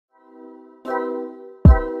Welcome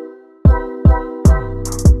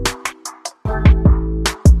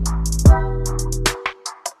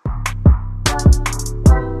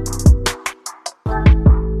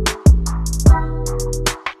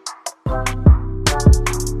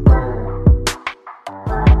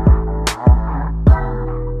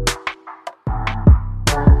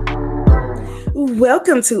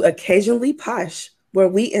to Occasionally Posh, where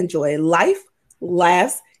we enjoy life,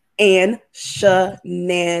 laughs, and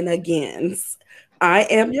shenanigans. I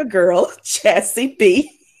am your girl, Chassie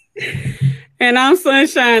B. And I'm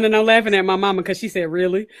Sunshine, and I'm laughing at my mama because she said,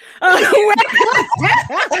 really?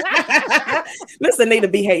 Listen, need to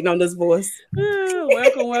be hating on this voice.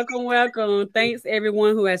 Welcome. Thanks,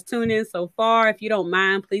 everyone who has tuned in so far. If you don't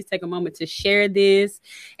mind, please take a moment to share this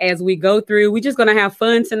as we go through. We're just going to have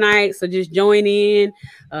fun tonight, so just join in,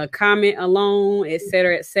 comment along,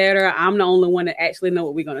 etc., etc. I'm the only one that actually know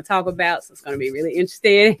what we're going to talk about, so it's going to be really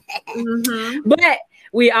interesting. But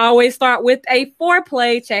we always start with a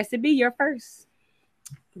foreplay. Chassie B, you're first.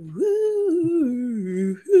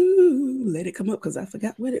 Woo, let it come up because I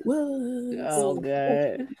forgot what it was. Oh,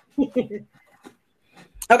 God.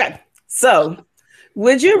 Okay, so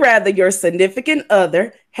would you rather your significant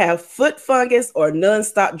other have foot fungus or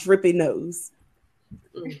nonstop drippy nose?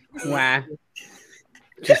 Why?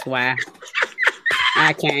 Just why?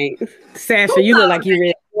 I can't. Sasha, you look like you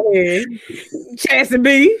read. Chassie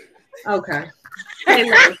B. Okay.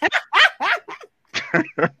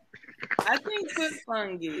 I think foot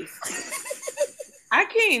fungus. I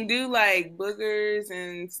can't do like boogers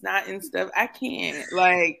and snot and stuff. I can't.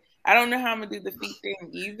 Like, I don't know how I'm gonna do the feet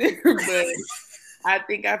thing either, but I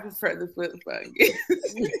think I prefer the foot fungus.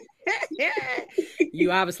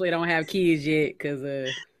 You obviously don't have kids yet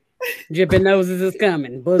because dripping noses is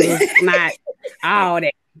coming. Boogers, snot, all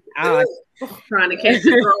that. Trying to catch it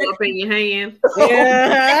roll up in your hand.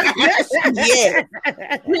 Yeah. Do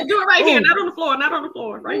it right here, not on the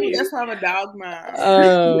floor, right here. That's how I'm a dog mom.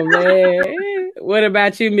 Oh man. What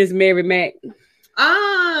about you, Miss Mary Mac?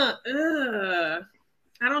 I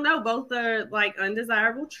don't know. Both are like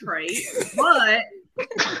undesirable traits, but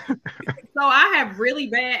so I have really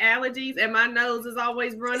bad allergies and my nose is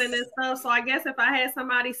always running and stuff. So I guess if I had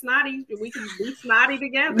somebody snotty, we could be snotty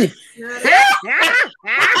together.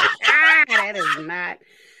 That is not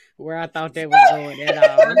where I thought that was going at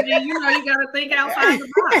all. I mean, you gotta think outside the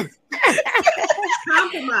box.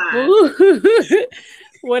 Compromise.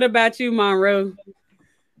 What about you, Monroe?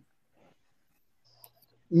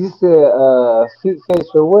 You said feet face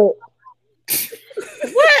or what?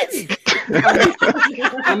 What?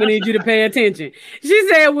 I'm gonna need you to pay attention. She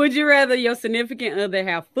said, would you rather your significant other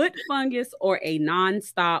have foot fungus or a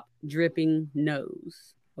non-stop dripping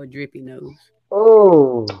nose or drippy nose?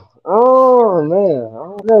 Oh man, I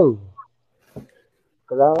don't know.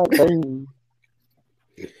 Cause I like things.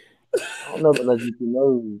 I don't know about no drippy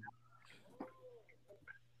nose.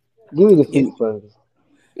 Give me the feet first.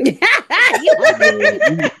 They can't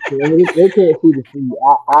see the feet.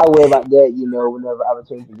 I worry about that, whenever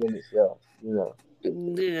opportunity presents itself,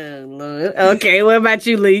 Okay, what about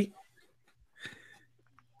you, Lee?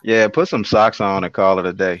 Yeah, put some socks on and call it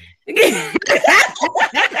a day.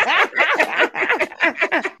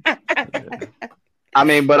 I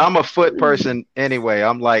mean, but I'm a foot person anyway.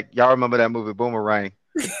 I'm like, y'all remember that movie Boomerang?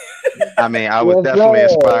 I mean, I was definitely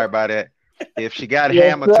inspired by that. If she got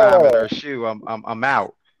hammer time in her shoe, I'm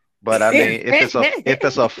out. But I mean, if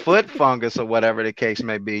it's a foot fungus or whatever the case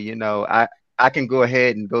may be, I can go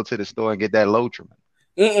ahead and go to the store and get that Lotrim.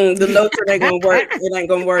 The Lotrim ain't gonna work. It ain't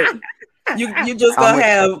gonna work. You just gonna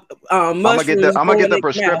have mushrooms. I'm gonna get the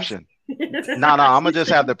prescription. No, I'm gonna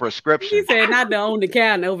just have the prescription. He said not the on the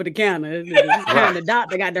counter, over the counter. Right. The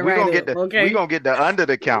doctor got the right up. Okay, we're gonna get the under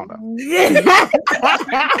the counter.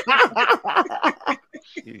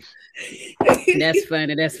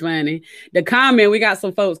 That's funny. The comment, we got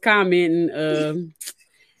some folks commenting.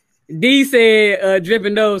 D said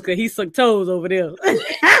dripping nose because he sucked toes over there.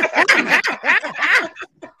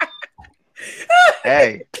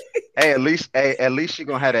 Hey, at least you're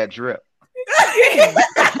gonna have that drip.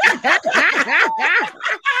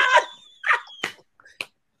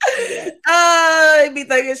 Be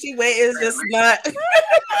thinking she wet is just not.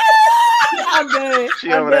 I'm good.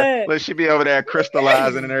 She be over there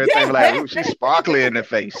crystallizing and everything. Like, ooh, she's sparkly in the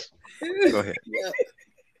face. Go ahead.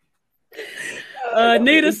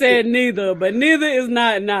 Nita said neither, but neither is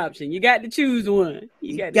not an option. You got to choose one.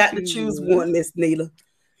 You got to choose one, Miss Nita.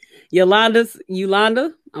 Yolanda,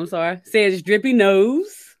 I'm sorry, says drippy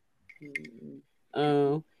nose.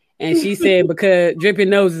 And And she said because dripping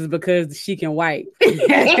noses because she can wipe. You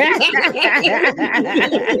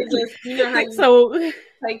know how you So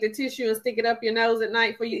take the tissue and stick it up your nose at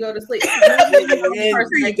night before you go to sleep. Because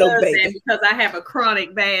I have a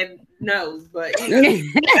chronic bad nose, but you know.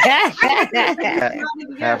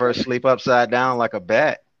 Have her sleep upside down like a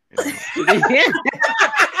bat. I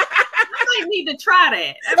might need to try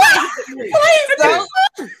that. Please don't.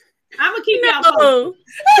 I'm gonna keep y'all no, posted.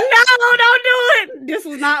 no, don't do it. This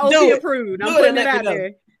was not Do OP it. approved. I'm Do it putting and it let me out know.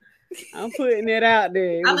 there. I'm putting it out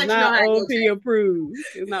there. It I'll was let you know not how it OP goes. approved.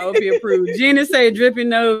 It's not OP approved. Gina said dripping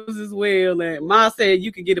nose as well, and Ma said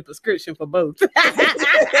you could get a prescription for both.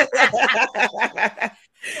 I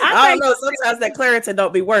don't know. Sometimes that Claritin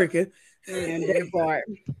don't be working. And that part.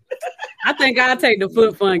 I think I'll take the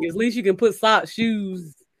foot fungus. At least you can put socks,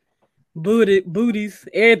 shoes, booties,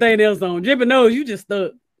 everything else on. Dripping nose, you just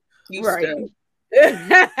stuck. You Right. stuck.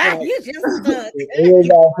 You just stuck. Everybody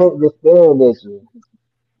folk just staring at you.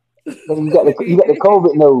 You got the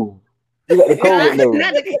COVID nose. You got the COVID nose.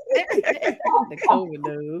 The COVID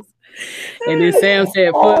nose. And then Sam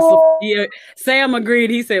said yeah, Sam agreed.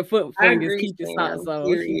 He said foot I fungus. agree, Keep your Sam. socks on.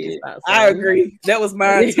 Period. Keep your socks I on. agree. That was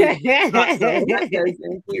mine too. That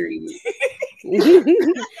person, period.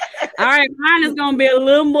 All right, mine is gonna be a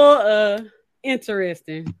little more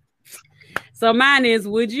interesting. So mine is: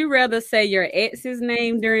 would you rather say your ex's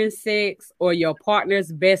name during sex or your partner's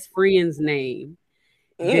best friend's name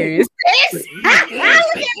during sex?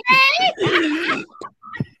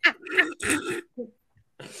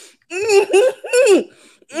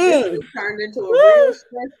 This turned into a real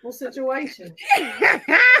stressful situation.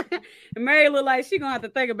 Mary look like she gonna have to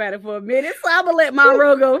think about it for a minute, so I'm gonna let my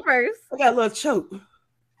roll go first. I got a little choke.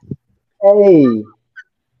 Hey,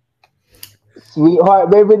 sweetheart,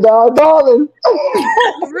 baby doll, darling.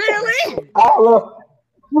 Really? I love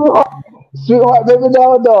sweetheart, baby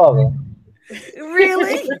doll, darling.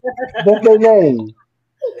 Really? That's their name.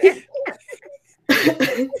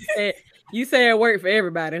 You say it worked for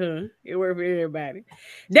everybody, huh? It worked for everybody.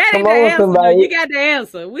 That ain't Come the on, answer. Though. somebody. You got the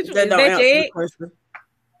answer. Which one That is don't that? answer Your the ex? question.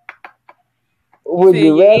 Would Say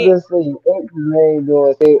you your rather say your ex's name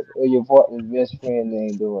doing sex or your partner's best friend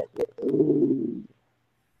name doing sex? Ooh.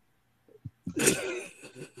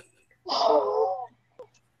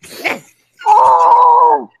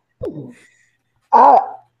 I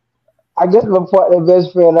I guess my partner's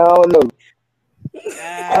best friend. I don't know.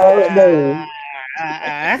 I don't know.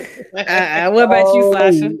 What about you, Oh,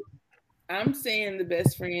 Sasha? I'm saying the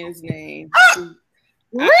best friend's name.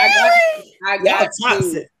 Really? I Y'all got to.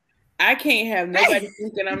 toxic. I can't have nobody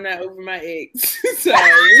thinking I'm not over my ex. So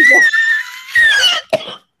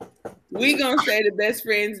we gonna say the best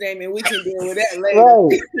friend's name and we can deal with that later.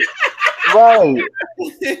 right.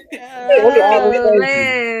 That's all I'm Oh, thinking.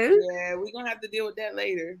 man. Yeah, we gonna have to deal with that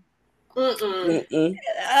later. Mm-mm.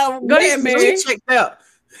 Go ahead, Mary. Checked out.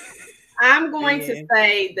 I'm going Yeah. to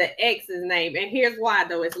say the ex's name, and here's why.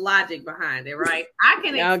 Though it's logic behind it, right? I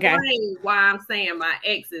can Okay. explain why I'm saying my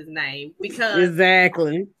ex's name because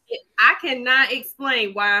Exactly. I cannot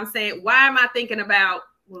explain why I'm saying. Why am I thinking about?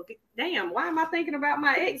 Well, damn. Why am I thinking about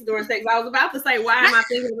my ex during sex? I was about to say, why am I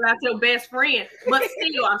thinking about your best friend? But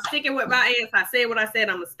still, I'm sticking with my ex. I said what I said.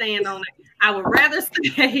 I'm gonna stand on it. I would rather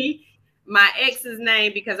say my ex's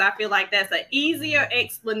name because I feel like that's an easier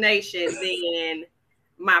explanation than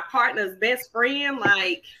my partner's best friend.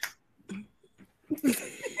 Like,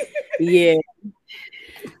 Yeah.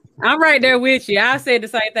 I'm right there with you. I said the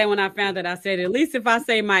same thing when I found that. I said, at least if I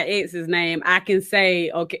say my ex's name, I can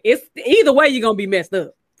say, okay, it's either way, you're going to be messed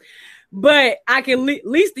up. But I can, at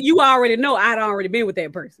least you already know I'd already been with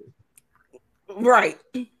that person. Right.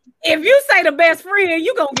 If you say the best friend,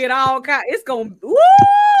 you're going to get all kinds. It's going to, woo!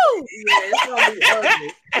 yeah, it's gonna be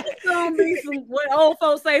ugly. It's going to be some, what old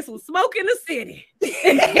folks say, some smoke in the city.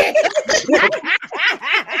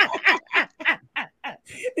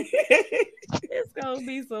 It's gonna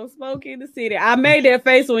be some smoke in the city. I made that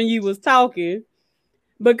face when you was talking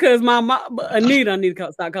because my mom, Anita, I need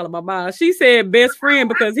to start calling my mom. She said best friend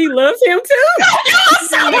because he loves him too.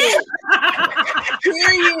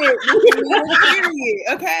 Period. Period.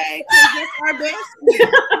 Okay. 'Cause that's our best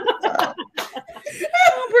friend.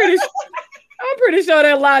 I'm pretty sure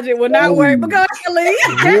that logic will not work because Really? I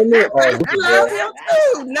love him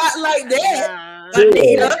too. Not like that. Yeah.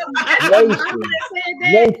 Anita.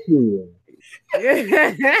 Nation.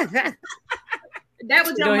 That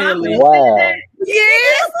was Go your ahead, mama Lee. that Wow. said that?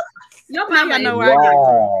 Yes. Your Now mama I know is- where I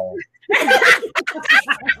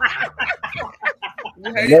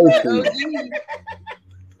get You heard it from the OG.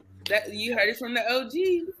 You heard it from the OG.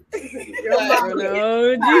 your mama.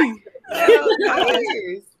 Oh, geez. That's how it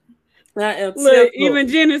is. I am Look, tickled. even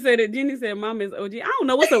Jenny said it. Jenny said, "Mama is OG." I don't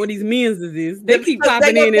know what's up with these men's is. They keep Because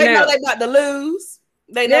popping in they and know out. they about to lose.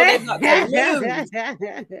 They know they about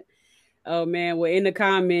to lose. Oh man, well in the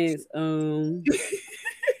comments,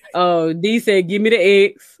 oh D said, "Give me the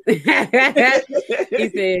X." He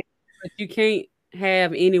said, "But you can't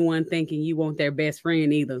have anyone thinking you want their best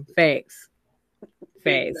friend either." Facts.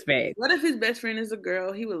 What if his best friend is a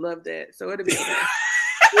girl? He would love that. So it'd be okay.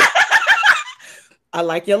 I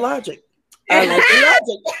like your logic. I like your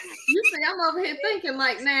logic. You see, I'm over here thinking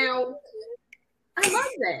like, now, I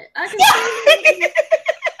like that. I can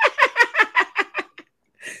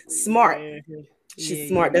see Smart. She's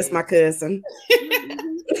smart. That's my cousin.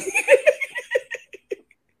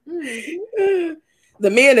 The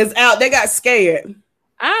men is out. They got scared.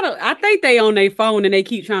 I think they on their phone and they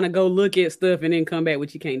keep trying to go look at stuff and then come back,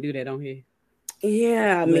 which you can't do that on here.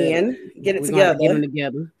 Yeah, man. Get it We're together. get them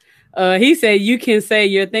together. He said you can say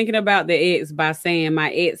you're thinking about the ex by saying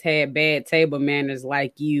my ex had bad table manners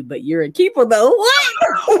like you, but you're a keeper though. What?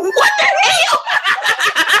 What the hell?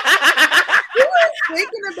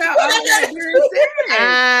 Thinking about all that you're saying.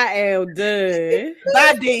 I am done.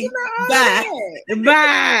 Bye, D. Bye.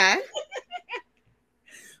 Bye.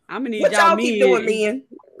 I'm gonna need What y'all men. keep doing, men?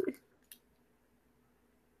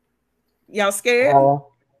 Y'all scared? Say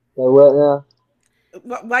what now?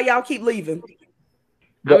 Why y'all keep leaving?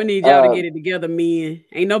 I'm gonna need y'all to get it together, men.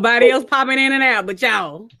 Ain't nobody else popping in and out but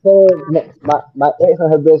y'all. My ex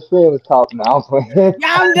and her best friend was talking. I'm playing.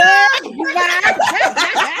 Y'all done?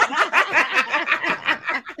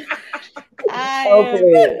 I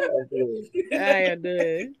am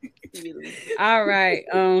done. All right.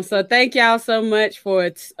 So thank y'all so much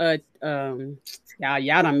for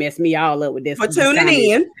y'all done messed me all up with this. For tuning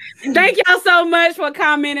in. Thank y'all so much for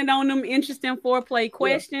commenting on them interesting foreplay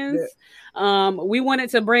questions. Yeah. We wanted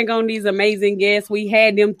to bring on these amazing guests. We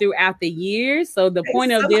had them throughout the year. So the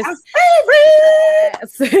point of this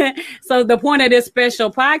so the point of this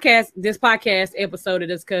special podcast, this podcast episode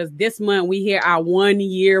is because this month we hit our 1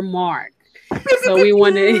 year mark. So we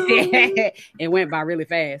wanted it went by really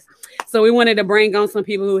fast. So we wanted to bring on some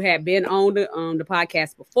people who had been on the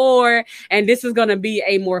podcast before, and this is going to be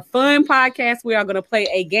a more fun podcast. We are going to play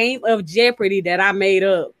a game of Jeopardy that I made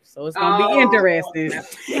up. So it's going to be interesting.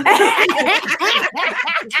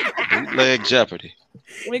 Leg Jeopardy.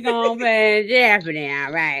 We're going to play Jeopardy.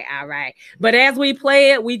 All right. But as we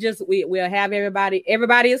play it, we'll have everybody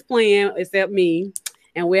is playing except me.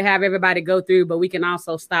 And we'll have everybody go through, but we can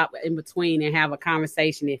also stop in between and have a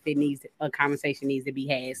conversation if a conversation needs to be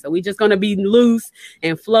had. So we're just gonna be loose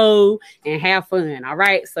and flow and have fun. All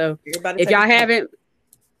right. So if y'all haven't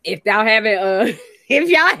it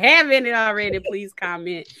already, please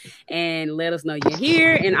comment and let us know you're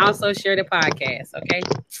here, and also share the podcast. Okay.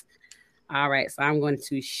 All right. So I'm going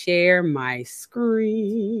to share my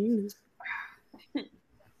screen.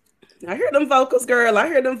 I hear them vocals, girl. I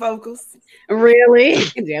hear them vocals. Really?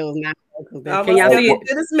 That was not vocals. Can y'all see it?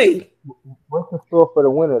 It's me. What's the score for the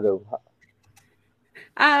winner, though?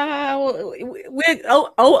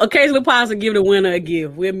 Occasionally pause and give the winner a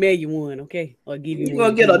gift. We'll mail you one, okay? Or give you. You're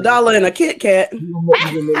gonna get $1 and a Kit Kat.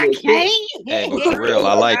 Okay. Hey, but for real,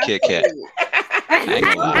 I like Kit Kat. I ain't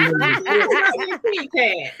gonna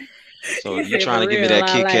lie. So you're trying to give me that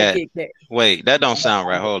Kit Kat? Wait, that don't sound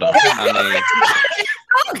right. Hold on. I mean,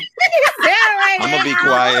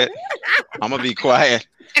 I'm gonna be quiet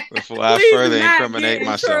before I further incriminate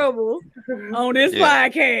myself. On this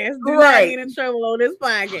podcast, right? Get in trouble on this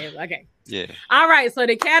podcast. Okay. Yeah. All right. So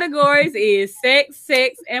the categories is sex,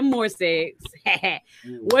 and more sex.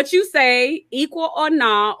 What you say, equal or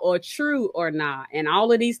not, or true or not, and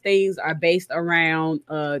all of these things are based around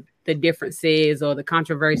the differences or the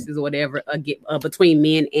controversies or whatever between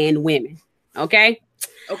men and women. Okay.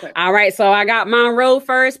 Okay. All right. So I got Monroe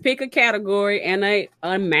first. Pick a category and a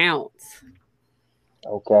amount.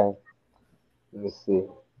 Okay. Let me see.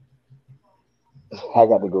 I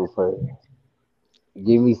got to go first.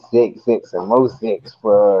 Give me six and more six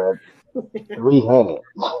for 300.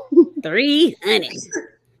 300.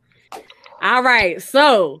 All right.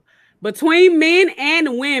 So between men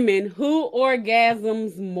and women, who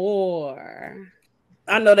orgasms more?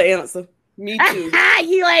 I know the answer. Me too.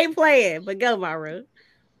 You ain't playing, but go, Monroe.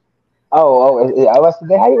 Oh, I was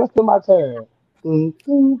today. How you was to my turn? Really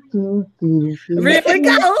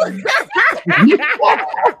go.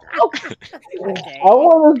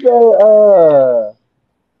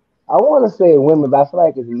 I want to say women, but I feel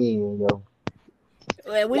like it's men, you know.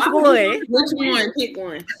 Well, which one? Which one? Pick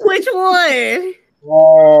one. Which one?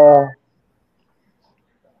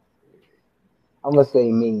 I'm gonna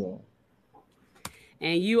say men.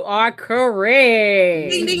 And you are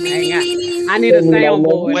correct. Ding, ding, ding, ding, ding, ding. I need a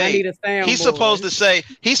soundboard. I Wait, need a soundboard. he's supposed to say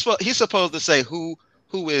he's supposed to say who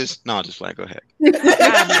is. No, just like go ahead.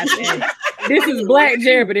 This is Black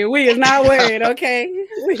Jeopardy. We is not worried, okay?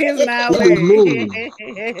 We is not worried.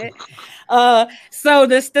 So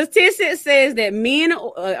the statistic says that men,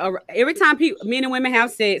 every time men and women have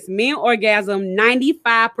sex, men orgasm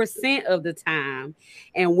 95% of the time,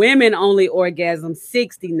 and women only orgasm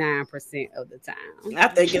 69% of the time. I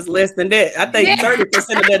think it's less than that. I think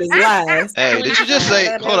 30% of that is lies. Hey, did you just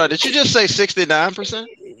say? Hold on, did you just say 69%?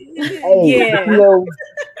 Hey, Yeah. you know,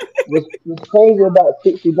 what's crazy about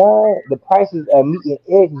 69, the prices of meat and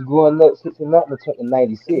eggs is going up 69 to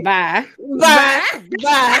 96. Bye. Bye.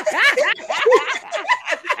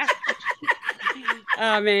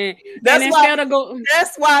 Oh man. That's and why, instead of go,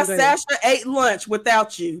 that's why Go ahead. Sasha ate lunch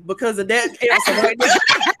without you, because of that answer right there.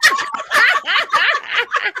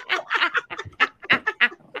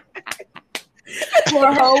 For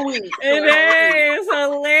a whole week. it is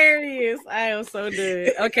hilarious. I am so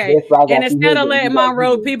good. Okay. That's why I got And you instead here, of letting you got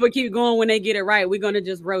Monroe you. people keep going when they get it right, we're gonna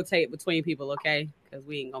just rotate between people, okay? Because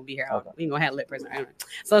we ain't gonna be here. Okay. We ain't gonna have lit person.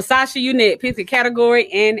 So Sasha, you need pick a category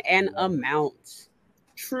and an amount.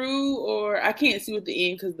 True or I can't see what the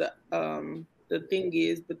end because the thing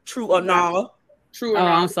is, but True or no? true or Oh,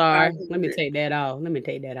 not. I'm sorry. Let me take that off.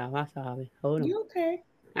 I'm sorry. Hold on. You okay?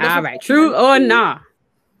 All right. True or nah?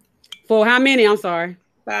 For how many? I'm sorry.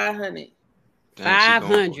 500. Damn, she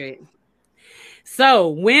going for it. 500. So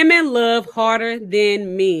women love harder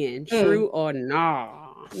than men. True or nah?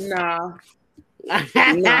 Nah.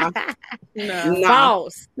 Nah. Nah.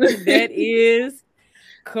 False. That is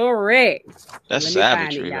correct. That's Let me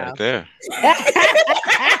find savagery it, right y'all. there.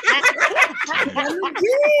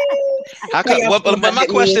 How come? But my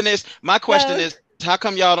question is, how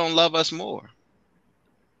come y'all don't love us more?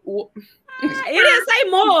 It didn't say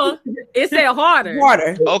more. It said harder.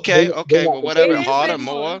 Harder. Okay, well, whatever. It Harder, is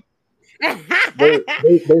more. They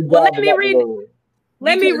Well, let driving me up read. the road.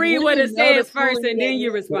 Let me Because read what it women know says the first, feeling and then that you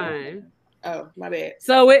men- respond. Oh, my bad.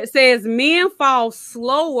 So it says men fall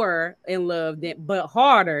slower in love, but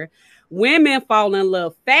harder. Women fall in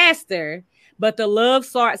love faster, but the love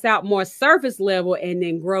starts out more surface level and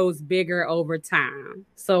then grows bigger over time.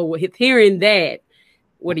 So with hearing that,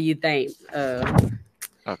 what do you think,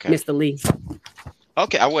 Okay. Mr. Lee?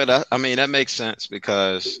 Okay, I mean, that makes sense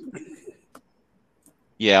because,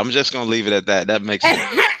 yeah, I'm just gonna leave it at that. That makes sense.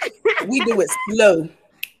 We do it slow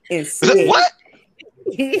and slick. What?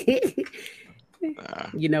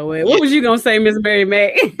 You know what? What was you gonna say, Miss Mary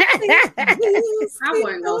Mac? I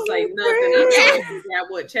wasn't gonna say nothing. I'm trying to figure out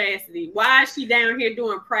what Chastity. Why is she down here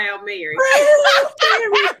doing Proud Mary?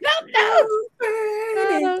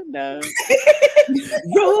 I don't know.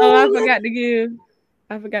 Oh, I forgot to give.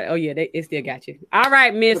 I forgot. Oh yeah, it still got you. All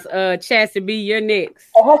right, Miss Chastity B, you're next.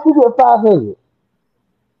 Hey, how she get 500?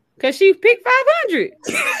 Cause she picked 500.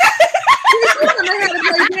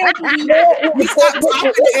 You stop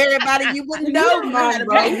talking to everybody you wouldn't know, Mom,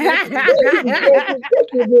 bro. That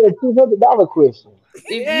should be a $200 question.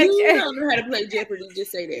 If you don't know how to play Jeopardy,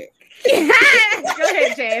 just say that. Go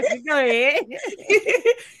ahead, Chastity. Go ahead.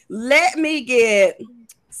 Let me get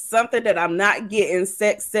something that I'm not getting.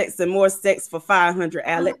 Sex, and more sex for 500,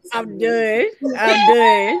 Alex. I'm done. I'm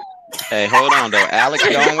done. Hey, hold on though, Alex,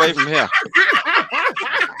 go away from here.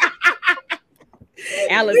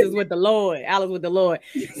 Alice is with the Lord. Alice with the Lord.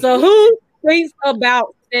 So who thinks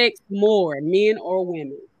about sex more, men or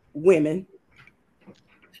women? Women.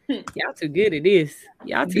 Y'all too good at this.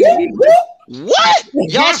 Y'all too good. What?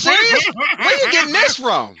 Y'all serious? Where you getting this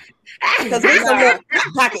from? Because we some little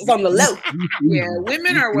pockets on the low. Yeah,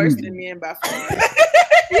 women are worse than men by far.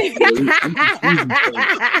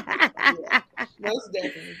 Most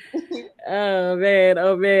definitely. Oh man.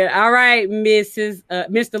 All right,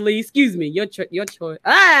 Mr. Lee. Excuse me. Your choice.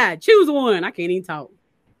 Choose one. I can't even talk.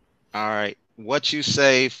 All right. What you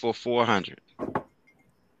say for 400?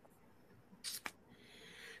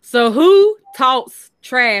 So who talks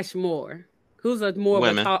trash more? Who's a more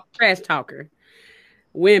Women. of a trash talker?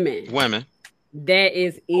 Women. Women. That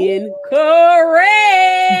is incorrect.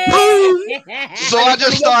 So I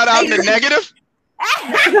just start out in the negative?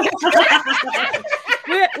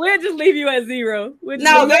 We'll just leave you at zero.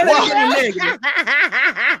 No, that's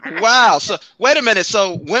Wow. So wait a minute.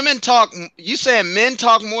 So women talk, you saying men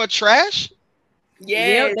talk more trash?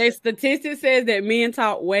 Yeah, the statistics says that men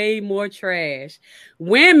talk way more trash.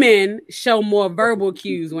 Women show more verbal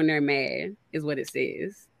cues when they're mad, is what it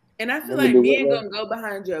says. And I feel like men gonna go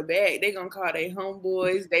behind your back. They gonna call their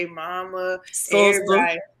homeboys, they mama,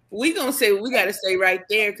 everybody. We gonna say we gotta stay right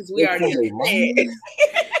there because we already did that.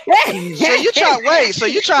 So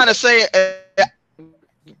you trying to say,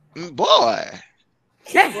 boy?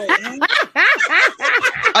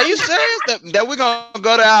 Are you serious that we're gonna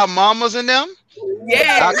go to our mamas and them?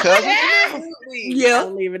 Yeah, our cousins. Yeah,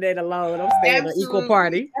 I'm leaving it alone. I'm staying an equal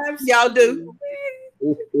party. Y'all do.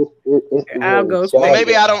 I'll go. Well,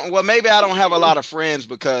 maybe I don't. Well, maybe I don't have a lot of friends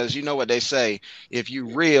because you know what they say. If you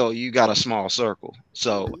real, you got a small circle.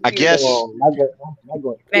 So I guess. Small.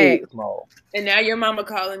 And now your mama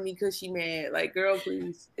calling me because she mad. Like, girl,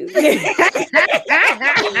 please.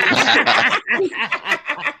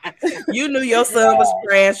 You knew your son was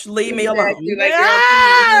trash. Leave me alone. Like,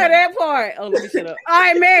 that part. Oh, let me shut up. All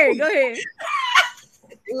right, Mary, go ahead.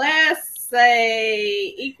 Let's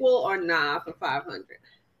say equal or nah for 500.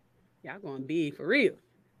 Y'all going big for real.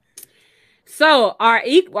 So are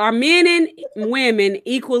men and women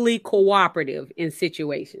equally cooperative in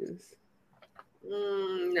situations?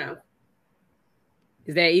 No.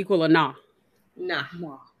 Is that equal or not? Nah.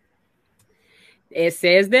 It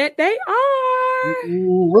says that they are. I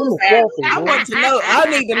want to know. I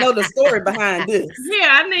need to know the story behind this. Yeah,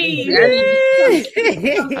 I need.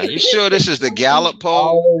 Are you sure this is the Gallup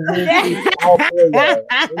poll?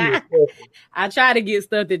 I try to get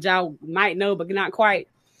stuff that y'all might know, but not quite.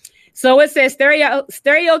 So it says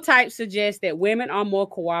stereotypes suggest that women are more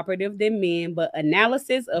cooperative than men, but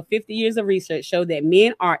analysis of 50 years of research show that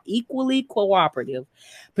men are equally cooperative,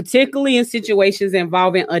 particularly in situations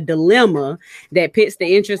involving a dilemma that pits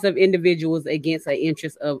the interests of individuals against the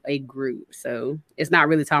interests of a group. So it's not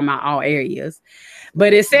really talking about all areas,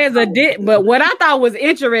 but it says but what I thought was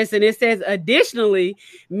interesting, it says additionally,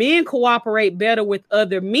 men cooperate better with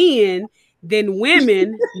other men than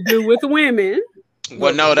women do with women.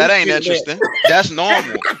 Well, no, that ain't interesting. That's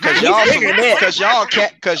normal because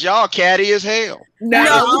y'all catty as hell. No,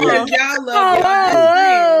 y'all love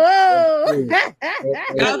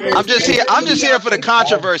I'm just here for the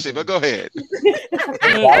controversy. But go ahead.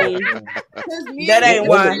 That ain't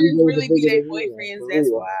why. Really be their boyfriends. That's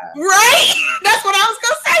why. Right? That's what I was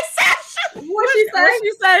gonna say, Sasha. What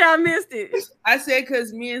she say? I missed it. I said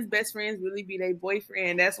because men's best friends really be their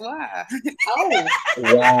boyfriend. That's why. Oh,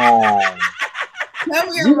 Wow.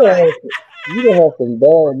 You don't have some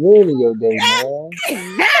bad men in your day, man.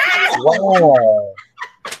 Wow.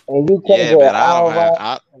 And you can't go man,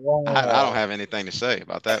 I don't have anything to say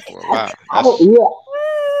about that for a while.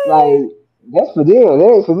 Like that's for them. That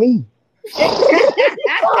ain't for me.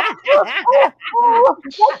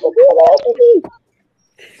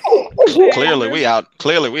 Clearly we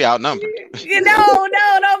outnumbered. No,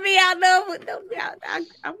 don't be outnumbered. Don't be out.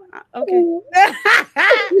 Okay.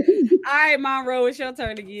 All right, Monroe, it's your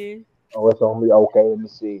turn again. Oh, it's on me. Okay, let me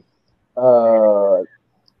see.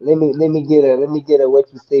 Let me get a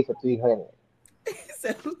what you say for 300.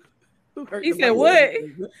 He said what?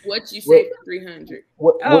 What you say for 300?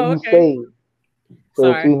 What you say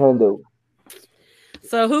for 300?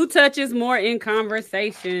 So who touches more in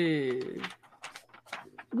conversation?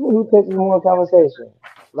 Who touches more in conversation?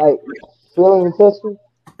 Like feeling and touching?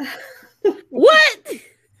 What?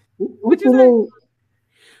 What you mean?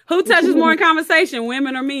 Who touches more in conversation,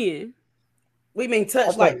 women or men? We mean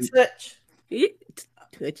touch, like touch. Yeah.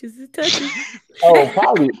 Touches is touching. Oh,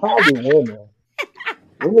 probably women.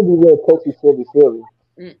 Women be real touchy, silly.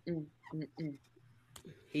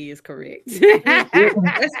 He is correct.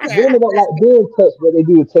 Women don't like being touched, but they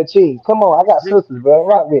do touching. Come on, I got sisters, bro.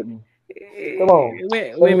 Rock with me. Come on.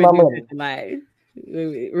 Women my do money. like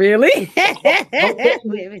really?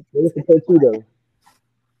 It's a touch you though.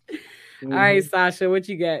 All right, Sasha, what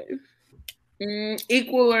you got?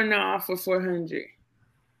 Equal or not for 400?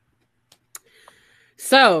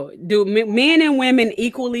 So, do men and women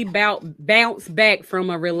equally bounce back from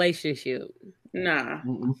a relationship? Nah.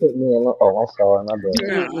 You put me in. Oh, I'm sorry, my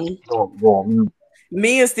bad. Go on.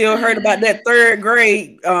 Men still heard about that third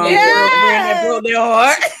grade girlfriend that broke their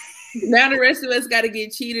heart. Now the rest of us got to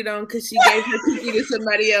get cheated on because she gave her cookie to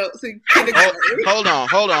somebody else. Hold on.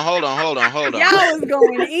 Y'all was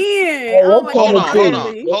going in.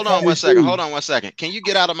 Hold on one second. Can you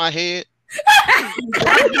get out of my head?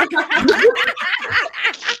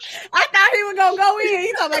 I thought he was gonna go in.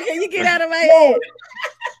 He talking about, can you get out of my head?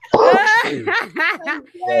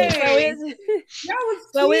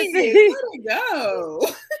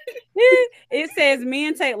 It says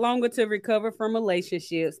men take longer to recover from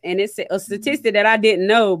relationships, and it's a statistic that I didn't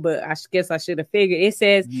know, but I guess I should have figured. It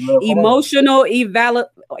says emotional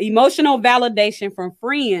validation from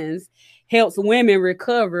friends helps women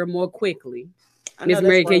recover more quickly. Miss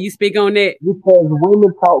Mary, can you speak on that? Because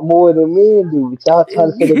women talk more than men do. But y'all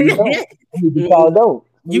trying to say that we don't. Y'all don't.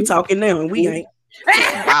 You talking now and we ain't.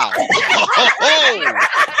 Wow.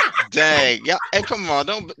 Dang. Yeah. Hey, come on.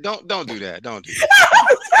 Don't do that. Don't do that.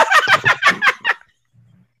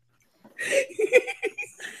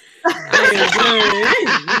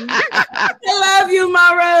 I love you,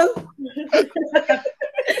 Mauro.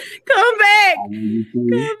 Come back.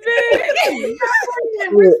 Come back.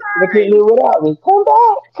 They can't live without me. Come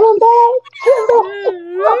back. Come back.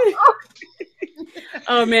 Come back.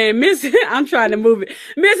 Oh man, Miss, I'm trying to move it.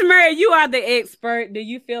 Miss Mary, you are the expert. Do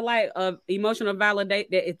you feel like emotional validate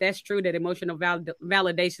that if that's true that emotional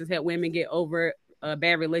validations help women get over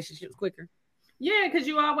bad relationships quicker? Yeah, because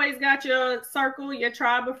you always got your circle, your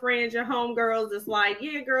tribe of friends, your homegirls. It's like,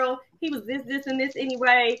 yeah, girl, he was this, and this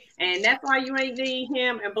anyway, and that's why you ain't need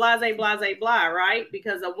him, and blase, blase, blah, right?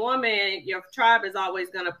 Because a woman, your tribe is always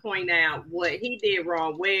going to point out what he did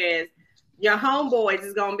wrong, whereas your homeboys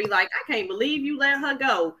is going to be like, I can't believe you let her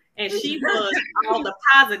go. And she was all the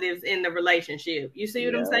positives in the relationship. You see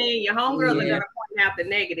what I'm saying? Your homegirls are going to point out the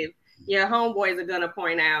negative. Your homeboys are going to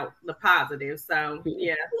point out the positive. So,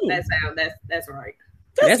 yeah, that's right.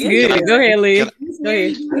 That's good. Go ahead, Lee. Go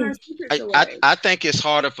ahead. I think it's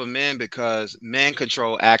harder for men because men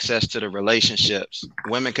control access to the relationships.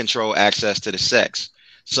 Women control access to the sex.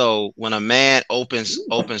 So when a man opens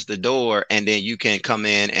the door and then you can come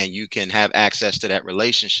in and you can have access to that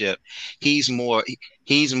relationship, he's more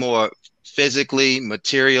physically,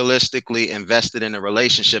 materialistically invested in the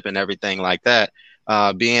relationship and everything like that.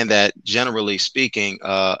 Being that generally speaking,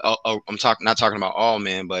 I'm not talking about all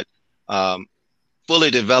men, but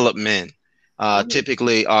fully developed men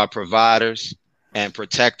typically are providers and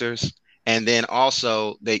protectors. And then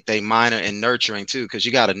also they minor in nurturing too, because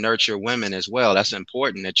you got to nurture women as well. That's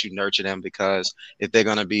important that you nurture them, because if they're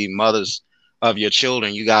going to be mothers of your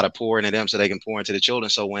children, you got to pour into them so they can pour into the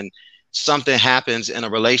children. So when something happens in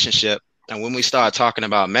a relationship, and when we start talking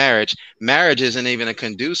about marriage isn't even a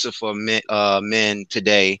conducive for men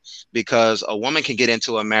today, because a woman can get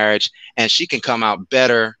into a marriage and she can come out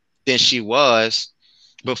better than she was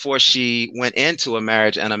before she went into a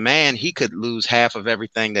marriage, and a man, he could lose half of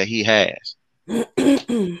everything that he has. No,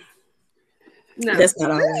 that's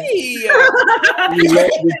not all. I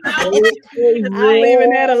ain't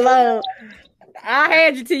leaving that alone. I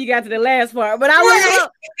had you till you got to the last part, but I was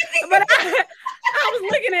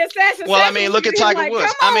looking at Sasha. Well, I mean, look at Tiger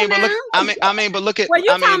Woods. But look at. Well, you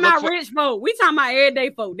talking about rich folk? We talking about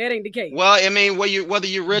everyday folk. That ain't the case. Well, I mean, whether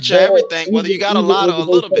you're rich or everything, whether you got a lot or a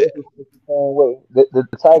little bit. The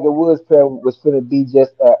Tiger Woods film was going to be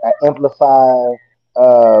just an amplified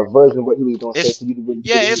version of what he was going to say.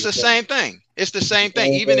 It's the same thing. It's the same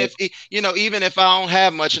thing. Even if I don't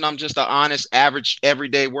have much and I'm just an honest, average,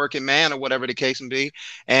 everyday working man or whatever the case may be,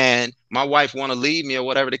 and my wife want to leave me or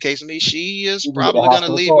whatever the case may be, she is probably going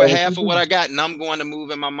to leave with half of what I got, and I'm going to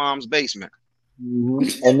move in my mom's basement.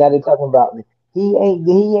 Mm-hmm. And now they're talking about me. He won't.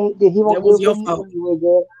 That was your fault.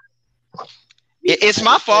 It's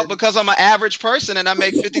my fault because I'm an average person and I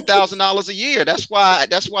make $50,000 a year. That's why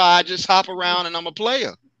I just hop around and I'm a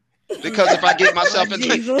player. Because if I get myself in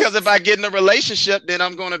a relationship, then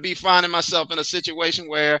I'm going to be finding myself in a situation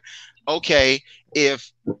where, okay,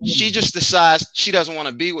 if she just decides she doesn't want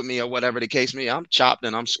to be with me or whatever the case may be, I'm chopped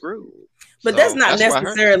and I'm screwed. But that's not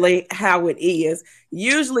necessarily how it is.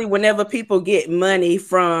 Usually whenever people get money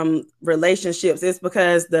from relationships, it's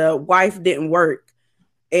because the wife didn't work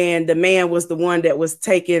and the man was the one that was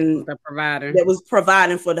taking the provider, that was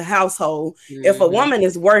providing for the household. Mm-hmm. If a woman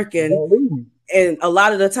is working, and a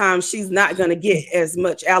lot of the time she's not going to get as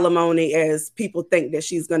much alimony as people think that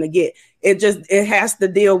she's going to get. It has to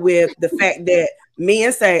deal with the fact that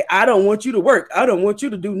men say, I don't want you to work. I don't want you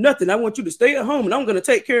to do nothing. I want you to stay at home and I'm going to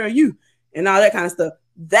take care of you and all that kind of stuff.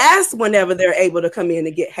 That's whenever they're able to come in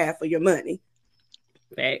and get half of your money.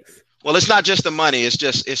 Thanks. Well, it's not just the money.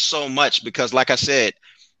 It's so much, because like I said,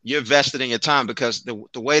 you're vested in your time, because the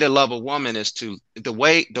way to love a woman is to the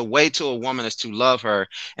way to a woman is to love her,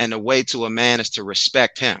 and the way to a man is to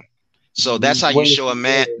respect him. So that's how you show a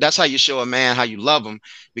man. That's how you show a man how you love him,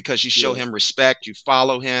 because you show him respect. You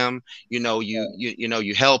follow him.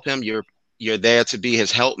 You help him. You're there to be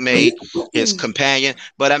his helpmate, his companion.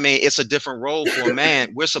 But I mean, it's a different role for a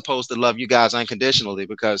man. We're supposed to love you guys unconditionally,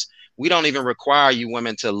 because we don't even require you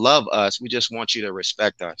women to love us. We just want you to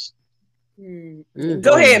respect us. Mm-hmm.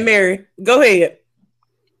 Go ahead, Mary. Go ahead.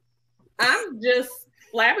 I'm just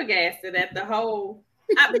flabbergasted at the whole,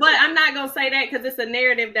 but I'm not going to say that because it's a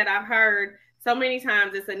narrative that I've heard so many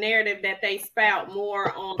times. It's a narrative that they spout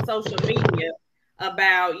more on social media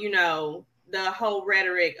about, the whole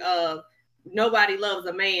rhetoric of nobody loves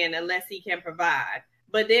a man unless he can provide.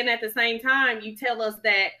 But then at the same time, you tell us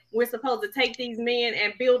that we're supposed to take these men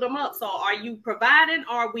and build them up. So are you providing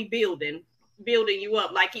or are we building? building you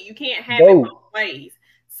up. Like you can't have it both ways.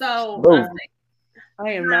 So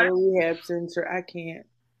I am not a rehab center. I can't.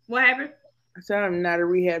 What happened? I said I'm not a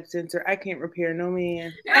rehab center. I can't repair no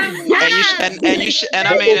man. And you shouldn't.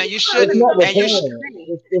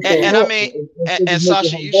 And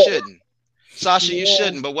Sasha, you shouldn't. Sasha, you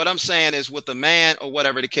shouldn't. But what I'm saying is, with a man or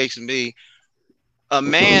whatever the case may be, a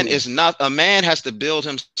man has to build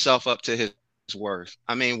himself up to his worth.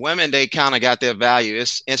 I mean, women, they kind of got their value.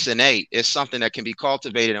 It's innate. It's something that can be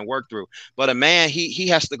cultivated and worked through. But a man, he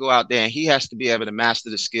has to go out there and he has to be able to master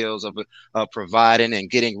the skills of providing and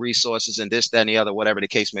getting resources and this, that, and the other, whatever the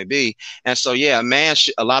case may be. And so, yeah,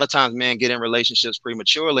 a lot of times men get in relationships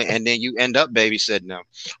prematurely and then you end up babysitting them.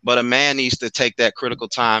 But a man needs to take that critical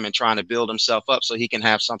time and trying to build himself up so he can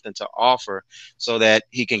have something to offer so that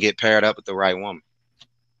he can get paired up with the right woman.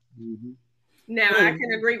 Mm-hmm. Now I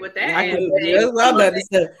can agree with that.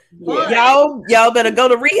 Y'all better go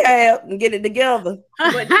to rehab and get it together.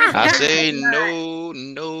 I say no.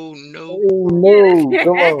 Come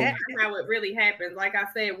on. That's how it really happens. Like I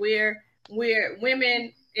said, we're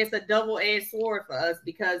women. It's a double-edged sword for us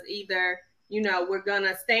because either we're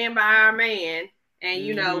gonna stand by our man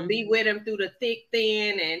and be with him through the thick,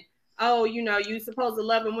 thin, and you supposed to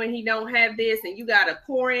love him when he don't have this, and you got to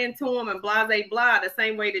pour into him and blah, blah, the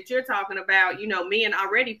same way that you're talking about, men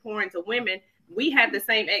already pour into women. We have the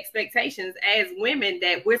same expectations as women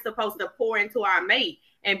that we're supposed to pour into our mate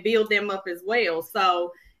and build them up as well.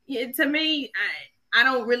 So to me, I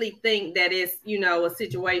don't really think that it's, a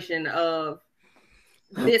situation of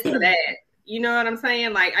this or that. You know what I'm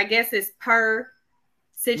saying? Like, I guess it's per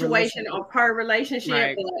situation or per relationship,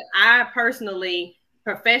 right. But I personally,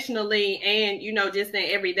 professionally and just in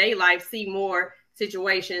everyday life, see more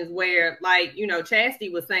situations where, like, Chastity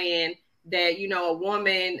was saying that a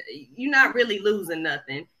woman, you're not really losing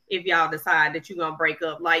nothing if y'all decide that you're gonna break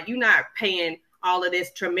up. Like, you're not paying all of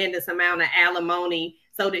this tremendous amount of alimony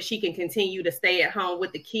so that she can continue to stay at home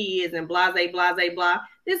with the kids and blah, blah, blah.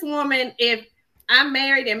 This woman, if I'm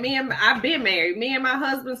married and I've been married. Me and my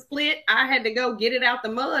husband split. I had to go get it out the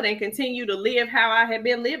mud and continue to live how I had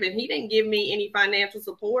been living. He didn't give me any financial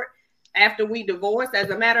support after we divorced. As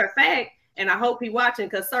a matter of fact, and I hope he watching,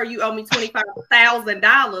 because sir, you owe me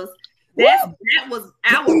 $25,000. That was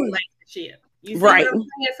our relationship. You see right. What I'm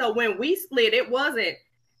saying? So when we split, it wasn't,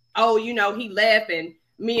 he left and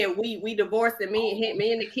we divorced and me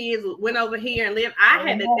and the kids went over here and lived. I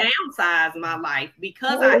had to downsize my life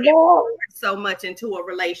because I had poured so much into a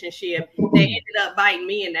relationship that ended up biting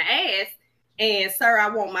me in the ass. And sir, I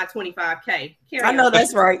want my $25K. I know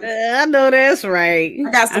that's right. I know that's right.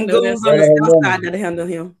 I got some goons on the south side that'll handle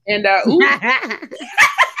him. And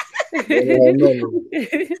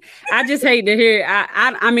I just hate to hear.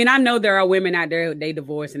 I mean, I know there are women out there, they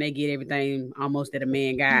divorce and they get everything almost that a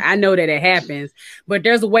man got. I know that it happens, but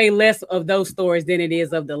there's way less of those stories than it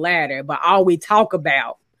is of the latter. But all we talk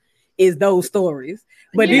about is those stories.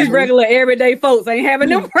 But these regular everyday folks ain't having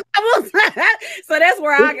no problems. So that's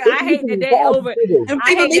where I hate that they over. And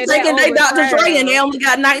people be thinking they Dr. Dre and they only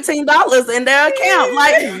got $19 in their account.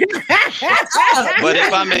 Like, but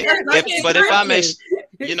if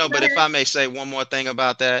I may say one more thing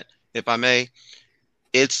about that, if I may,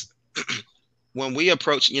 it's when we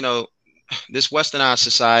approach, this westernized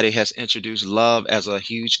society has introduced love as a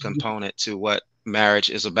huge component to what marriage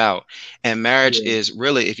is about. And marriage is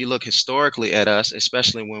really, if you look historically at us,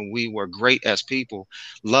 especially when we were great as people,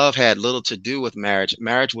 love had little to do with marriage.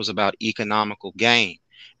 Marriage was about economical gain.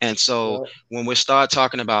 And so when we start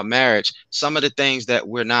talking about marriage, some of the things that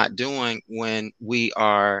we're not doing when we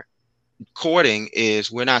are courting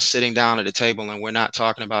is we're not sitting down at the table and we're not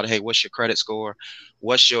talking about, hey, what's your credit score?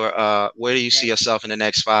 What's your where do you see yourself in the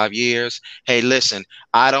next 5 years? Hey, listen,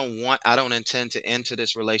 I don't intend to enter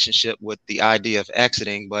this relationship with the idea of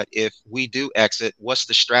exiting, but if we do exit, what's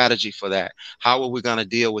the strategy for that? How are we going to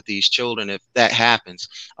deal with these children if that happens?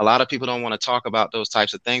 A lot of people don't want to talk about those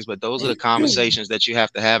types of things, but those are the conversations that you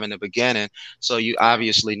have to have in the beginning, so you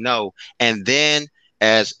obviously know. And then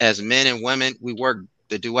as men and women, we work.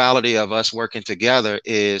 The duality of us working together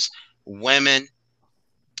is women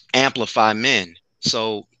amplify men.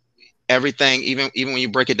 So everything, even when you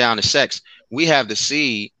break it down to sex, we have the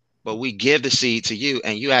seed, but we give the seed to you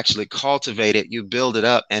and you actually cultivate it, you build it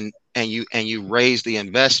up and you raise the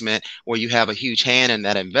investment, or you have a huge hand in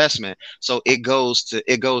that investment. So it goes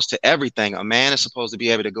to everything. A man is supposed to be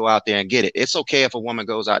able to go out there and get it. It's okay if a woman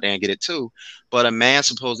goes out there and get it too, but a man's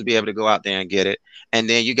supposed to be able to go out there and get it. And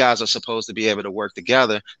then you guys are supposed to be able to work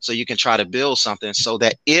together so you can try to build something so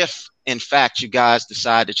that if in fact you guys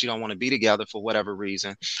decide that you don't want to be together for whatever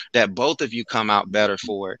reason, that both of you come out better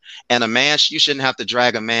for it. And a man, you shouldn't have to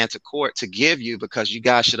drag a man to court to give you, because you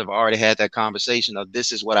guys should have already had that conversation of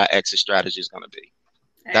this is what our exit strategy is going to be.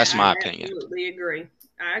 That's my opinion. I absolutely agree.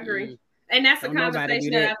 I agree. And that's a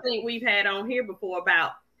conversation that I think we've had on here before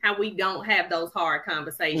about how we don't have those hard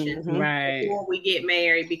conversations before we get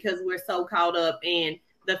married, because we're so caught up in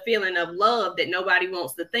the feeling of love that nobody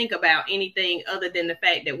wants to think about anything other than the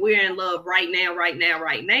fact that we're in love right now.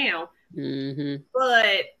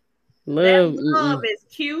 But love is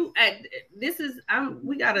cute.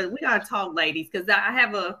 We gotta talk, ladies, because I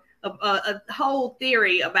have a whole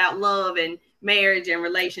theory about love and marriage and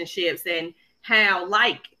relationships, and how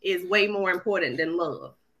like is way more important than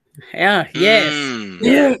love. Yeah, yes.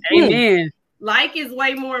 Yeah, amen. Like is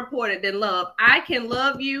way more important than love. I can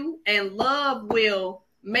love you and love will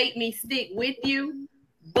make me stick with you,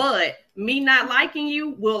 but me not liking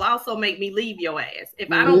you will also make me leave your ass.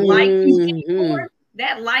 If I don't like you anymore,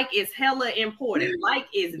 that like is hella important. Like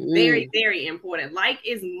is very, very important. Like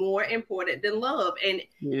is more important than love. And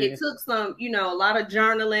it took some, a lot of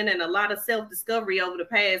journaling and a lot of self-discovery over the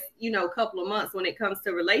past, couple of months when it comes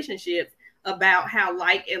to relationships, about how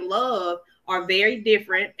like and love are very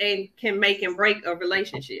different and can make and break a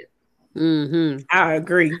relationship. I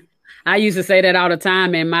agree. I used to say that all the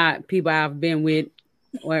time, and my people I've been with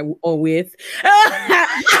or with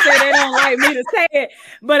say they don't like me to say it,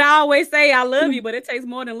 but I always say I love you, but it takes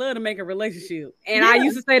more than love to make a relationship. And I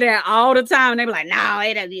used to say that all the time. They be like, no,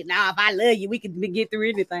 it doesn't. No, if I love you, we can get through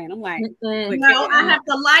anything. I'm like, no, I have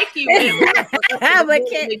to like you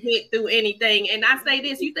to get through anything. And I say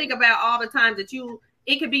this, you think about all the times that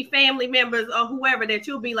it could be family members or whoever that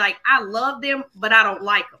you'll be like, I love them, but I don't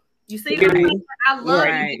like them. You see, I love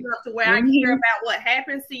you enough to where I care about what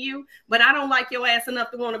happens to you, but I don't like your ass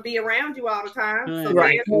enough to want to be around you all the time. So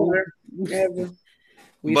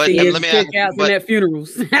we see let me ask, but at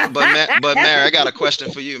funerals. but Mary, I got a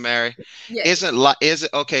question for you, Mary. Yes. Is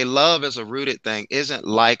it okay? Love is a rooted thing. Isn't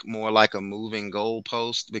like more like a moving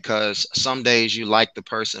goalpost? Because some days you like the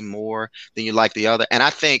person more than you like the other. And I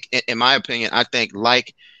think, in my opinion,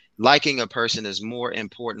 liking a person is more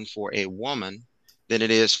important for a woman than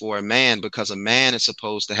it is for a man, because a man is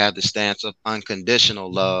supposed to have the stance of unconditional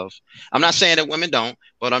love. I'm not saying that women don't,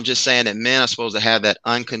 but I'm just saying that men are supposed to have that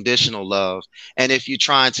unconditional love. And if you're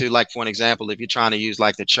trying to, like, for an example, if you're trying to use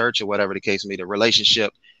like the church or whatever the case may be, the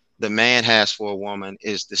relationship the man has for a woman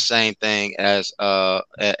is the same thing as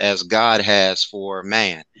God has for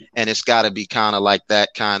man. And it's got to be kind of like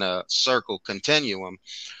that kind of circle continuum.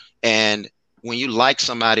 And when you like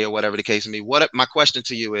somebody or whatever the case may be, my question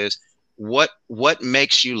to you is, what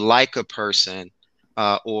makes you like a person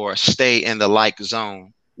or stay in the like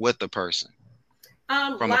zone with the person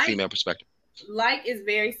from a female perspective? Like is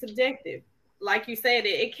very subjective. Like you said,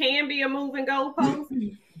 it can be a moving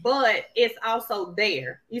goalpost, but it's also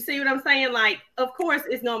there. You see what I'm saying? Like, of course,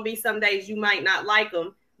 it's going to be some days you might not like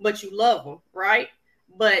them, but you love them, right?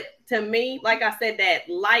 But to me, like I said, that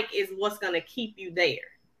like is what's going to keep you there.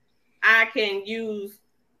 I can use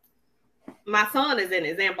my son as an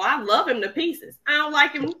example. I love him to pieces. I don't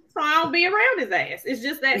like him, so I don't be around his ass. It's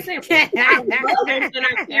just that simple. I love him and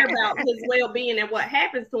I care about his well-being and what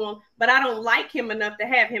happens to him, but I don't like him enough to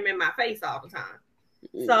have him in my face all the time.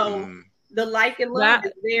 So the like and love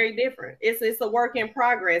is very different. It's a work in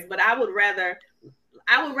progress, but I would rather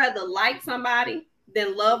like somebody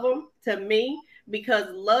than love them, to me, because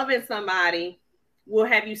loving somebody will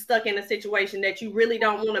have you stuck in a situation that you really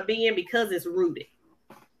don't want to be in because it's rooted.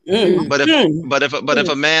 But if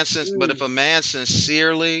a man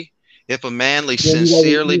sincerely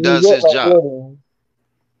does his job,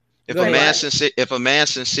 if a man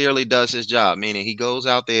sincerely does his job, meaning he goes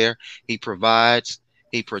out there, he provides,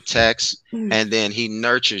 he protects, and then he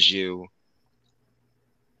nurtures you.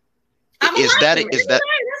 Is that? Yes, I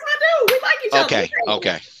do. We like each other.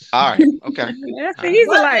 Okay. All right. Okay. That's the easy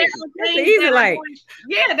like. That's the easy like.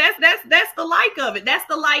 Yeah, that's the like of it. That's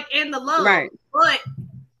the like and the love. Right. But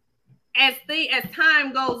as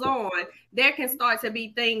time goes on, there can start to be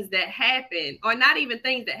things that happen, or not even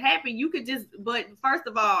things that happen. You could but first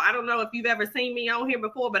of all, I don't know if you've ever seen me on here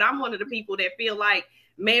before, but I'm one of the people that feel like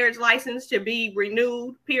marriage license should be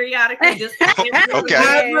renewed periodically. Just okay.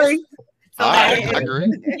 I agree. So I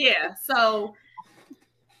agree. Yeah. So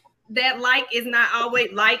that like is not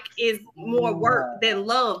always, like is more work than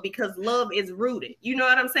love, because love is rooted. You know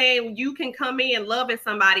what I'm saying? You can come in loving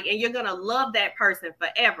somebody and you're going to love that person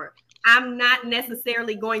forever. I'm not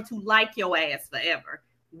necessarily going to like your ass forever.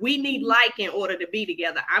 We need like in order to be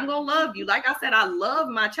together. I'm going to love you. Like I said, I love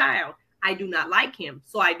my child. I do not like him,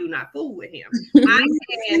 so I do not fool with him. I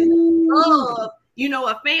can love,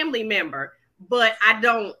 a family member, but I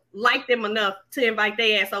don't like them enough to invite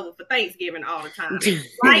their ass over for Thanksgiving all the time.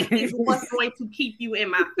 Like is what's going to keep you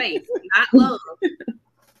in my face, not love.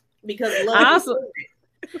 Because love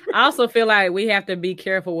I also feel like we have to be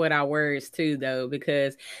careful with our words too, though,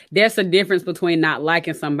 because there's a difference between not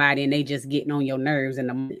liking somebody and they just getting on your nerves in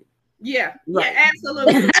the moment. Yeah, right. Yeah,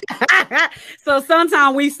 absolutely. So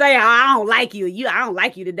sometimes we say, I don't like you. I don't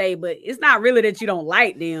like you today, but it's not really that you don't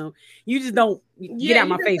like them. You just don't get out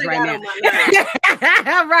my face right now.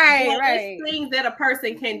 Right. It's things that a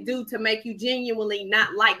person can do to make you genuinely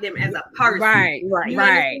not like them as a person. Right. You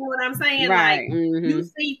understand what I'm saying? Right. Like you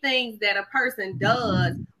see things that a person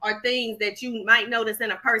does or things that you might notice in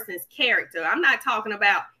a person's character. I'm not talking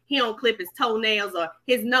about he don't clip his toenails or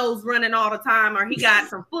his nose running all the time or he got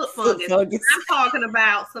some foot fungus. I'm talking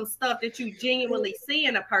about some stuff that you genuinely see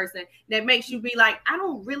in a person that makes you be like, I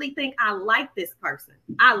don't really think I like this person.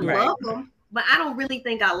 I love them, but I don't really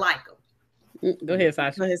think I like them. Go ahead,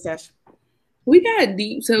 Sasha. We got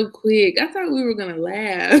deep so quick. I thought we were gonna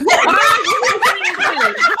laugh.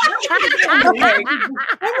 I'm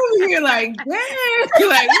over here like, damn,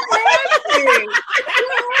 like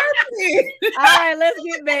all right, let's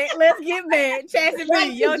get back. Chastity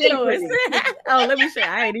B, your choice. Oh, let me show.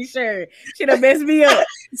 I ain't even sure. She done messed me up.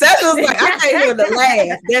 Sasha was like, I can't hear the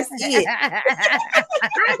laugh. That's it.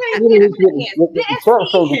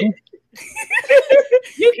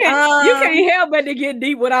 You can't help but to get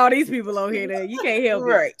deep with all these people on here. Though. You can't help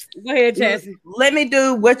it. Go ahead, Chastity. Let me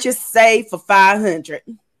do what you say for 500.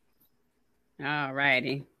 All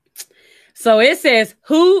righty. So it says,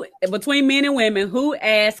 who between men and women, who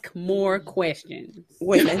ask more questions?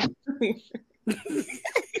 Women.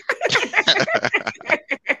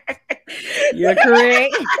 You're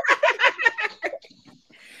correct.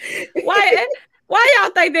 Why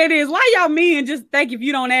y'all think that is? Why y'all men just think if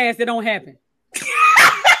you don't ask, it don't happen?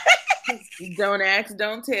 Don't ask,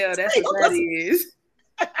 don't tell. That's what that is.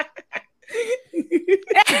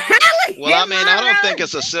 Well, I mean, I don't think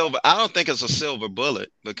it's a silver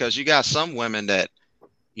bullet because you got some women that,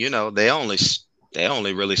 they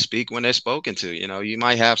only really speak when they're spoken to. You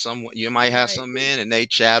might have some men and they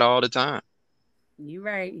chat all the time. You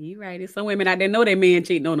right. There's some women out there know their men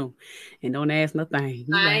cheating on them and don't ask nothing.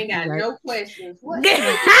 I ain't got no questions. What?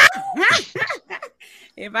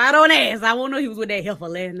 If I don't ask, I won't know he was with that heifer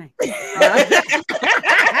last night.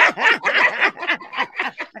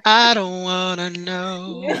 I don't wanna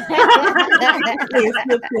know. Is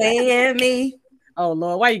you playing me? Oh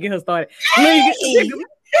Lord, why you get her started? Lee,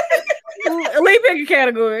 pick a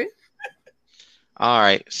category. All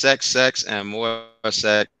right, sex, and more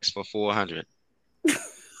sex for 400.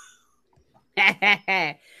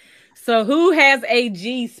 So who has a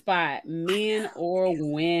G spot, men or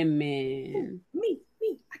women? Me,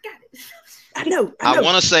 I got it. I know. I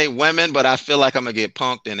want to say women, but I feel like I'm gonna get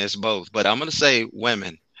punked and it's both. But I'm gonna say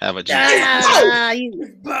women have a G spot.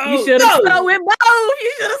 You should have stuck with both.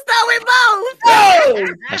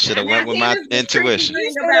 I should have went with my intuition.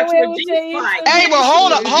 Hey, but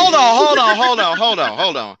hold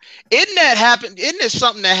on. Isn't it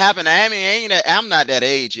something that happened? I mean, I'm not that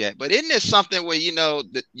age yet, but isn't it something where you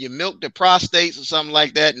milk the prostates or something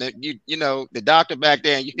like that, and the doctor back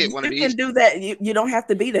there and you hit one of these? You can do that. You don't have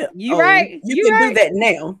to be there. You right. You can do that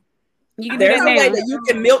now. There's no way that you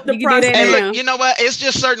can milk the prostate. Hey, look, you know what? It's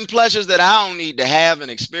just certain pleasures that I don't need to have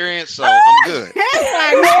and experience, so I'm good.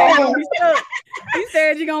 You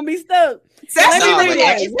said you're gonna be stuck.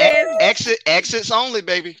 Exits only,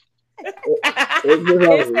 baby.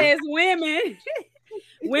 It says women.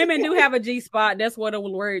 Women do have a G spot. That's where the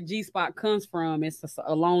word G spot comes from. It's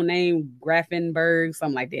a long name, Grafenberg,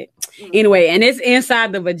 something like that. Anyway, and it's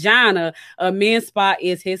inside the vagina. A men's spot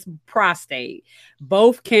is his prostate.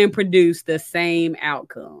 Both can produce the same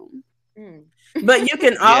outcome. But you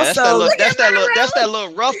can also that's that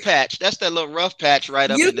little rough patch. That's that little rough patch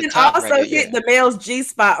right up in the top. You can also hit the male's G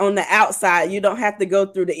spot on the outside. You don't have to go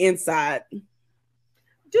through the inside.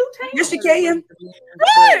 Yes, you can.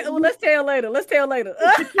 Well, let's tell later.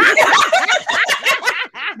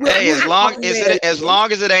 Hey, as long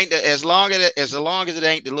as it ain't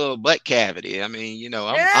the little butt cavity. I mean,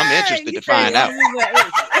 I'm interested to find out.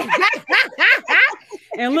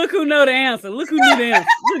 And look who know the answer. Look who knew the answer.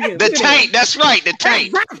 The taint. That's right. The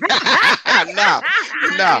taint. No.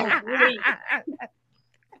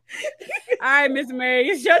 All right, Miss Mary,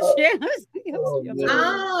 it's your chance. I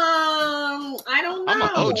don't know. I'm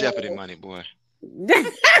gonna owe Jeopardy money, boy.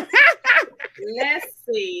 Let's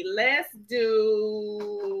see. Let's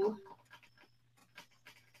do.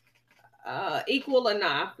 Equal or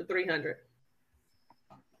not for 300.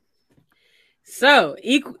 So,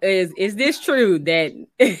 is this true that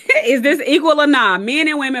is this equal or not? Men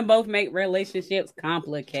and women both make relationships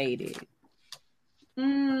complicated.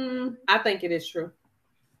 I think it is true.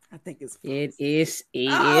 I think it's false. It is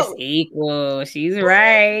equal. She's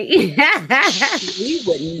right. We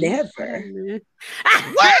would never.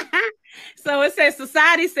 What? So it says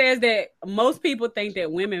society says that most people think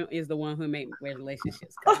that women is the one who make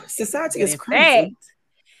relationships. Society is crazy.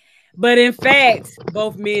 But in fact,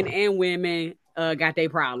 both men and women got their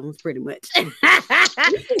problems pretty much.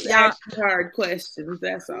 Y'all hard questions.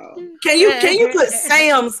 That's all. Can you put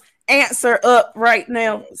Sam's answer up right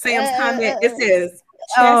now? Sam's comment. It says,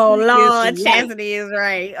 "Oh Lord, Chastity is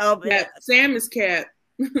right." Oh, yeah, Sam is Cap.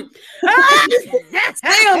 Sam,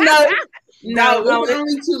 no, we're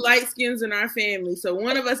only two light skins in our family, so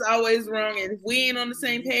one of us always wrong, and if we ain't on the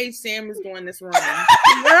same page, Sam is doing this wrong.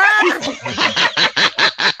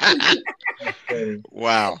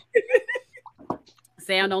 Wow.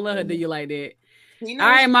 Sam, don't let her do you like that. All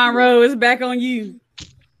right, Monroe, it's back on you.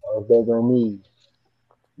 Oh, back on me.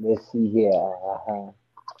 Let's see here.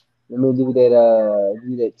 Let me do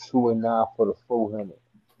that true or nah for the 400.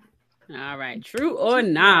 All right, true or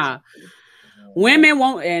nah. Women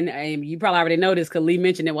want, and you probably already know this because Lee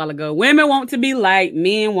mentioned it a while ago. Women want to be liked,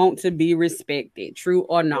 men want to be respected. True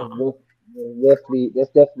or not? That's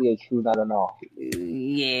definitely a true, not a no.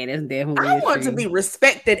 Yeah, that's definitely. I want to be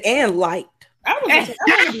respected and liked. I want to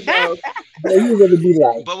be both. You want to be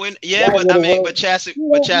liked. But but Chassie,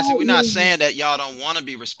 we're not saying that y'all don't want to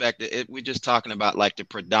be respected. We're just talking about like the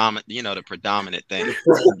predominant thing.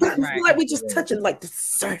 Right. Like we just touching like the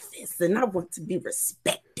surface, and I want to be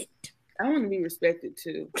respected. I want to be respected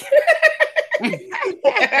too.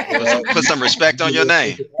 Put some respect on your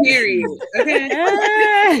name. Period. Okay.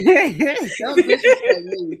 Don't disrespect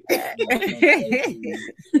me.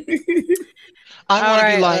 I want to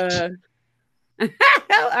be liked.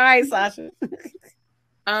 All right, Sasha.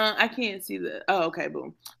 I can't see the. Oh, okay,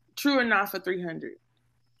 boom. True or not for 300?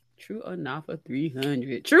 True or not for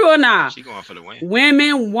 300? True or not? She going for the win.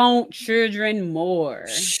 Women want children more.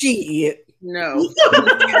 Shit. No.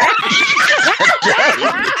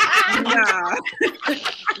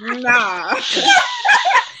 Nah.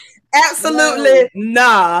 Absolutely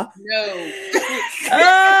nah. No.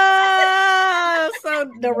 So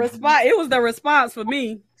the response, it was the response for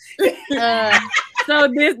me. So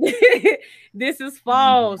this is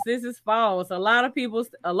false. This is false. A lot of people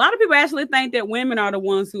actually think that women are the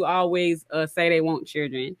ones who always say they want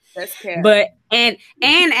children. That's cap. But and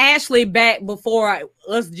actually back before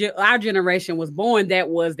our generation was born, that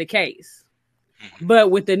was the case. But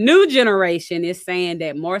with the new generation, it's saying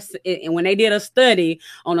that more. And when they did a study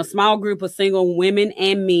on a small group of single women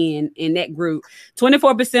and men in that group,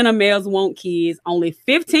 24% of males want kids. Only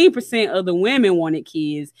 15% of the women wanted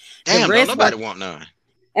kids. Damn, nobody want none.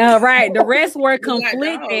 Right. The rest were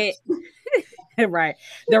conflicted. Right.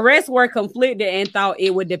 The rest were conflicted and thought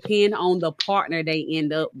it would depend on the partner they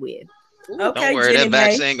end up with. Okay, don't worry, that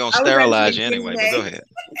vaccine gonna sterilize you anyway. But go ahead.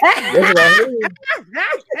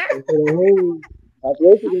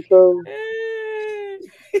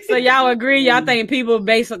 So y'all agree? Y'all think people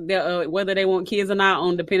base whether they want kids or not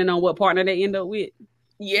on depending on what partner they end up with?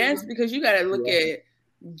 Yes, because you got to look at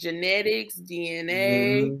genetics,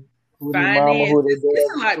 DNA, finance. There's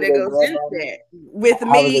a lot that goes into that. With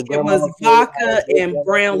me, it was vodka and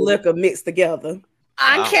brown liquor mixed together.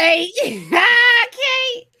 Okay.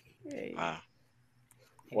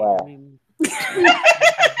 Wow.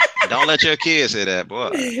 Don't let your kids say that, boy.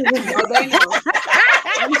 Oh, they know.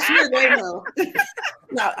 I'm sure they know.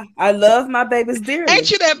 No, I love my babies dearly.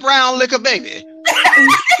 Ain't you that brown liquor baby?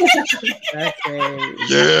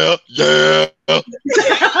 Yeah.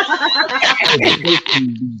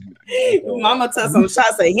 Mama took some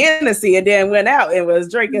shots of Hennessy and then went out and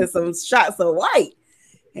was drinking some shots of white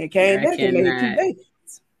and came back and made 2 babies.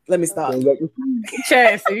 Let me stop.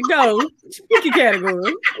 Chassie, go. Pick your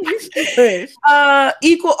category.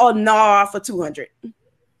 Equal or nah for 200?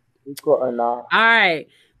 Equal or nah? All right.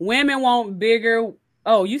 Women want bigger.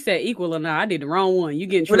 Oh, you said equal or nah. I did the wrong one. You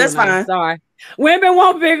getting true? Well, that's fine. Sorry. Women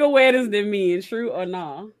want bigger weddings than men. True or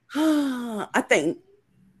nah? I think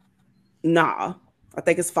nah. I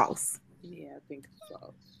think it's false. Yeah, I think it's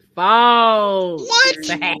false. False. What?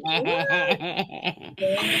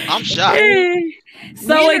 I'm shocked.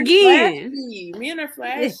 So again, men are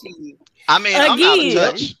flashy. I mean, I'm out of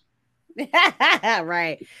touch.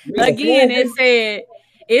 Right. Again,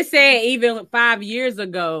 it said even 5 years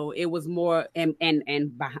ago it was more and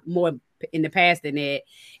more in the past than that.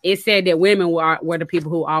 It said that women were the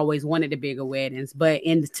people who always wanted the bigger weddings. But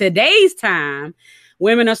in today's time,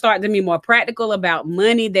 women are starting to be more practical about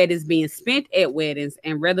money that is being spent at weddings,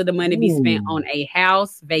 and rather the money be spent on a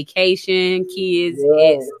house, vacation, kids,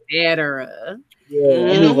 etc.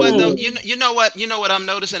 You know what though? You know what I'm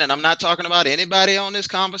noticing, and I'm not talking about anybody on this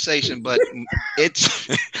conversation, but it's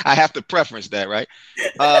I have to preference that, right?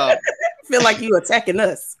 I feel like you attacking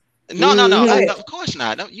us. No, of course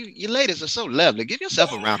not. No, you ladies are so lovely. Give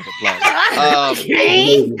yourself a round of applause.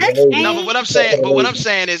 No, but what I'm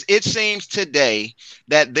saying is, it seems today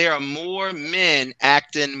that there are more men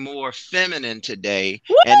acting more feminine today,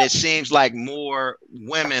 and it seems like more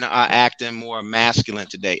women are acting more masculine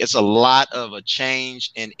today. It's a lot of a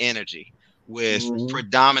change in energy with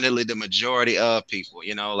predominantly the majority of people.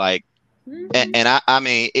 You know, like, and I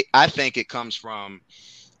mean, I think it comes from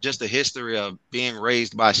just the history of being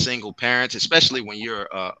raised by single parents, especially when you're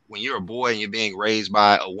a boy and you're being raised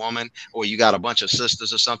by a woman, or you got a bunch of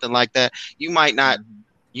sisters or something like that. You might not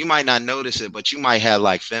notice it, but you might have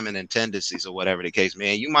like feminine tendencies or whatever the case,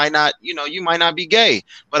 man. You might not be gay,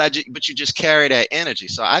 but you just carry that energy.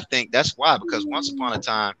 So I think that's why, because once upon a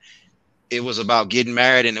time it was about getting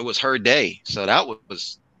married and it was her day. So that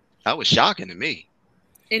was shocking to me.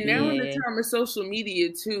 And now in the time of social media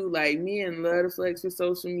too, like, men love to flex for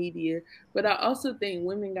social media, but I also think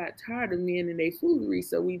women got tired of men and their foolery,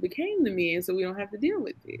 so we became the men, so we don't have to deal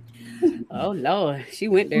with it. Oh Lord, she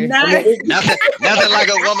went there. Nothing like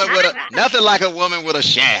a woman with a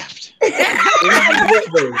shaft. You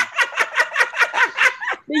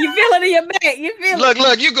feel it in your back. You feel it.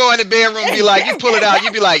 Look, you go in the bedroom, be like, you pull it out,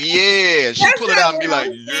 you be like, yeah. She pull it out and be like,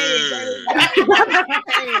 yeah.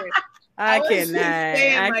 I cannot.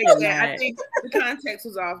 I think the context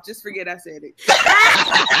was off. Just forget I said it.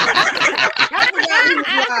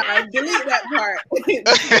 Delete that part.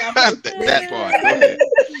 That part.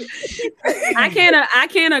 I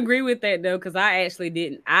can't agree with that though, because I actually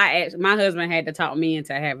didn't. My husband had to talk me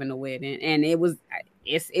into having a wedding, and it was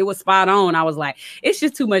spot on. I was like, it's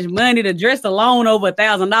just too much money to dress alone over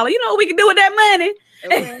 $1,000. You know what we can do with that money?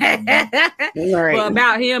 Right. Well,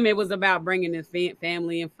 about him, it was about bringing his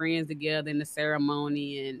family and friends together in the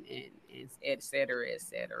ceremony and et cetera, et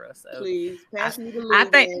cetera. So please pass me the loop. I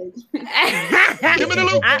think give me the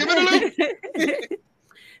loop.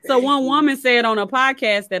 So one woman said on a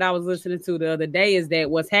podcast that I was listening to the other day is that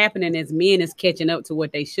what's happening is men is catching up to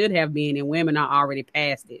what they should have been, and women are already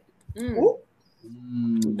past it.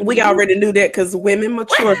 We already knew that because women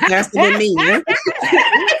mature faster than men.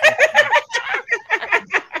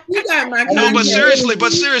 No, but seriously,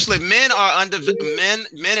 men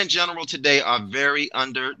in general today are very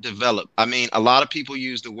underdeveloped. I mean, a lot of people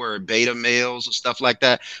use the word beta males or stuff like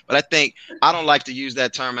that, but I don't like to use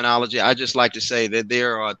that terminology. I just like to say that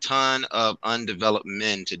there are a ton of undeveloped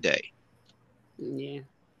men today. Yeah.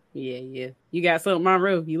 You got something,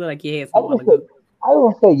 Monroe? You look like you had something. I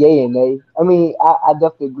won't say yay and nay. I mean, I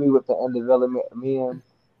definitely agree with the undevelopment of men.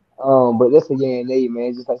 But that's a yay and nay, man.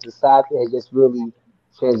 It's just like society has just really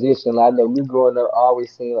transition. Like, I know me growing up,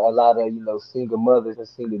 always seeing a lot of single mothers and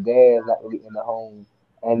single dads not really in the home,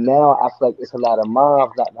 and now I feel like it's a lot of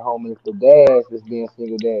moms not in the home, and it's the dads that's being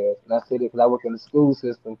single dads. And I say that because I work in the school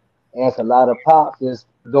system, and it's a lot of pops just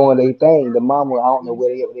doing their thing. The mama, I don't know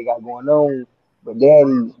what they got going on, but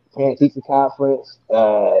daddy parent teacher conference,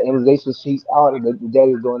 immunization sheets, all the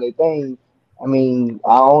daddy's doing their thing. I mean,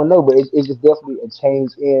 I don't know, but it's just definitely a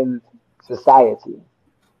change in society.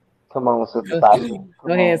 Come on, Sister Sasha.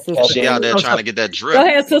 Go ahead, Sister. She out there trying to get that drip. Go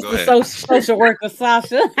ahead, Sister Social Worker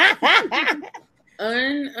Sasha.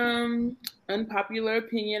 Unpopular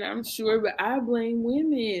opinion, I'm sure, but I blame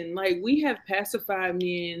women. Like, we have pacified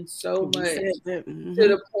men so much to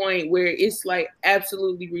the point where it's like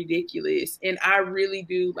absolutely ridiculous. And I really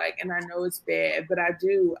do, like, and I know it's bad, but I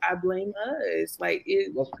blame us. Like,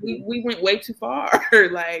 we went way too far.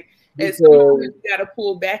 Like, as people, we got to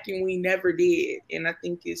pull back, and we never did. And I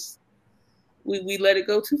think it's we let it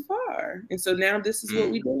go too far, and so now this is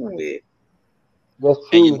what we're dealing with. That's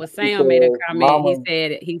true. Well, Sam made a comment.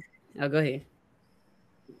 He said go ahead.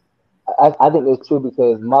 I think that's true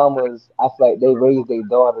because mamas, I feel like they raise their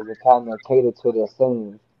daughters to kind of cater to their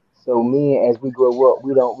sons. So men, as we grow up,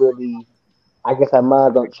 we don't really, I guess our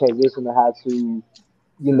minds don't transition to how to,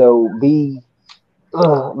 be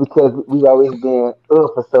because we've always been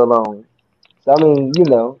for so long. So I mean,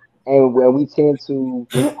 and when we tend to,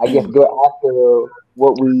 I guess, go after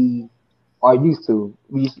what we are used to.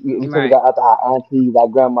 We tend to go after our aunties, our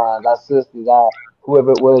grandmas, our sisters, our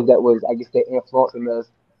whoever it was that was, I guess, they're influencing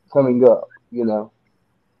us coming up.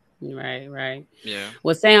 Right. Yeah.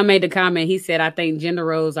 Well, Sam made the comment. He said, I think gender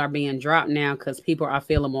roles are being dropped now because people are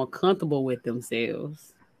feeling more comfortable with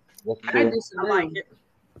themselves. I disagree. I like it.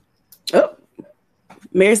 Oh,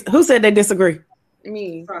 Mary, who said they disagree?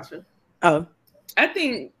 Me. Sasha. Oh. I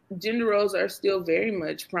think gender roles are still very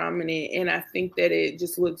much prominent, and I think that it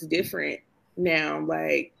just looks different now.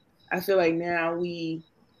 Like, I feel like now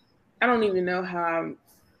I don't even know how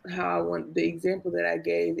I want the example that I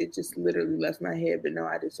gave. It just literally left my head, but no,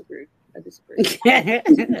 I disagree. Okay.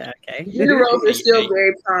 Gender roles are still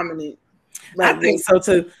very prominent. Like, I think so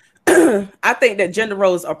too. I think that gender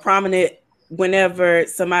roles are prominent whenever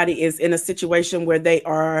somebody is in a situation where they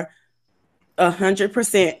are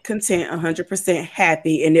 100% content, 100%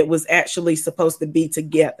 happy, and it was actually supposed to be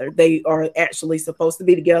together. They are actually supposed to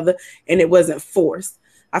be together, and it wasn't forced.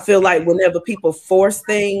 I feel like whenever people force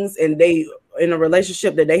things and they in a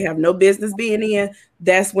relationship that they have no business being in,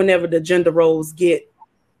 that's whenever the gender roles get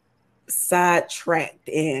sidetracked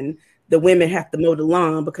and the women have to mow the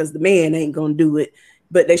lawn because the man ain't gonna do it.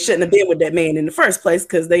 But they shouldn't have been with that man in the first place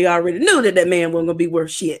because they already knew that man wasn't gonna be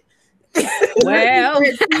worth shit. Well,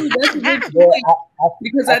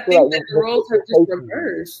 because I think that the roles have just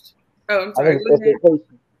reversed. Oh, I'm sorry. I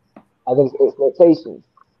think it's expectations.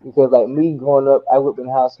 Because like me growing up, I grew up in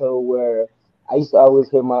a household where I used to always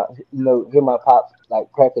hear my pops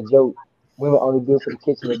like crack a joke. Women only good for the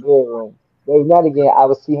kitchen and bedroom. But every now and again, I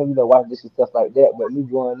would see him, wash dishes and stuff like that. But me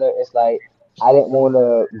growing up, it's like I didn't want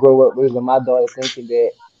to grow up raising my daughter thinking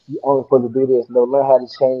that you only supposed to do this. No, learn how to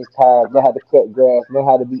change tires, learn how to cut grass, learn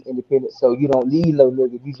how to be independent. So you don't need no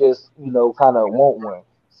nigga. You just, kind of want one.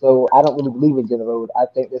 So I don't really believe in gender roles. I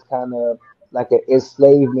think it's kind of like an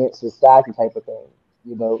enslavement society type of thing.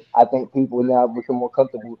 I think people now become more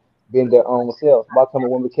comfortable being their own self. Why come a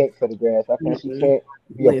woman can't cut the grass? Why come she can't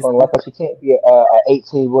be a plumber? Why come she can't be a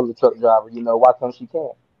 18-wheeler truck driver? Why come she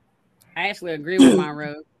can't? I actually agree with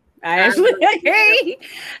Monroe. I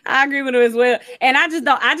agree with him as well. And I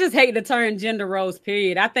just hate the term gender roles,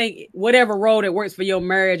 period. I think whatever role that works for your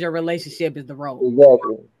marriage or relationship is the role.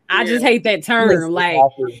 Exactly. I just hate that term. Like,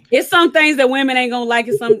 it's some things that women ain't gonna like,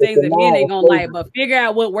 and some things that men ain't gonna like. But figure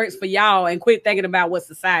out what works for y'all and quit thinking about what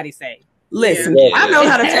society say. Listen, I know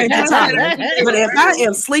how to change a tire, but if I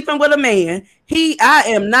am sleeping with a man, I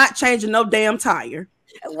am not changing no damn tire.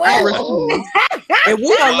 I refuse. If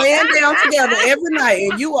we are laying down together every night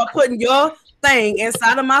and you are putting your thing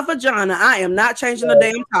inside of my vagina, I am not changing a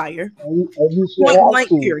damn tire. Point blank,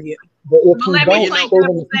 period. But if you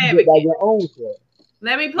don't, by your own self.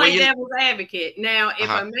 Let me play devil's advocate. Now, if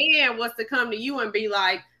a man was to come to you and be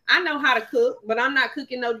like, I know how to cook, but I'm not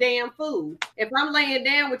cooking no damn food. If I'm laying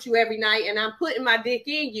down with you every night and I'm putting my dick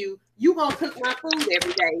in you, you gonna cook my food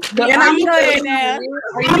every day. And I'm gonna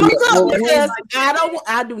cook because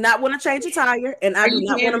I do not want to change a tire and I do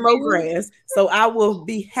not want to mow grass. So I will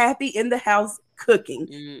be happy in the house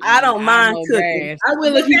cooking. I don't mind cooking. I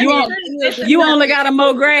will if you only gotta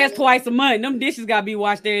mow grass twice a month. Them dishes gotta be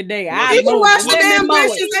washed every day. You can wash the damn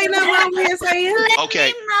dishes. Ain't nothing wrong with saying.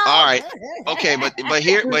 Okay, all right. Okay, but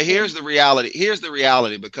here's the reality. Here's the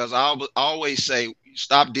reality, because I always say,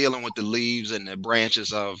 stop dealing with the leaves and the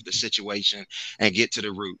branches of the situation and get to the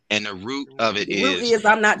root. And the root of it is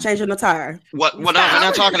I'm not changing the tire. We're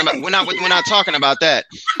not talking about that.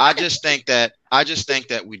 I just think that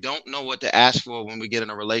we don't know what to ask for when we get in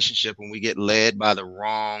a relationship, when we get led by the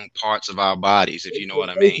wrong parts of our bodies, if you know what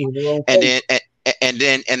I mean. And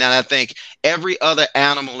then I think every other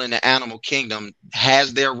animal in the animal kingdom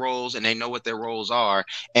has their roles and they know what their roles are.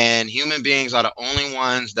 And human beings are the only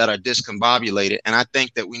ones that are discombobulated. And I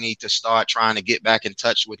think that we need to start trying to get back in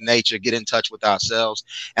touch with nature, get in touch with ourselves.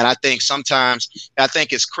 And I think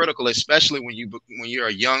it's critical, especially when you're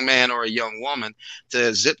a young man or a young woman,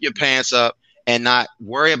 to zip your pants up and not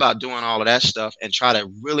worry about doing all of that stuff and try to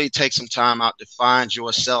really take some time out to find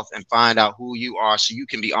yourself and find out who you are, so you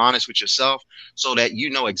can be honest with yourself, so that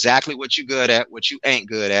you know exactly what you're good at, what you ain't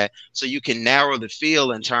good at, so you can narrow the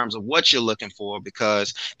field in terms of what you're looking for,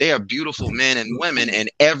 because they are beautiful men and women in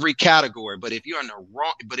every category. But if you're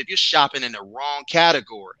shopping in the wrong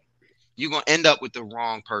category, you're going to end up with the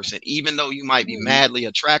wrong person, even though you might be madly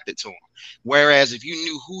attracted to them. Whereas if you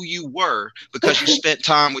knew who you were, because you spent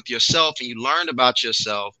time with yourself and you learned about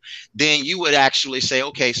yourself, then you would actually say,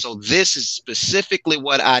 okay, so this is specifically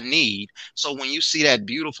what I need. So when you see that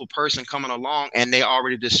beautiful person coming along and they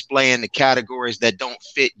already displaying the categories that don't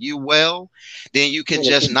fit you well, then you can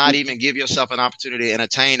just not even give yourself an opportunity to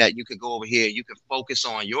entertain that. You can go over here, you can focus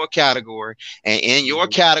on your category, and in your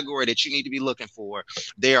category that you need to be looking for,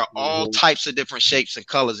 there are all types of different shapes and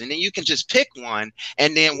colors. And then you can just pick one.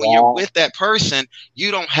 And then when you're with that person,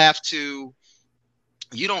 you don't have to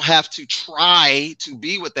you don't have to try to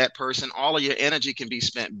be with that person. All of your energy can be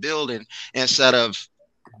spent building instead of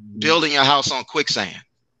building your house on quicksand.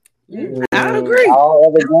 I agree.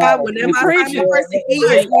 Whenever I find a person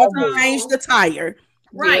is going to change the tire.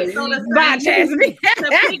 Right. So to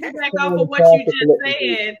piggyback off of what you just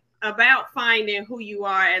said about finding who you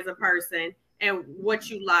are as a person and what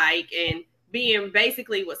you like and being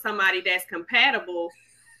basically with somebody that's compatible,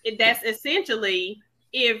 that's essentially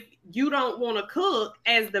if you don't want to cook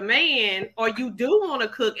as the man, or you do want to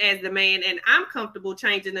cook as the man, and I'm comfortable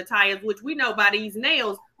changing the tires, which we know by these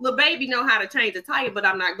nails, little baby know how to change a tire, but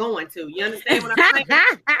I'm not going to. You understand what I'm saying?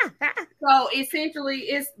 So essentially,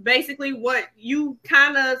 it's basically what you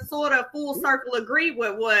kind of sort of full circle agree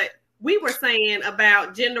with what we were saying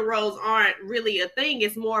about gender roles aren't really a thing.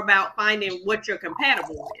 It's more about finding what you're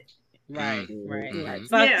compatible with. Right.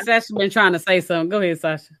 Sasha's been trying to say something. Go ahead,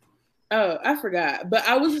 Sasha. Oh, I forgot. But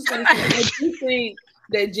I was just going to say, I do think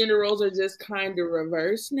that gender roles are just kind of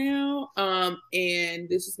reversed now. And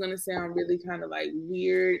this is going to sound really kind of like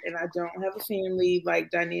weird. And I don't have a family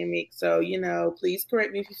like dynamic. So, you know, please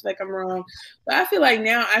correct me if you feel like I'm wrong. But I feel like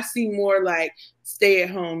now I see more like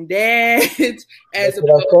stay-at-home dads as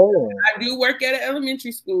opposed to, I do work at an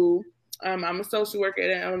elementary school. I'm a social worker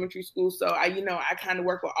at an elementary school, so I kind of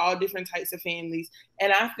work with all different types of families,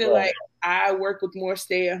 and I feel like I work with more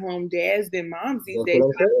stay-at-home dads than moms these days.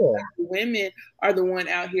 Like women are the one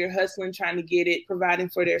out here hustling, trying to get it, providing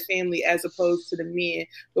for their family, as opposed to the men.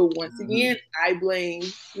 But once again, I blame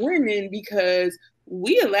women because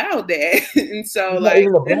we allowed that, and so it's like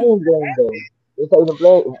it's not even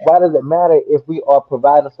blame. Why does it matter if we are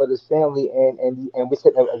providing for this family and we're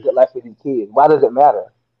setting a good life for these kids? Why does it matter?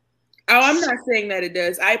 Oh, I'm not saying that it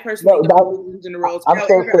does. I personally don't believe in the roles. I'm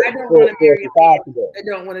saying I don't want to marry a man that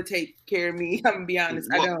don't want to take care of me. I'm gonna be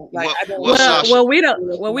honest. I don't. Well,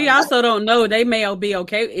 we also don't know. They may be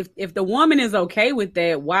okay if the woman is okay with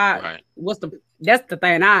that. Why? Right. That's the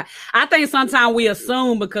thing. I think sometimes we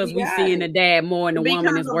assume because we seeing the dad more and the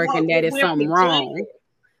woman is working that it's something wrong.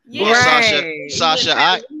 Yeah, right. Sasha,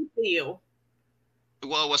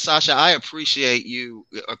 Sasha, I appreciate you.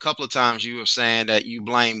 A couple of times you were saying that you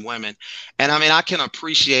blame women. And I mean, I can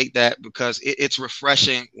appreciate that because it's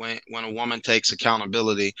refreshing when a woman takes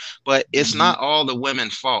accountability. But it's not all the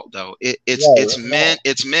women's fault, though.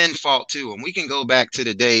 It's men's fault, too. And we can go back to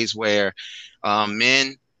the days where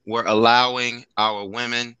men were allowing our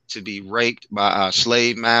women to be raped by our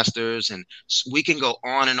slave masters. And we can go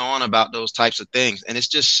on and on about those types of things. And it's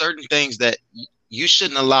just certain things that you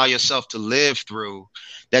shouldn't allow yourself to live through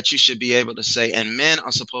that you should be able to say. And men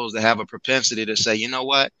are supposed to have a propensity to say, you know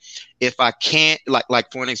what, if I can't,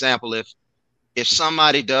 like for an example, if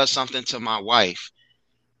somebody does something to my wife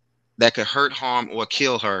that could hurt, harm, or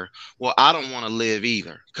kill her, well, I don't want to live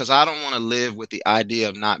either, because I don't want to live with the idea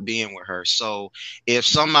of not being with her. So if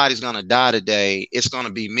somebody's going to die today, it's going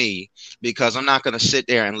to be me, because I'm not going to sit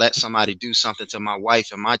there and let somebody do something to my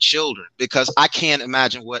wife and my children, because I can't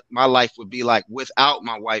imagine what my life would be like without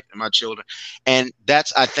my wife and my children. And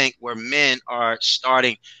that's, I think, where men are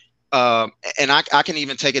starting. And I can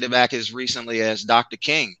even take it back as recently as Dr.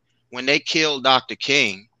 King. When they killed Dr.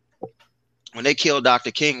 King,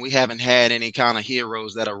 we haven't had any kind of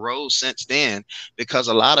heroes that arose since then, because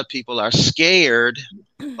a lot of people are scared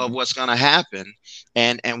of what's going to happen.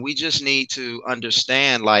 And we just need to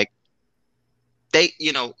understand, like, they,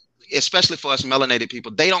 especially for us melanated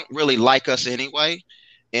people, they don't really like us anyway.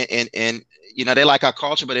 And they like our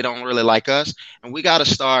culture, but they don't really like us. And we got to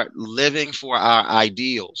start living for our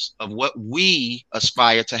ideals of what we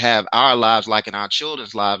aspire to have our lives like and our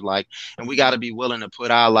children's lives like. And we got to be willing to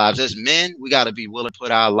put our lives, as men, we got to be willing to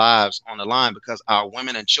put our lives on the line, because our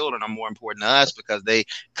women and children are more important to us, because they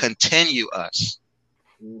continue us.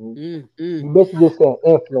 This is just an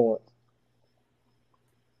influence.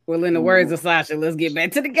 Well, in the words of Sasha, let's get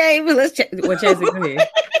back to the game. Let's check. Well, Chelsea, go ahead.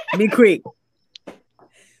 Be quick.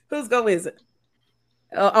 Whose go is it?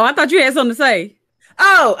 Oh, I thought you had something to say.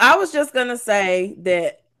 Oh, I was just gonna say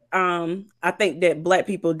that I think that black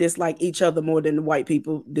people dislike each other more than the white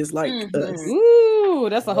people dislike us. Ooh,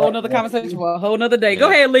 that's a whole nother conversation for a whole nother day. Go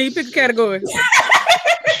ahead, Lee. Pick a category.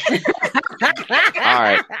 All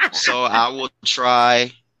right. So I will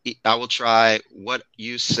try what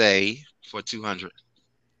you say for 200.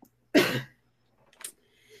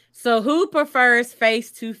 So who prefers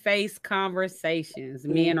face-to-face conversations,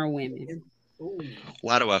 men or women?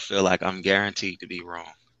 Why do I feel like I'm guaranteed to be wrong?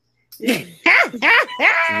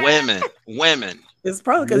 Women. It's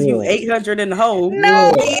probably because you 800 in the hole.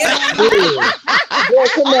 No. I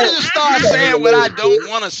just start saying what I don't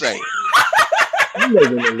want to say. Come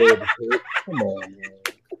on, man.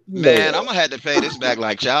 Man, I'm gonna have to pay this back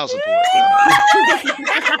like child support.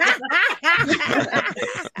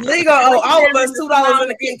 Lee gonna owe all of us $2 in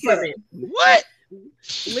the Kit Kat. What?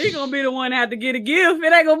 Lee gonna be the one that have to get a gift.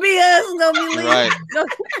 It ain't gonna be us. It's gonna be Lee. Right.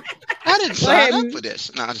 I didn't sign up for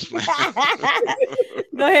this. No, just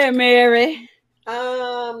Go ahead, Mary.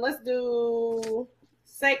 Let's do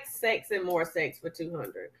sex, and more sex for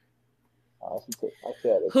 200.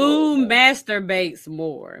 Who masturbates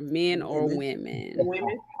more, men or women?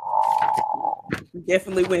 Women.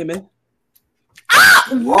 Definitely women.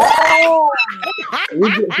 Whoa! See,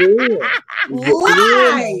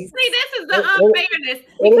 this is the unfairness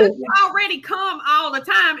because you already come all the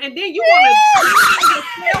time, and then you want to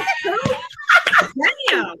yourself too.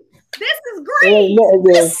 Damn, this is great.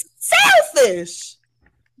 It's selfish.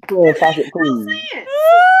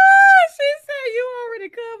 She said you already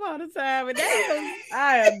come all the time, and I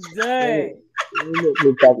am done.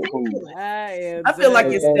 I feel like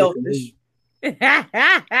it's selfish.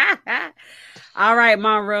 All right,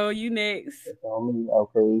 Monroe, you next.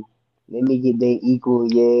 Okay. Let me get that equal,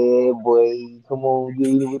 yeah, boy. Come on, get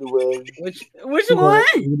it with the way. Which one?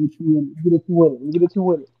 Get a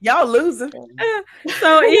 200. Y'all losing.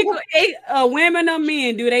 So equal, women or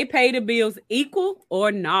men, do they pay the bills equal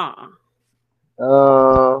or nah?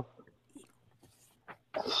 I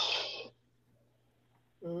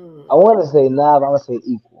want to say nah, but I'm gonna say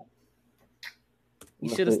equal. You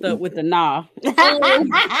should have stuck with the nah. You should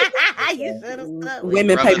have stuck with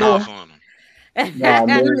women pay more.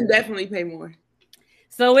 Women definitely pay more.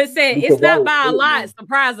 So it said it's not by a lot,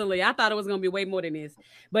 surprisingly. I thought it was going to be way more than this.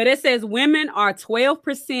 But it says women are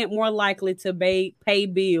 12% more likely to pay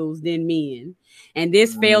bills than men. And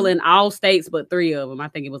this fell in all states but 3 of them. I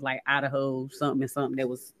think it was like Idaho, something that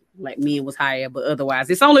was like men was higher. But otherwise,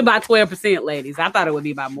 it's only by 12%, ladies. I thought it would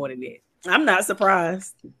be by more than that. I'm not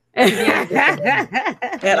surprised. At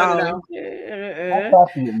all. I thought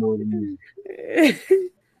you would more than me.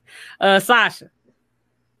 Sasha.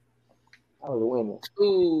 Oh, the women.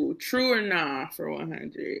 Ooh, true or nah for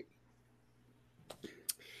 100?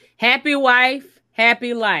 Happy wife,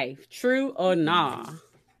 happy life. True or nah?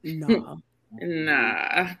 Nah.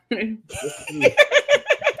 Nah.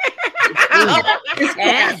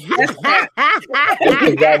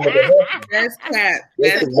 That's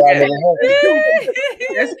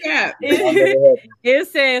cap. It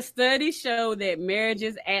says studies show that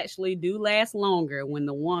marriages actually do last longer when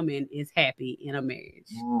the woman is happy in a marriage.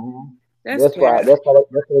 Mm-hmm. That's why they got to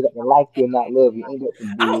like you and not love you.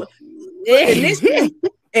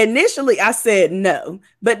 Initially, I said no,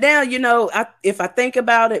 but now if I think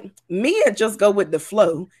about it, men just go with the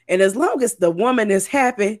flow, and as long as the woman is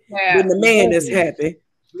happy, then the man is happy.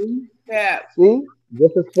 Yeah. See,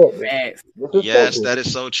 yes, that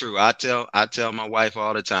is so true. I tell my wife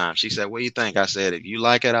all the time. She said, "What do you think?" I said, "If you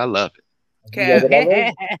like it, I love it." Cap.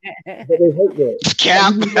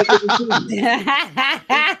 Cap.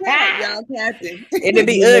 Y'all capping. It'd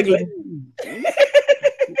be ugly.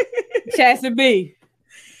 Chassis B.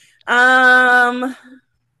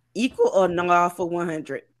 Equal or nah for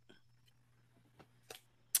 100?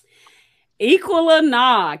 Equal or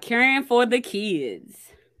nah, caring for the kids.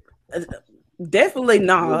 Definitely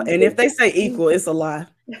nah. And if they say equal, it's a lie.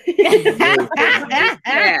 It's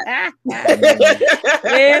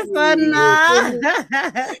a nah.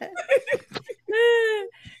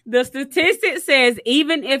 The statistic says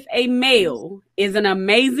even if a male is an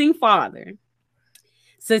amazing father,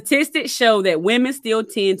 statistics show that women still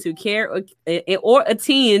tend to care or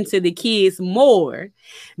attend to the kids more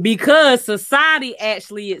because society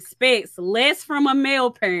actually expects less from a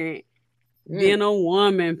male parent than a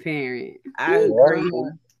woman parent. I agree.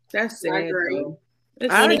 That's sad. I agree.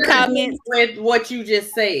 Any comments with what you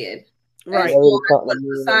just said? Right. What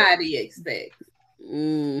society expects.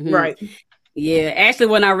 Mm-hmm. Right. Yeah, actually,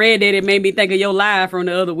 when I read that, it made me think of your live from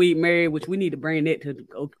the other week, Mary, which we need to bring that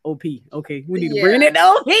to OP. Okay, we need to bring it to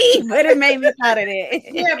OP, but it made me thought of that.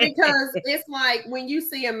 Yeah, because it's like when you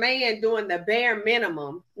see a man doing the bare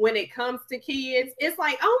minimum when it comes to kids, it's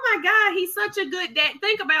like, oh my God, he's such a good dad.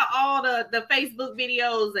 Think about all the Facebook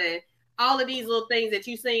videos and all of these little things that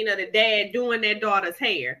you've seen of the dad doing their daughter's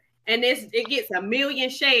hair. And it gets 1 million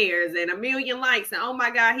shares and 1 million likes. And oh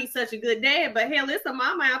my God, he's such a good dad. But hell, it's a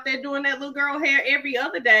mama out there doing that little girl hair every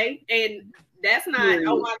other day. And that's not,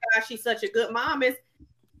 oh my God, she's such a good mom. It's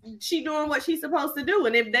she doing what she's supposed to do.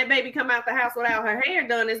 And if that baby come out the house without her hair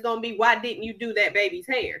done, it's going to be, why didn't you do that baby's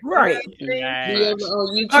hair? Right. Nice.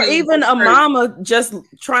 Or even a mama just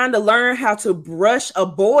trying to learn how to brush a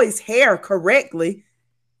boy's hair correctly.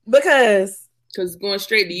 Because Because going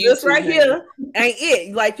straight to YouTube. This right here ain't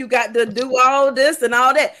it. Like you got to do all this and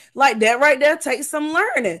all that. Like that right there takes some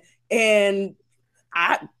learning. And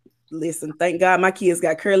I listen, thank God my kids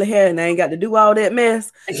got curly hair and I ain't got to do all that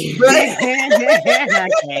mess. But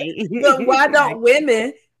why don't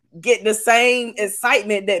women get the same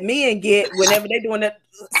excitement that men get whenever they're doing that?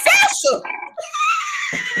 Sasha!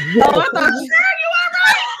 Oh, I thought you were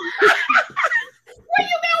right. Where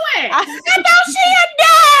you going? I thought she had died.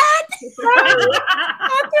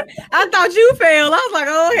 I thought you failed. I was like,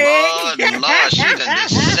 oh, hey. Lord, she done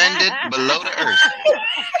descended below the earth.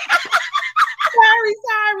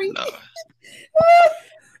 Sorry. No.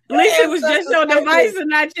 At least it was just your device and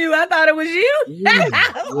not you. I thought it was you.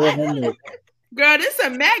 Girl, this is a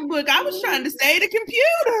MacBook. I was trying to say the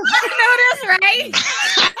computer. I know that's right.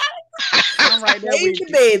 I'm right there with you,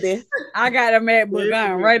 baby. I got a MacBook.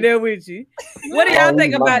 I'm right there with you. What do y'all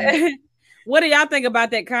think about it? What do y'all think about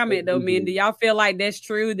that comment, though, men? Do y'all feel like that's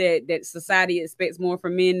true that society expects more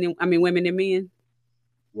from women than men?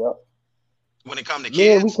 Yep. When it comes to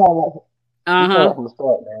kids, we call it from the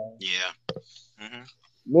start, man. Yeah. Mm-hmm.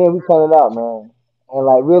 Man, we call it out, man, and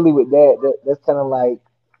like really with that's kind of like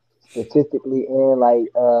statistically and like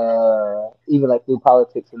even like through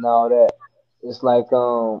politics and all that. It's like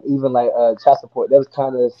even like child support that was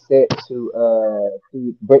kind of set to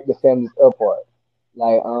break the families apart.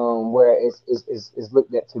 Like where it's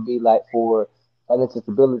looked at to be like for financial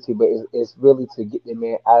stability, but it's really to get the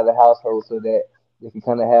man out of the household so that they can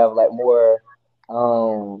kind of have like more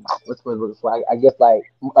what's the word for? I guess like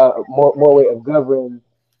more way of governing.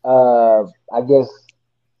 I guess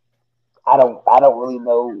I don't really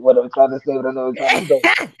know what I'm trying to say, but I know what I'm trying to say.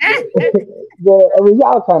 But I mean,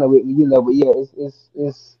 y'all kind of with me, but yeah, it's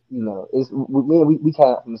we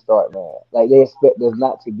kind of from the start, man. Like they expect us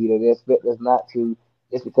not to be there. They expect us not to.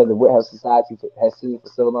 It's because of what our society has seen for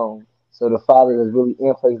so long. So the father is really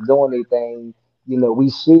in place doing their thing. We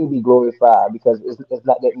should be glorified because it's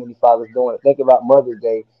not that many fathers doing it. Think about Mother's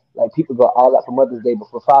Day. Like people go all out for Mother's Day, but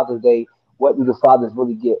for Father's Day, what do the fathers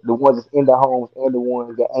really get? The ones that's in the homes and the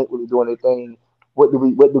ones that ain't really doing their thing. When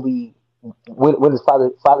is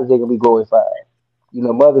Father's Day gonna be glorified?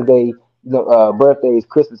 Mother's Day, birthdays,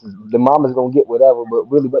 Christmases, the mama's gonna get whatever,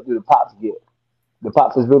 but really what do the pops get? The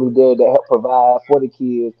pops is really there to help provide for the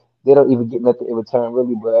kids. They don't even get nothing in return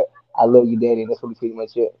really, but I love you, daddy, and that's really pretty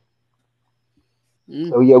much it.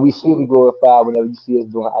 So yeah, we should be glorified whenever you see us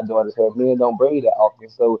doing our daughter's hair. Men don't braid that often,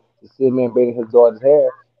 so to see a man braiding his daughter's hair,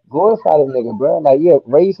 glorify the nigga, bro. Like, yeah,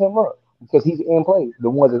 raise him up because he's in place. The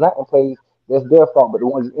ones that's not in place, that's their fault. But the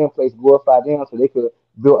ones that's in place, glorify them so they could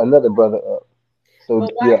build another brother up. So,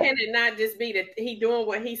 but why can it not just be that he doing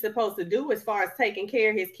what he's supposed to do as far as taking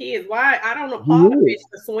care of his kids? Why I don't applaud the fish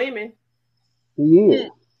for swimming. He is.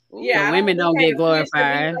 Yeah, so women don't get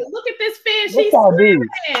glorified. Like, look at this fish. He's swimming.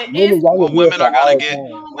 Women are gonna get.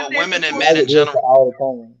 Well, women and men in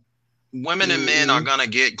general. Women and men are gonna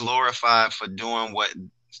get glorified for doing what.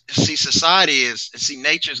 See,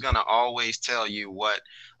 nature is gonna always tell you what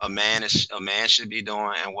a man should be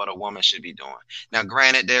doing and what a woman should be doing. Now,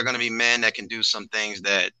 granted, there are gonna be men that can do some things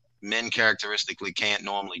that men characteristically can't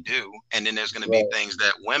normally do, and then there's gonna be things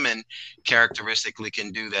that women characteristically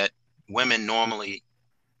can do that women normally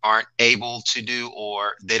aren't able to do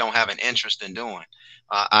or they don't have an interest in doing,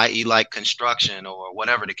 i.e. like construction or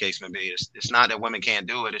whatever the case may be. It's not that women can't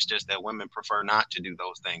do it. It's just that women prefer not to do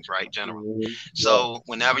those things, right? Generally. So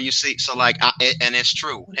whenever you see, and it's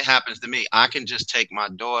true, it happens to me. I can take my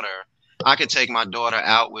daughter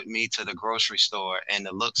out with me to the grocery store, and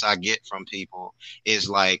the looks I get from people is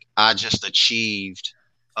like, I just achieved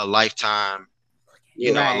a lifetime,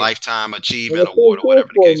 a lifetime achievement award or whatever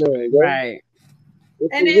the case may be. Right.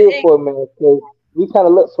 It's good for a man because we kind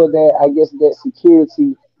of look for that, I guess, that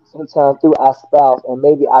security sometimes through our spouse, and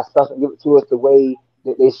maybe our spouse will give it to us the way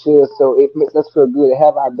that they should. So it makes us feel good to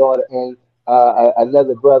have our daughter and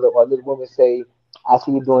another brother or another woman say, I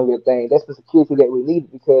see you doing your thing. That's the security that we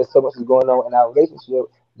need because so much is going on in our relationship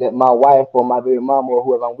that my wife or my baby mama or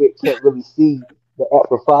whoever I'm with can't really see the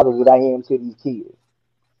actual father that I am to these kids.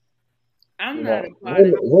 I'm not a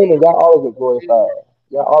women, y'all always get glorified.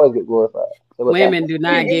 Y'all always get glorified. So women do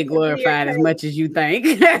not get glorified as much as you think.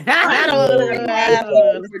 I don't understand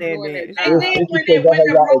that. It's because y'all have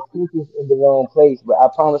y'all excuses in the wrong place. But I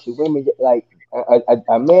promise you, women, like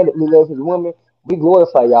a man that we love his woman, we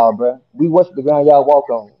glorify y'all, bro. We worship the ground y'all walk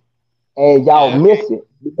on. And y'all miss it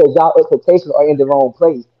because y'all expectations are in the wrong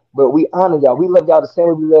place. But we honor y'all. We love y'all the same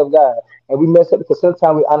way we love God. And we mess up because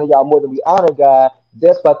sometimes we honor y'all more than we honor God.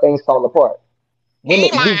 That's why things fall apart. Women,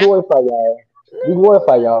 we glorify y'all. We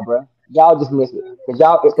glorify y'all, bro. Y'all just miss it because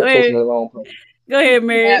y'all expectations are in the wrong place. Go ahead,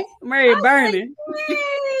 Mary. Mary burning.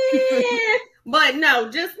 But no,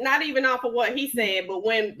 just not even off of what he said, but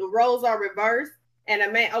when the roles are reversed and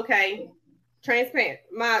a man, okay, transparent.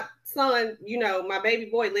 My son, my baby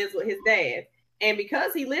boy lives with his dad. And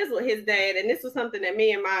because he lives with his dad, and this was something that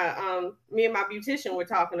me and my beautician were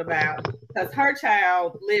talking about, because her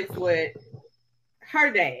child lives with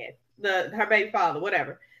her dad, her baby father,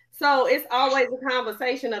 whatever. So it's always a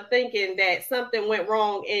conversation of thinking that something went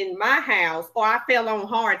wrong in my house, or I fell on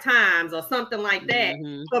hard times or something like that,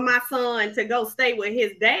 for my son to go stay with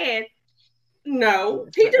his dad. No,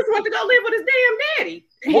 he just wants to go live with his damn daddy.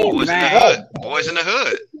 Boys in the hood. Boys in the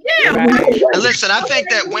hood. Yeah. Right. And listen, I think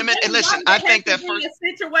that women, and listen, I think that first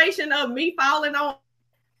situation of me falling on,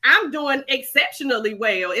 I'm doing exceptionally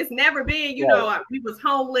well. It's never been, we was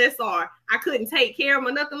homeless or I couldn't take care of him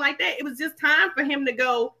or nothing like that. It was just time for him to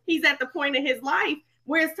go. He's at the point in his life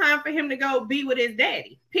where it's time for him to go be with his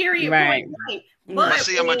daddy. Period. Right. But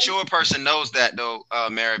see, a mature person knows that though,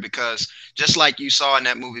 Mary, because just like you saw in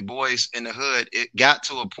that movie Boys in the Hood, it got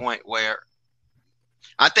to a point where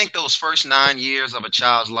I think those first 9 years of a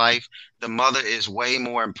child's life, the mother is way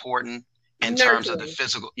more important in terms of the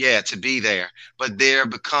physical, to be there. But there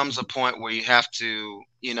becomes a point where you have to,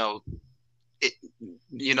 the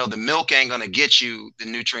milk ain't going to get you the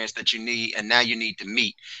nutrients that you need. And now you need the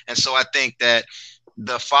meat. And so I think that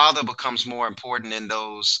the father becomes more important in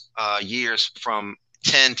those years from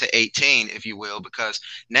 10 to 18, if you will, because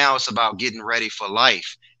now it's about getting ready for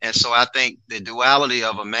life. And so I think the duality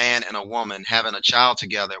of a man and a woman having a child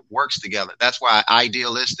together works together. That's why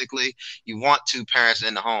idealistically you want two parents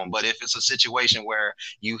in the home. But if it's a situation where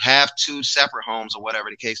you have two separate homes or whatever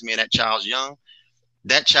the case may be, that child's young,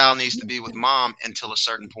 that child needs to be with mom until a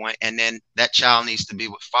certain point, and then that child needs to be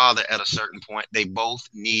with father at a certain point. They both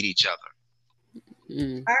need each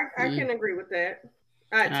other. I can agree with that.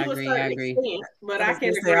 To a certain extent, but I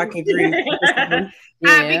can agree.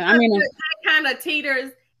 That kind of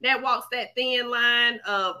teeters. That walks that thin line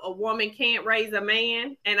of a woman can't raise a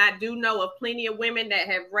man. And I do know of plenty of women that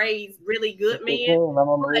have raised really good men.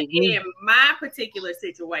 But in my particular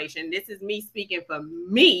situation, this is me speaking for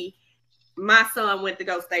me, my son went to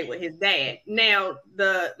go stay with his dad. Now,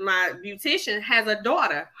 my beautician has a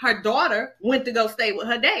daughter. Her daughter went to go stay with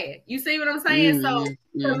her dad. You see what I'm saying? So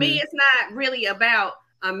for me, it's not really about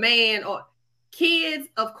a man or kids,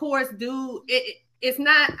 of course, do it. It's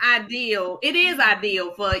not ideal. It is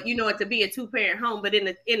ideal for, it to be a two-parent home, but in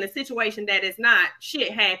the situation that it's not,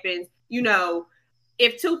 shit happens.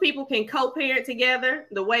 If two people can co-parent together,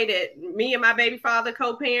 the way that me and my baby father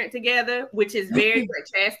co-parent together, which is very good.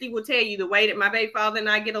 Chastity will tell you the way that my baby father and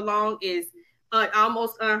I get along is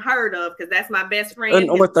almost unheard of, because that's my best friend.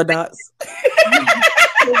 Unorthodox.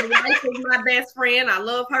 His wife is my best friend. I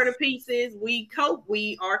love her to pieces. We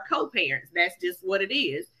are co-parents. That's just what it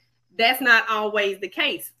is. That's not always the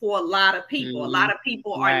case for a lot of people. A lot of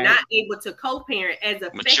people are not able to co-parent as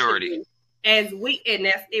effectively maturity as we, and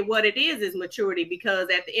that's what it is maturity, because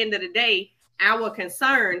at the end of the day, our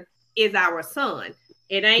concern is our son.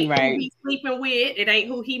 It ain't who he's sleeping with. It ain't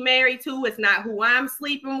who he married to. It's not who I'm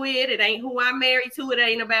sleeping with. It ain't who I'm married to. It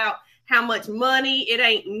ain't about how much money. It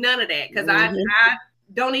ain't none of that. Because I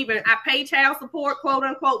pay child support, quote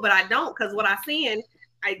unquote, but I don't, because what I send,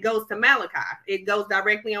 it goes to Malachi. It goes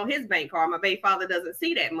directly on his bank card. My baby father doesn't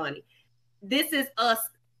see that money. This is us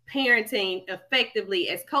parenting effectively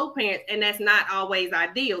as co-parents, and that's not always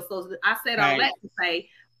ideal. So I said all that to say,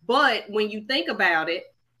 but when you think about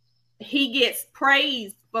it, he gets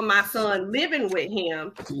praised for my son living with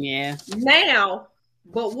him. Yeah. Now,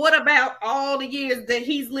 but what about all the years that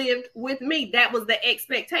he's lived with me? That was the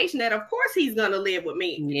expectation that, of course, he's going to live with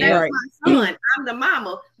me. Yeah. That's my son. I'm the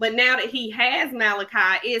mama. But now that he has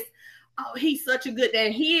Malachi, he's such a good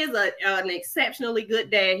dad. He is an exceptionally good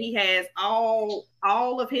dad. He has all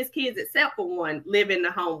of his kids, except for one, live in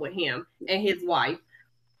the home with him and his wife.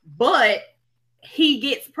 But he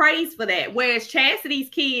gets praised for that. Whereas Chastity's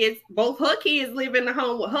kids, both her kids live in the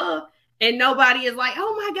home with her, and nobody is like,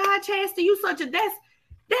 "Oh my God, Chastity, you such a that's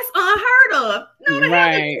unheard of." No,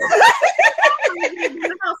 right.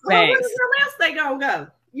 Where else they gonna go?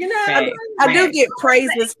 I do get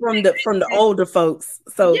praises from the older folks.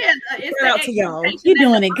 So shout out to y'all. You're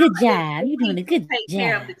doing a good job. You're doing a good job. Take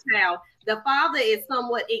care of the child. The father is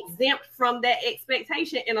somewhat exempt from that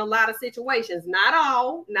expectation in a lot of situations. Not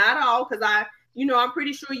all, because I'm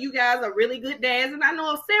pretty sure you guys are really good dads, and I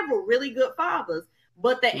know of several really good fathers.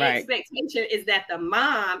 But the expectation is that the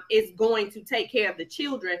mom is going to take care of the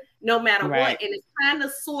children no matter what. And it's kind of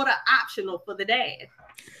sort of optional for the dad.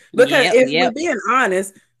 Because if we're being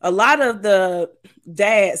honest, a lot of the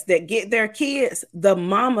dads that get their kids, the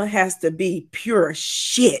mama has to be pure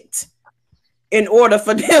shit in order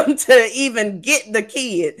for them to even get the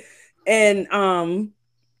kid. And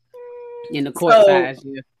in the court size,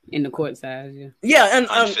 yeah. In the court size, yeah. Yeah,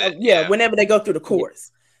 and whenever they go through the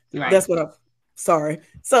courts. Right. That's what I'm sorry.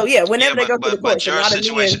 So yeah, whenever they go through the courts, your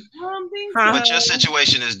situation, but your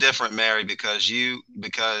situation is different, Mary, because you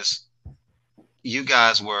guys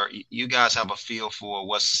have a feel for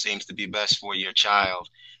what seems to be best for your child,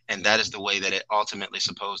 and that is the way that it ultimately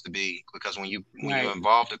supposed to be. Because when you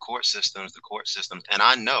involve the court systems, and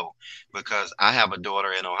I know because I have a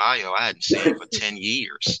daughter in Ohio, I hadn't seen her for 10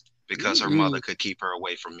 years because her mother could keep her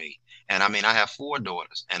away from me. And I mean, I have 4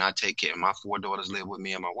 daughters, and I take care. My 4 daughters live with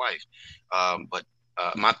me and my wife, but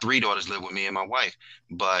my 3 daughters live with me and my wife.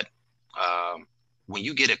 But when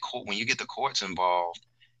you get the courts involved,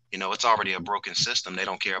 you know, it's already a broken system. They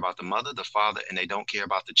don't care about the mother, the father, and they don't care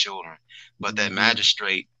about the children. But that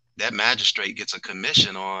magistrate gets a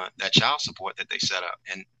commission on that child support that they set up.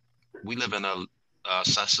 And we live in a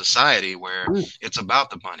society where it's about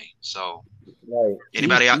the money. So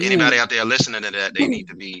anybody out there listening to that, they need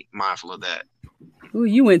to be mindful of that. Ooh,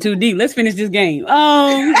 you went too deep. Let's finish this game.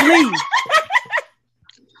 Lee.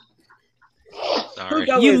 Sorry.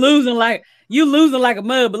 You losing like a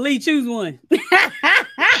mud, but Lee, choose one.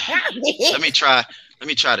 Let me try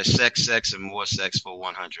the sex and more sex for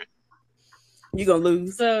 100. You gonna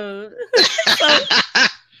lose. So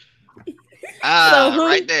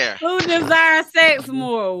right there. Who desires sex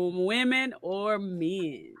more, women or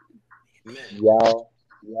men? Men. Y'all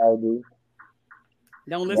do.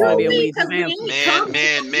 Don't listen to them.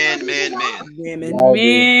 Men. Men.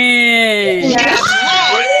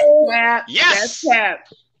 Yes.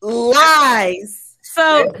 Lies.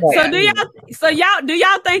 So do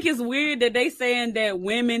y'all think it's weird that they saying that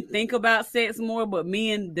women think about sex more, but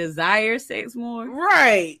men desire sex more?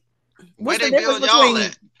 Right. Where they build y'all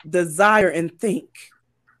at? Desire and think.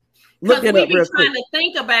 Look it up real quick. Trying to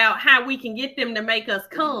think about how we can get them to make us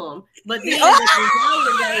come, but then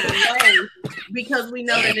because we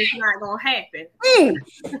know that it's not going to happen.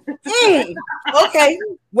 Okay.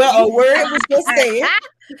 Well, a word was just said.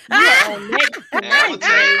 I'm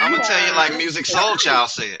gonna tell you like Music Soul Child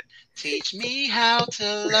said. Teach me how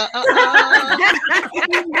to love.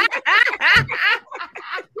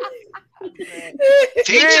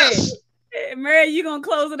 Teach us. Mary, you gonna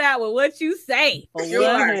close it out with what you say for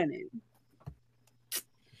 100.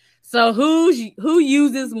 So who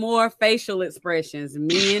uses more facial expressions,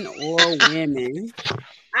 men or women?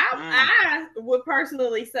 I would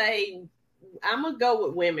personally say I'm gonna go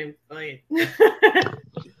with women.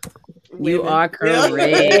 You are correct.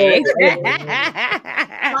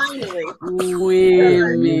 Finally,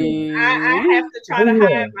 women. I have to try to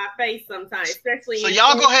hide my face sometimes, especially. So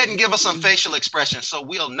y'all go ahead and give us some facial expressions so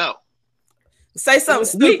we'll know. Say something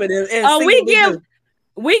stupid.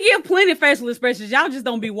 We give plenty of facial expressions. Y'all just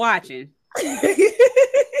don't be watching.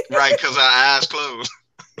 Right, because our eyes closed.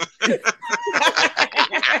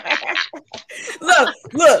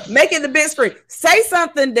 Look, make it the big screen. Say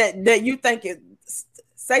something that you think is.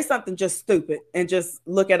 Say something just stupid and just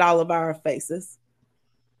look at all of our faces.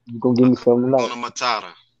 You gonna give me something tonight?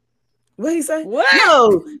 Matata. What he say? What?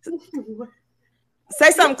 No.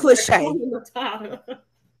 Say something cliche.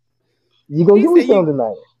 You gonna give me something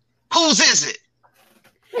tonight? Whose is it?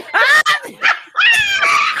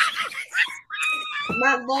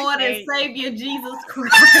 My Lord and Savior Jesus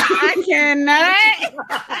Christ. I cannot.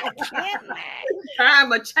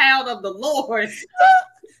 I'm a child of the Lord.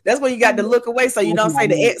 That's when you got to look away so you don't say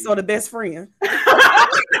the ex or the best friend.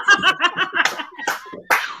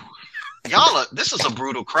 Y'all, this is a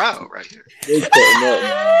brutal crowd right here. They cutting up,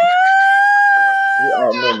 man. We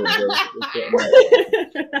outnumbered, bro.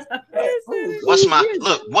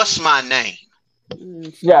 What's my name?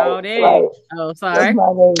 Right. Oh, sorry.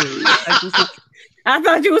 That's I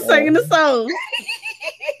thought you were singing the song.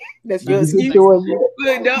 That's your excuse.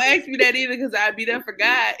 Look, don't ask me that either because I'd be done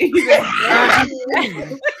forgot. You're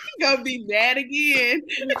gonna be mad again.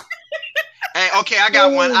 Hey, okay, I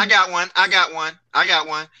got one.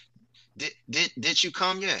 Did you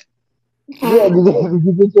come yet? Yeah, did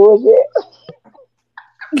you get yours yet?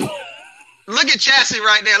 Look at Chassie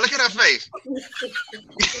right there. Look at her face.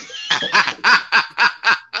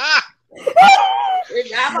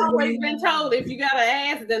 I've always been told if you got an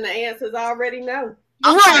ass, then the answer's already no.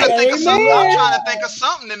 I'm trying to think of something. I'm trying to think of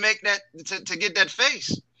something to make that to get that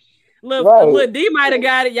face. Look, D might have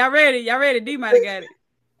got it. Y'all ready? D might have got it.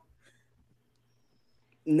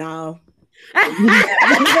 No.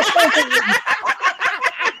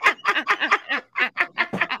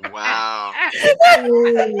 Wow.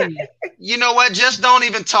 You know what? Just don't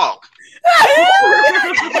even talk.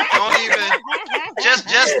 Don't even. Just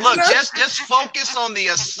look. Just focus on the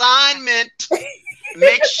assignment.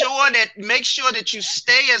 Make sure that you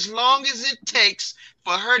stay as long as it takes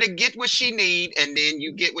for her to get what she need, and then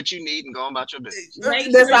you get what you need and go about your business.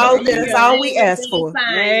 That's all we ask for.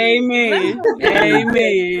 Amen.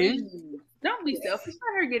 Amen. Don't be selfish.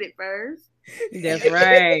 Let her get it first. That's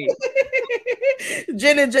right.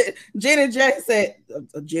 Jenny J said,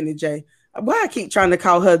 Jenny J. Why I keep trying to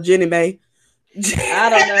call her Jenny Mae? I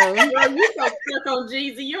don't know. Girl, you so stuck on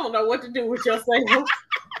Jeezy, you don't know what to do with yourself.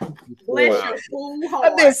 Bless your fool heart.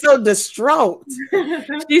 I've been so distraught.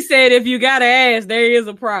 She said, if you gotta ask, there is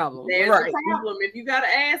a problem. There's a problem. If you gotta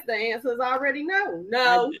ask, the answer is already no.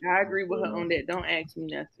 No. I agree with her on that. Don't ask me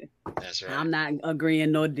nothing. That's right. I'm not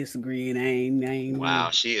agreeing nor disagreeing. I ain't. Wow,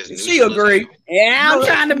 she is. She agree. Yeah, I'm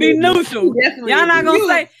trying to be neutral. Definitely. Y'all not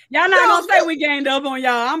gonna say we gained up on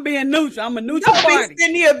y'all. I'm being neutral. I'm a neutral Don't party. be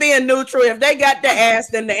sitting here being neutral. If they got to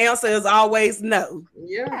ask, then the answer is always no.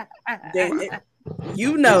 Yeah.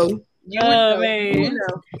 You know. Man.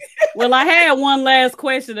 Well, I had one last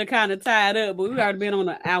question to kind of tie it up, but we've already been on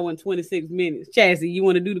an hour and 26 minutes. Chassie, you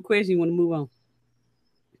want to do the question? You want to move on?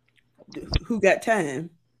 Who got time?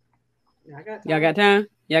 Y'all got time?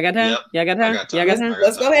 Y'all got time? Yep. Y'all got time? Y'all got time?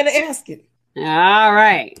 Let's go ahead and ask it. All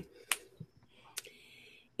right.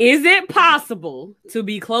 Is it possible to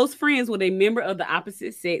be close friends with a member of the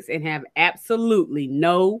opposite sex and have absolutely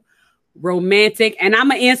no romantic, and I'm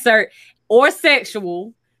going to insert, or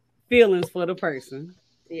sexual feelings for the person?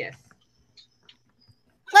 Yes.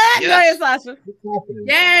 Go ahead, Sasha.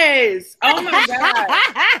 Yes. Oh my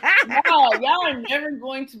God. Y'all are never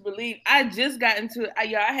going to believe. I just got into it. I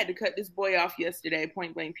had to cut this boy off yesterday,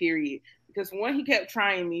 point blank, period. Because one, he kept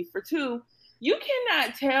trying me. For two, you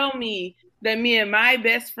cannot tell me that me and my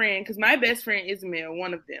best friend, because my best friend is a male,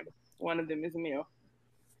 one of them is a male.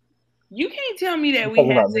 You can't tell me that we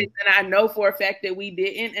had sex and I know for a fact that we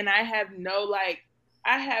didn't, and I have no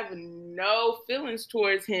feelings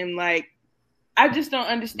towards him. Like, I just don't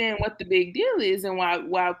understand what the big deal is and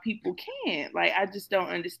why people can't. Like, I just don't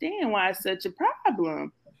understand why it's such a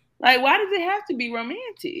problem. Like, why does it have to be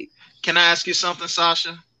romantic? Can I ask you something,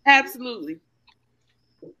 Sasha? Absolutely.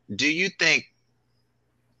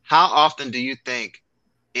 How often do you think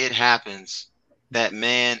it happens that a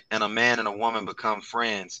man and a woman become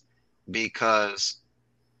friends because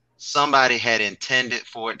somebody had intended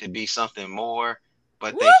for it to be something more,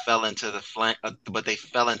 but they fell into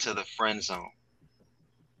the friend zone?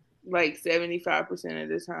 Like 75% of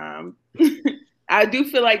the time. I do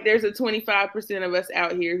feel like there's a 25% of us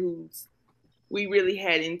out here we really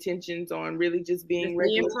had intentions on really just being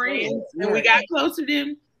regular friends. And we got closer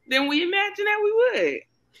than we imagined that we would.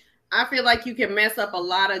 I feel like you can mess up a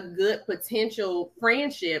lot of good potential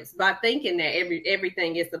friendships by thinking that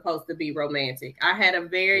everything is supposed to be romantic. I had a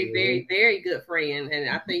very, very, very good friend, and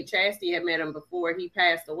I think Chastity had met him before he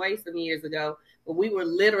passed away some years ago, but we were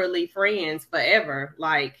literally friends forever.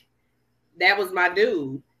 Like, that was my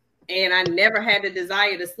dude. And I never had the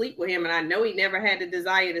desire to sleep with him. And I know he never had the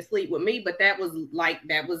desire to sleep with me, but that was my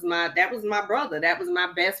brother. That was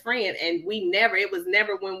my best friend. And it was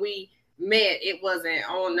never when we met, it wasn't,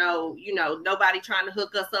 oh no, nobody trying to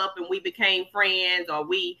hook us up and we became friends, or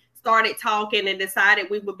we started talking and decided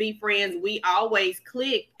we would be friends. We always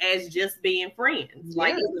clicked as just being friends.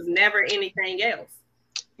 Like, it was never anything else.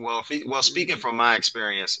 Well, speaking from my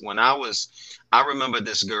experience, I remember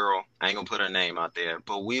this girl, I ain't gonna put her name out there,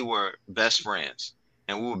 but we were best friends,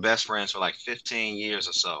 and we were best friends for like 15 years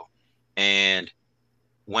or so. And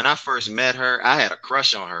when I first met her, I had a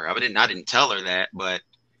crush on her. I didn't tell her that, but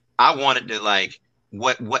I wanted to, like,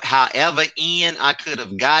 however in I could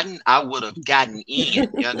have gotten, I would have gotten in.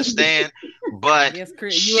 You understand? But yes,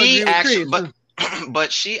 Chris, she actually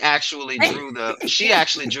drew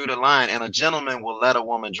the line, and a gentleman will let a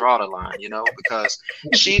woman draw the line, because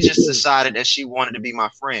she just decided that she wanted to be my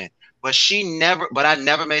friend. But I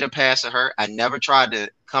never made a pass at her. I never tried to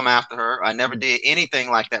come after her. I never did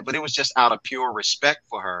anything like that. But it was just out of pure respect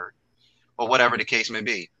for her, or whatever the case may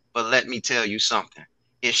be. But let me tell you something.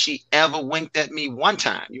 If she ever winked at me one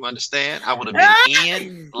time, you understand, I would have been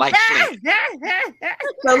in like Flint.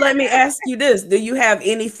 So let me ask you this: do you have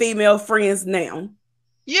any female friends now?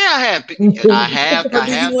 Yeah, I have.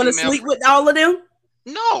 Do you want to sleep with all of them?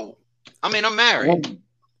 No, I mean, I'm married.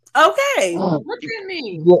 Okay. What do you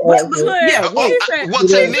mean?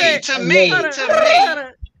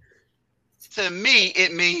 To me,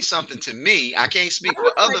 it means something to me. I can't speak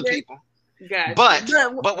for other people. Gotcha.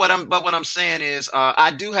 But what I'm saying is, I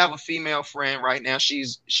do have a female friend right now.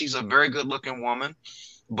 She's a very good looking woman,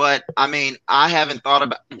 But I mean, I haven't thought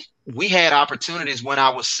about. We had opportunities when I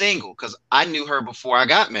was single because I knew her before I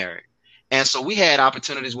got married, and so we had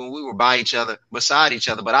opportunities when we were by each other, beside each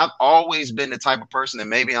other. But I've always been the type of person that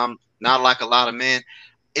maybe I'm not like a lot of men.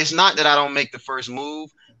 It's not that I don't make the first move,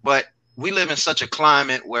 but we live in such a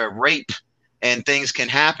climate where rape and things can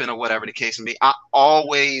happen or whatever the case may be. I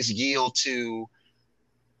always yield to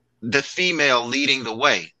the female leading the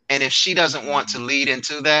way. And if she doesn't want to lead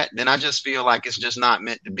into that, then I just feel like it's just not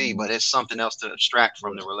meant to be, but it's something else to abstract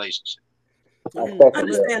from the relationship.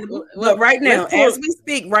 Understandable. But right now, as we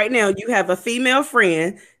speak, right now, you have a female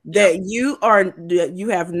friend that you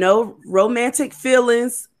have no romantic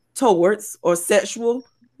feelings towards or sexual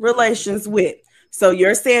relations with. So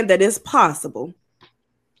you're saying that it's possible.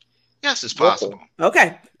 Yes, it's possible.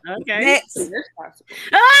 Okay. Next. It's possible.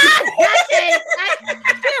 I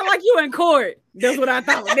feel like you in court. That's what I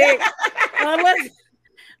thought. Next.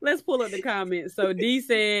 Let's pull up the comments. So D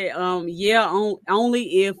said,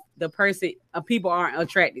 only if the person, people aren't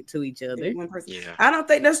attracted to each other. One person. Yeah. I don't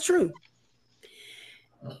think that's true.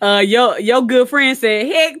 Your good friend said,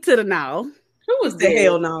 heck to the no. Who was the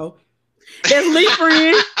hell no? That's Lee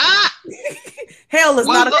friend. Hell is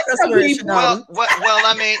not a cuss word. Well,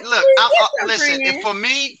 I mean, look, listen. For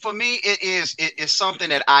me, it is something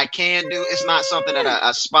that I can do. It's not something that I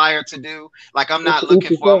aspire to do. Like I'm not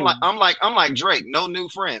looking for. I'm like Drake. No new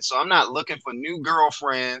friends. So I'm not looking for new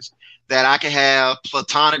girlfriends that I can have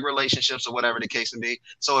platonic relationships or whatever the case may be.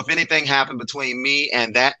 So if anything happened between me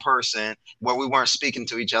and that person where we weren't speaking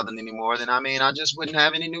to each other anymore, then I mean, I just wouldn't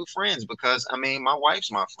have any new friends because I mean, my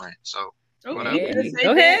wife's my friend. So. Okay.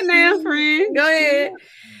 Go ahead now, friend. Go ahead.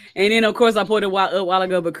 And then, of course, I put it a while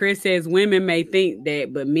ago, but Chris says women may think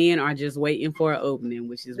that, but men are just waiting for an opening,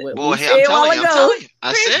 which is what we said I'm telling you.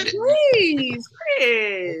 I said it. Please,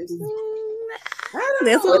 Chris.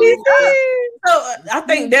 That's what he said. So I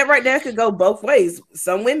think that right there could go both ways.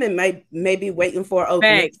 Some women may be waiting for an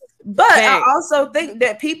opening. Facts. But I also think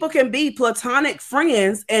that people can be platonic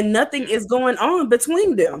friends and nothing is going on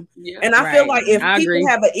between them. Yeah, and I feel like if people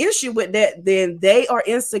have an issue with that, then they are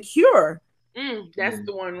insecure. That's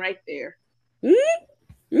the one right there.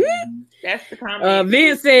 That's the comment.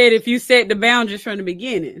 Vince said if you set the boundaries from the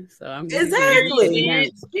beginning. So I'm period.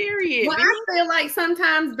 Well, I feel like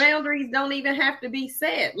sometimes boundaries don't even have to be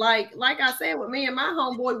set. Like I said with me and my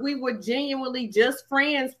homeboy, we were genuinely just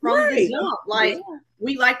friends from the jump. Like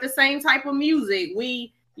we like the same type of music.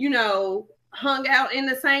 We, hung out in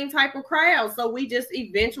the same type of crowd. So we just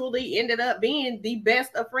eventually ended up being the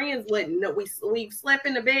best of friends. We slept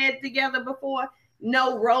in the bed together before.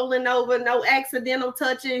 No rolling over, no accidental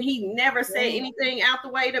touching. He never said anything out the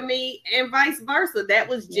way to me, and vice versa. That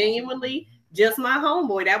was genuinely just my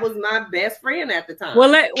homeboy. That was my best friend at the time.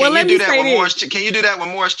 Can you do that with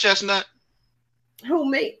Morris Chestnut? Who,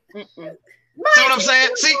 me? See what I'm saying?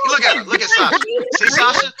 See, look at Sasha. See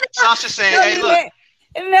Sasha saying, "Hey, look."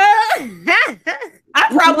 No, I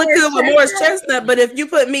probably could with Morris Chestnut, but if you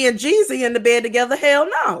put me and Jeezy in the bed together, hell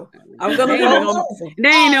no. I'm gonna go. They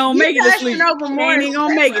ain't gonna make it to sleep. They ain't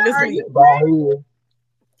gonna make it to sleep.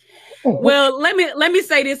 Well, let me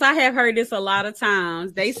say this. I have heard this a lot of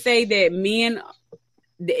times. They say that men,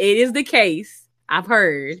 it is the case. I've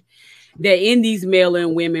heard that in these male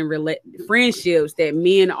and women friendships, that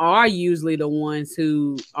men are usually the ones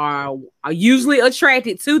who are usually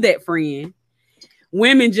attracted to that friend.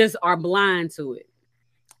 Women just are blind to it.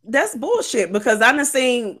 That's bullshit because I've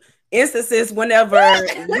seen instances whenever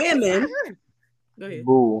women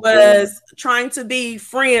was trying to be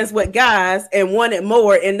friends with guys and wanted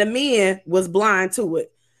more, and the men was blind to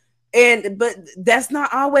it. But that's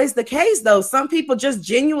not always the case, though. Some people just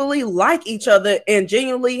genuinely like each other and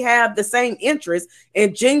genuinely have the same interests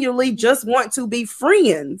and genuinely just want to be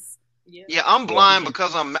friends. Yeah, I'm blind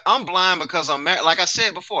because I'm married. Like I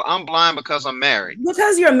said before, I'm blind because I'm married.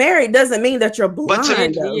 Because you're married doesn't mean that you're blind. What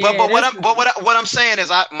I'm saying is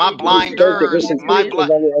my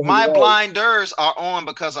blinders are on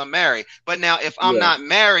because I'm married. But now if I'm not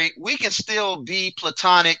married, we can still be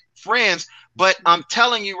platonic friends. But I'm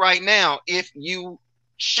telling you right now, if you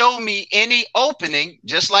show me any opening,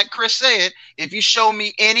 just like Chris said, if you show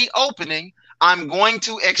me any opening, I'm going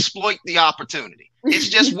to exploit the opportunity. It's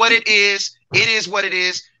just what it is. It is what it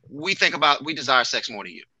is. We desire sex more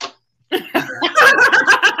than you. Drop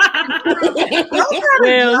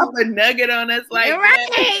a nugget on us like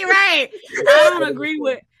right.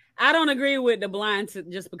 I don't agree with the blind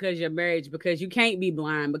just because you're married, because you can't be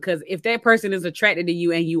blind, because if that person is attracted to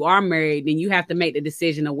you and you are married, then you have to make the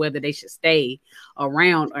decision of whether they should stay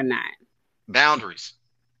around or not. Boundaries.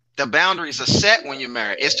 The boundaries are set when you're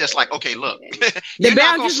married. It's just like, okay, look, the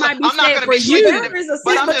boundaries might be set for you.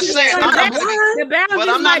 But I'm just saying, the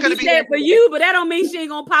boundaries might be set for you, but that don't mean she ain't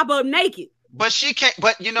gonna pop up naked. But she can't.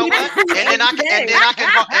 But you know what? And then I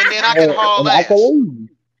can haul ass. I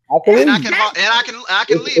can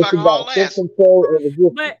leave. I can haul ass.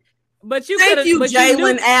 But you thank you,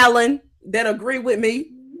 Jalen Allen, that agree with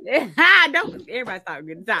me. Don't everybody stop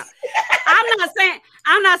getting top.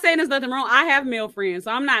 I'm not saying there's nothing wrong. I have male friends,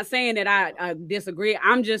 so I'm not saying that I disagree.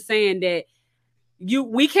 I'm just saying that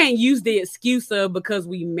we can't use the excuse of because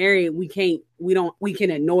we married, we can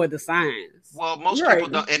ignore the signs. Well, most people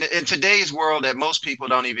don't in today's world that most people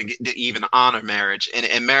don't even honor marriage,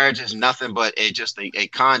 and marriage is nothing but a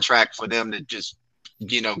contract for them to just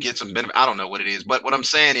get some benefit. I don't know what it is, but what I'm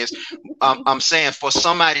saying is, I'm saying for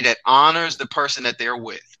somebody that honors the person that they're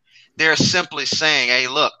with, they're simply saying, hey,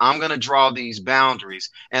 look, I'm going to draw these boundaries.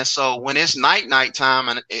 And so when it's night time,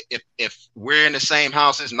 and if we're in the same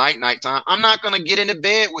house, it's night time, I'm not going to get into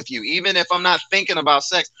bed with you. Even if I'm not thinking about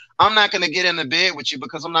sex, I'm not going to get into bed with you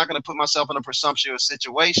because I'm not going to put myself in a presumptuous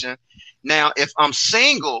situation. Now, if I'm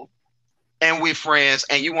single and we're friends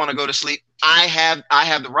and you want to go to sleep, I have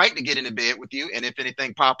the right to get into bed with you. And if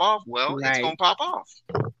anything pop off, well, it's going to pop off.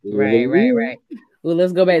 Right. Well,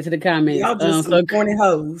 let's go back to the comments. Y'all just some corny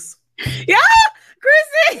hoes. Yeah,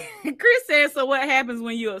 Chris said, so what happens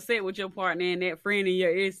when you're upset with your partner and that friend in your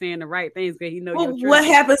ear saying the right things because he knows your truth? What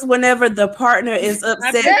happens whenever the partner is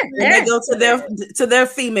upset and they go to their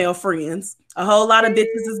female friends? A whole lot of bitches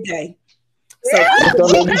is gay. So yes,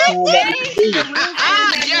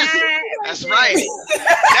 that's right.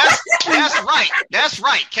 That's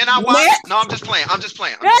right. Can I watch? Next? No, I'm just playing.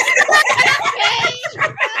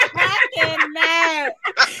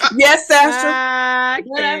 Yes, Sasha.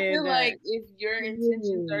 But I feel like if your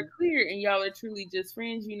intentions are clear and y'all are truly just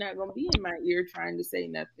friends, you're not gonna be in my ear trying to say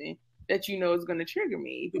nothing that you know is gonna trigger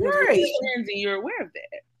me because we're friends and you're aware of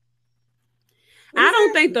that. I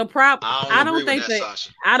don't think the problem. I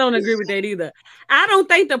don't agree with that either. I don't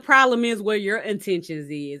think the problem is where your intentions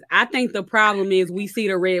is. I think the problem is we see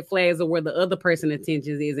the red flags of where the other person's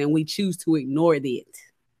intentions is, and we choose to ignore that.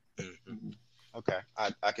 Mm-hmm. Okay,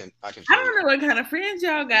 I can. I don't know what kind of friends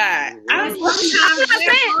y'all got. I'm not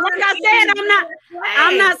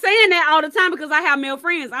saying that all the time because I have male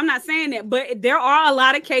friends. I'm not saying that, but there are a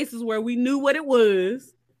lot of cases where we knew what it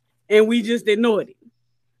was, and we just ignored it.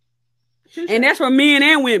 And that's for men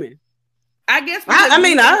and women. I guess. I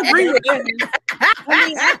agree with that.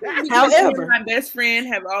 However, my best friend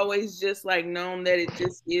have always just like known that it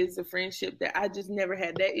just is a friendship that I just never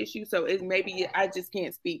had that issue. So it maybe I just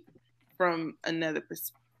can't speak from another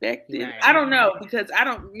perspective. Right. I don't know because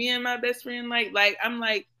me and my best friend like I'm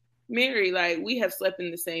like Mary, like we have slept in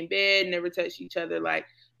the same bed, never touched each other. Like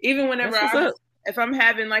even whenever if I'm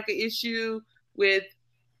having like an issue with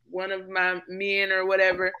one of my men or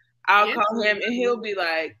whatever, I'll call him and he'll be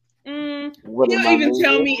like, he'll even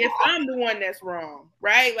tell me if I'm the one that's wrong,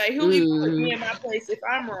 right? Like he'll even put me in my place if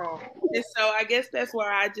I'm wrong. And so I guess that's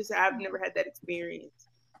why I've never had that experience.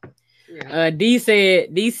 D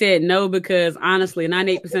said no because honestly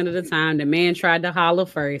 98% of the time the man tried to holler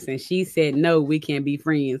first and she said no, we can't be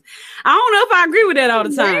friends. I don't know if I agree with that all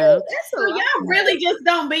the time. So y'all really just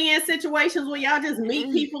don't be in situations where y'all just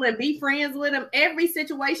meet people and be friends with them. Every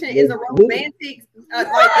situation is a romantic.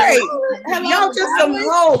 Y'all just some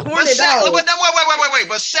whole horny dogs. Wait.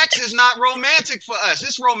 But sex is not romantic for us.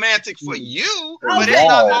 It's romantic for you, but it's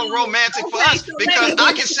not more romantic for us because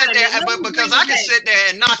I can sit there, because I can sit there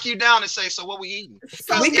and knock you down and say, so what we eating?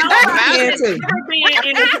 We can never be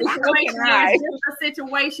in a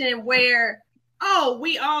situation where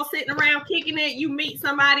we all sitting around kicking it. You meet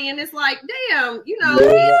somebody and it's like, damn,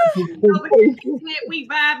 we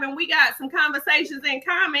vibe and we got some conversations in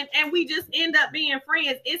common and we just end up being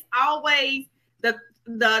friends. It's always the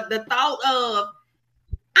thought of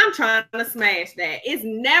I'm trying to smash that. It's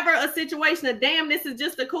never a situation of damn, this is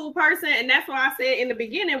just a cool person, and that's why I said in the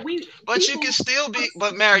beginning you can still be,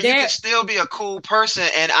 Mary, you can still be a cool person,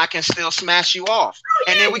 and I can still smash you off,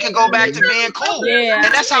 and then we can go back to being cool. Yeah. And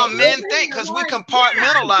that's how men think because we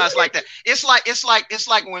compartmentalize like that. It's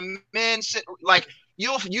like when men sit like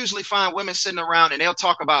you'll usually find women sitting around and they'll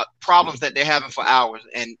talk about problems that they're having for hours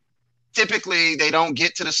and. Typically, they don't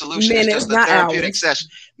get to the solution. It's just a therapeutic session.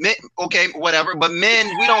 Men, okay, whatever. But men,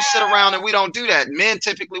 we don't sit around and we don't do that. Men,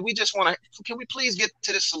 typically, we just want to, can we please get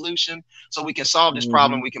to the solution so we can solve this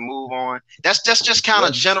problem, we can move on. That's just kind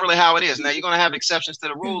of generally how it is. Now, you're going to have exceptions to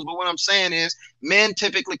the rules, but what I'm saying is men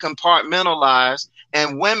typically compartmentalize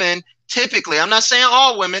and women typically, I'm not saying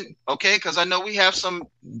all women, okay, because I know we have some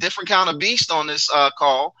different kind of beast on this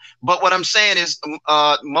call. But what I'm saying is,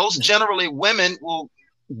 most generally, women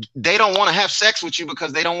they don't want to have sex with you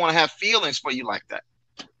because they don't want to have feelings for you like that.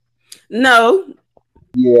 No.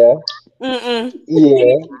 Yeah.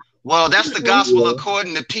 Yeah. Well, that's the gospel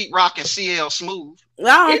according to Pete Rock and CL Smooth.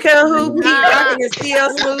 I don't care who Pete Rock and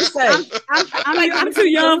CL Smooth say. I'm too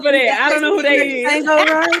young for that. I don't know who they is. Ain't go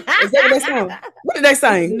right. Is that what they sing? What did they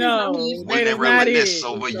sing? No, We that is didn't not it. reminisce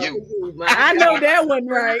over you. I know that one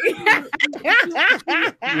right.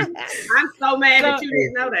 I'm so mad that you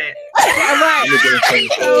didn't know that.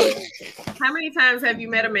 So, how many times have you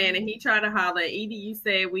met a man and he tried to holler? Either you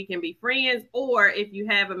said we can be friends, or if you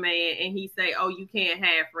have a man and he say, "Oh, you can't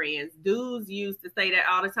have friends." Dudes used to say that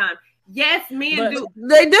all the time. Yes, men do.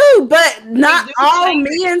 They do, but not all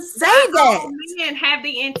men say that. All men have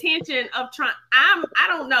the intention of trying. I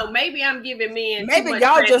don't know. Maybe I'm giving men. Maybe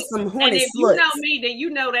y'all just some horny And if sluts. you know me, then you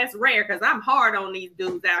know that's rare because I'm hard on these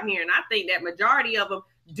dudes out here, and I think that majority of them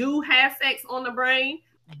do have sex on the brain,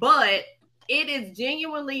 but it is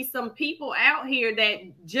genuinely some people out here that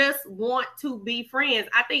just want to be friends.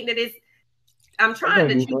 I think that I'm trying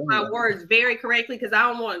to choose my words very correctly because I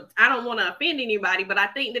don't want to offend anybody, but I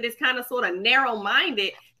think that it's kind of sort of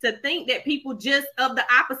narrow-minded to think that people just of the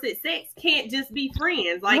opposite sex can't just be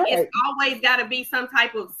friends. Like it's always got to be some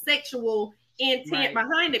type of sexual intent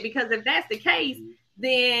behind it, because if that's the case,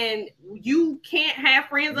 then you can't have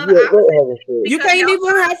friends of the opposite. You can't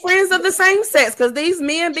even have friends of the same sex because these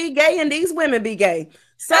men be gay and these women be gay.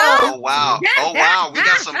 So oh wow, we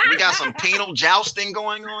got some penal jousting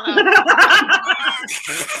going on out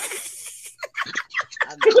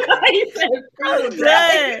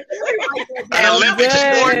there. Olympic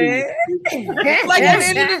sport. Like at the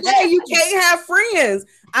end of the day, you can't have friends.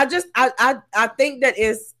 I think that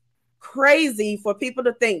it's crazy for people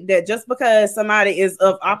to think that just because somebody is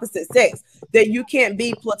of opposite sex that you can't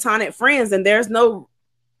be platonic friends and there's no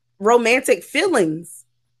romantic feelings.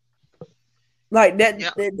 Like that,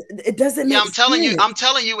 it doesn't make sense. I'm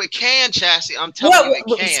telling you, it can, Chassie. I'm telling you, it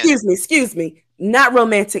can. Excuse me. Not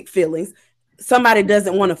romantic feelings. Somebody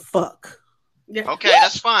doesn't want to fuck. Okay,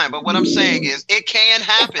 that's fine. But what I'm saying is, it can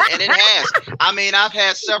happen, and it has. I mean, I've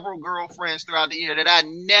had several girlfriends throughout the year that I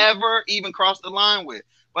never even crossed the line with.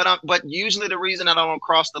 But usually the reason I don't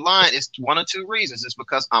cross the line is one or two reasons. It's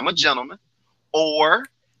because I'm a gentleman, or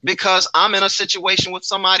because I'm in a situation with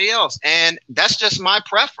somebody else, and that's just my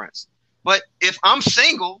preference. But if I'm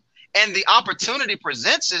single and the opportunity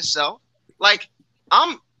presents itself, like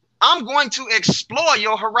I'm going to explore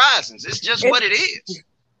your horizons. It's just what it is.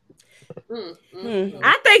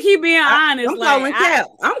 I think he being honest. I'm calling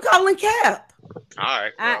Cap. I'm calling Cap. All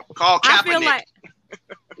right, call Cap.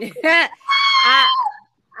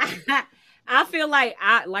 I feel like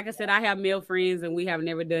I said, I have male friends and we have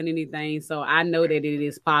never done anything, so I know that it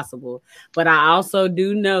is possible. But I also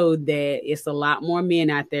do know that it's a lot more men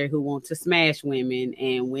out there who want to smash women,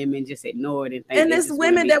 and women just ignore it. And it's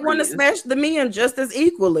women that want to smash the men just as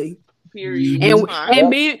equally. Period.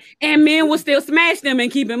 And men will still smash them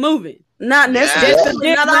and keep it moving. Not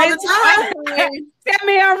necessarily. Not all the time. Tell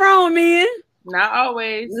me I'm wrong, man. Not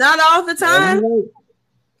always. Not all the time.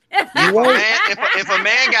 If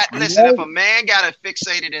a man got it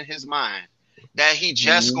fixated in his mind that he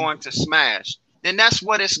just going to smash, then that's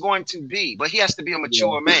what it's going to be. But he has to be a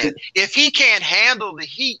mature man. If he can't handle the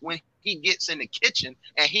heat when he gets in the kitchen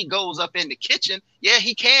and he goes up in the kitchen,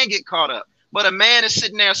 he can get caught up. But a man is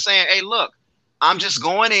sitting there saying, "Hey, look, I'm just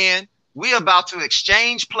going in. We're about to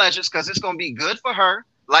exchange pleasures because it's going to be good for her,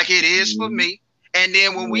 like it is for me. And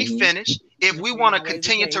then when we finish, if we want to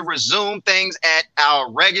continue to resume things at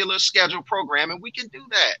our regular scheduled programming, we can do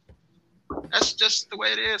that." That's just the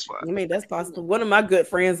way it is for us. I mean, that's possible. One of my good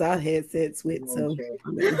friends I had sex with, so.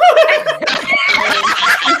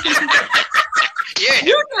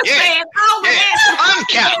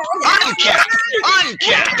 Uncapped.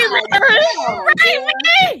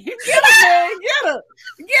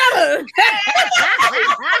 Get her.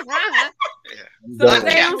 So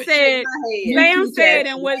Sam said,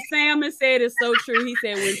 and what Sam has said is so true. He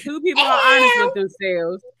said, when two people are honest with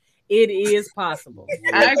themselves, it is possible.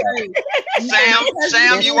 I agree.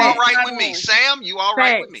 Sam, you all right with me? Sam, you all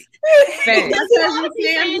right with me? Sam,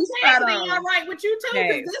 all right with you too?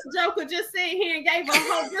 Because this joker just sat here and gave a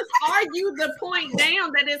whole, just argued the point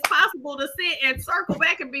down that it's possible to sit and circle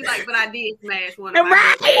back and be like, but I did smash one of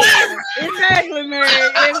my Exactly, Mary.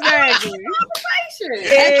 Exactly.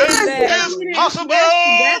 Possible.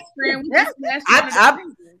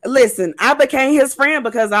 Listen, I became his friend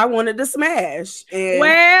because I wanted to smash. And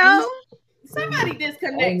well, somebody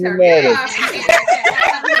disconnect her.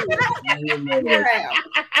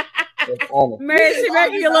 Man, she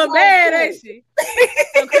making you look bad, ain't she?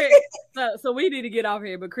 So we need to get off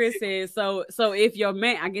here. But Chris says, so if your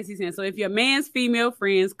man, I guess he's saying, so if your man's female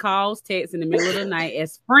friends calls, text in the middle of the night,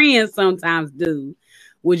 as friends sometimes do,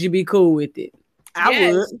 would you be cool with it?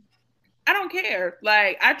 I would. I don't care.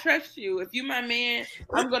 Like, I trust you. If you my man,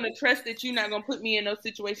 I'm gonna trust that you're not gonna put me in no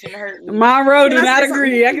situation to hurt me. Monroe do not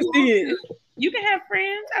agree. I can see it. You can have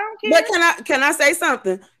friends. I don't care. But can I say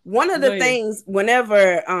something? One of the things,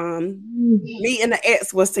 whenever me and the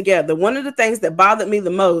ex was together, one of the things that bothered me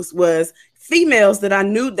the most was females that I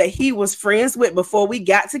knew that he was friends with before we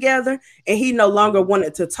got together, and he no longer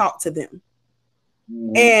wanted to talk to them.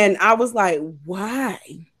 And I was like, why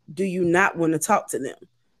do you not want to talk to them?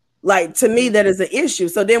 Like, to me, that is an issue.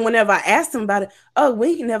 So then whenever I asked him about it, oh, we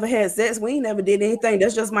ain't never had sex. We ain't never did anything.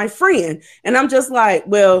 That's just my friend. And I'm just like,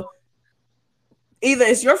 well, either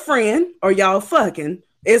it's your friend or y'all fucking.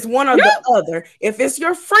 It's one or the other. If it's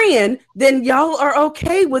your friend, then y'all are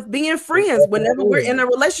okay with being friends whenever we're in a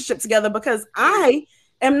relationship together, because I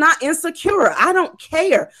am not insecure. I don't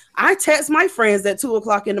care. I text my friends at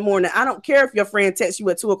 2:00 in the morning. I don't care if your friend texts you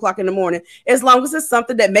at 2:00 in the morning, as long as it's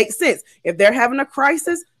something that makes sense. If they're having a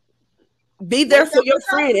crisis, be there for your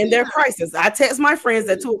friend in their crisis. I text my friends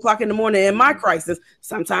at 2:00 in the morning in my crisis.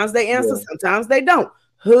 Sometimes they answer, sometimes they don't.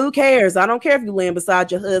 Who cares? I don't care if you laying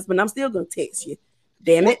beside your husband. I'm still gonna text you.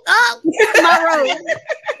 Damn it.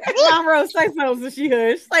 Monroe, say something. So she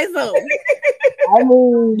heard. Say something. I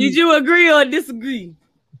mean, did you agree or disagree?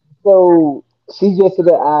 So she just said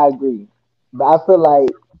that I agree, but I feel like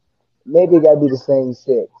maybe it gotta be the same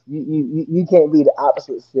sex. You can't be the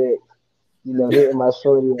opposite sex. You know, hitting my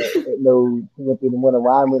shorty at no 2 in the morning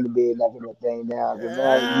while I'm in the bed knocking that thing down. Because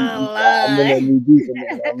now I'm in that new deep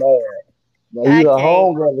and I'm mad. Now you a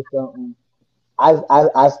homegirl or something.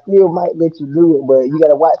 I still might let you do it, but you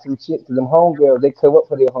gotta watch them chicks, because them homegirls, they come up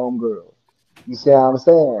for their homegirls. You see what I'm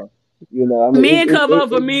saying? You know, I mean, men come up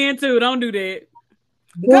for men too. Don't do that.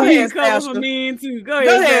 Go ahead, come up for men too. Go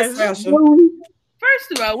ahead,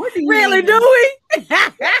 First of all, what do you really mean? do we?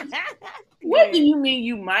 What do you mean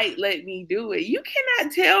you might let me do it? You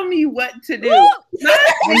cannot tell me what to do. I'm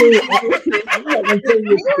not gonna tell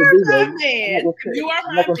you what you can do. You are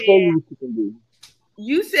I'm my not gonna tell you what you can do.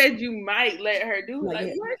 You said you might let her do it.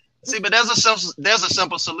 Like, what? See, but there's a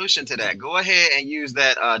simple solution to that. Go ahead and use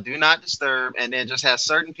that do not disturb, and then just have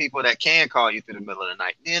certain people that can call you through the middle of the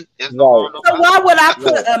night. Then it's no harm, no So why would I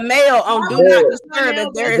put a male on do not disturb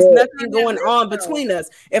if there is nothing going on between us?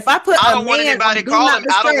 If I put a man on do not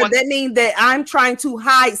disturb, that means that I'm trying to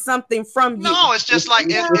hide something from you. No, it's just like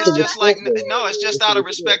it's just out of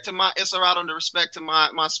respect to my. It's out of the respect to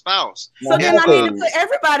my spouse. So then I need to put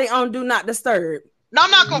everybody on do not disturb. No,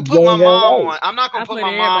 I'm not gonna put my mom on. I'm not gonna put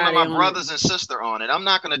my mom and my brothers and sister on it. I'm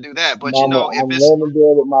not gonna do that. But Mama, you know, if I'm it's laying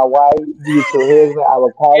there with my wife, you your husband, I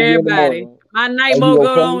will call you in the morning. My night mode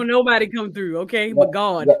go on, nobody come through, okay? But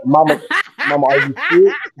God. Mama, are you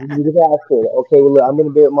sick? You just ask her. Okay, well, look, I'm in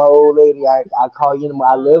the bed with my old lady. I call you in the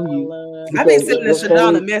morning. I love you. I've been sending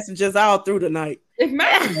Shadonna messages all through the night. And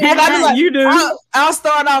I be like, you do. I'll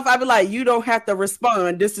start off. I'll be like, you don't have to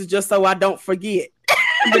respond. This is just so I don't forget.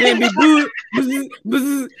 But then be I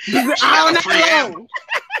don't know.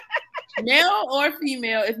 Male or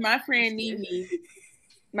female, if my friend need me,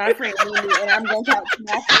 and I'm gonna talk to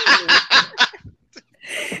my friend.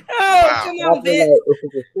 Oh, come on, bitch. If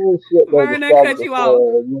it's a serious shit that cut you off,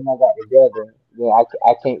 you and I got together, then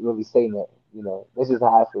I can't really say nothing. You know, this is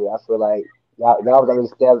how I feel. I feel like y'all was already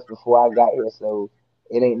established before I got here, so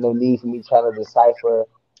it ain't no need for me trying to decipher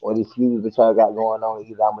or diffuse what y'all got going on.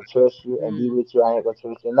 Either I'm gonna trust you and be with you, I ain't gonna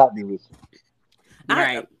trust you and not be with you.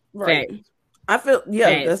 Right. I feel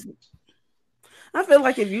I feel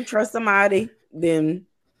like if you trust somebody, then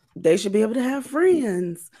they should be able to have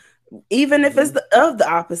friends, even if it's of the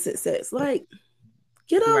opposite sex. Like,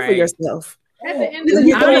 get over yourself. At the end of the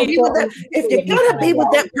day, if you're gonna be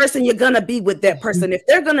with that person, you're gonna be with that person. If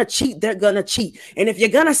they're gonna cheat, they're gonna cheat. And if you're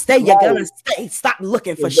gonna stay, you're gonna stay. Stop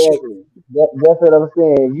looking for shit. That's what I'm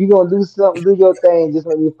saying. If you gonna do something, do your thing. Just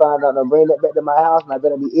let me find out. Now bring that back to my house, and I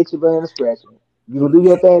better be itchy, burning, and scratching. You gonna do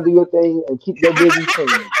your thing, and keep your business clean.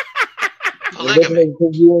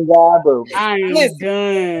 You and God, bro. I am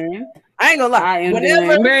done. I ain't gonna lie.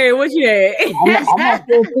 Whenever Mary, what you at? I'm not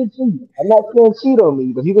saying cheat. I'm not saying cheat on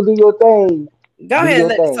me, but you can do your thing. Go ahead and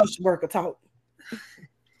let the social worker talk.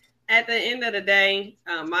 At the end of the day,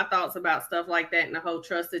 my thoughts about stuff like that and the whole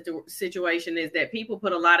trust situation is that people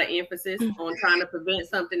put a lot of emphasis on trying to prevent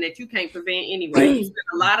something that you can't prevent anyway. You spend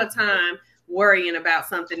a lot of time worrying about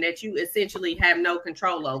something that you essentially have no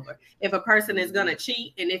control over. If a person is going to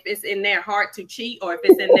cheat, and if it's in their heart to cheat, or if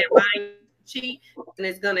it's in their mind to cheat, and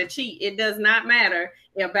it's going to cheat, it does not matter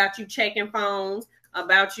about you checking phones,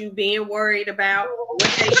 about you being worried about what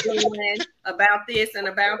they're doing, about this and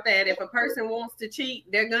about that. If a person wants to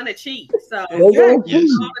cheat, they're going to cheat. So all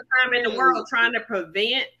the time in the world trying to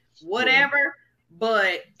prevent whatever.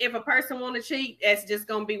 But if a person want to cheat, that's just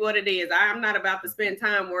going to be what it is. I'm not about to spend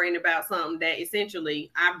time worrying about something that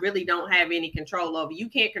essentially I really don't have any control over. You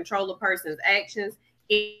can't control a person's actions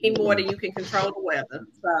any more than you can control the weather.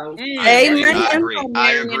 So,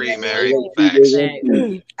 I agree, Mary. Facts.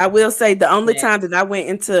 I will say the only time that I went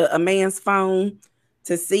into a man's phone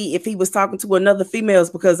to see if he was talking to another female is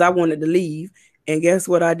because I wanted to leave. And guess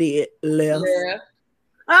what I did? Left. Yeah.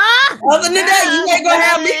 Other than that, you ain't going to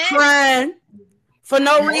have me crying. For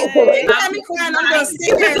no reason. I'm crying. I'm gonna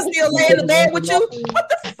sit here and still lay in the bed with you. What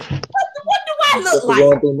do I look like?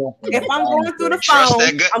 If I'm going through the phone,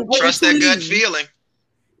 trust that gut feeling.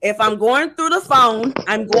 If I'm going through the phone,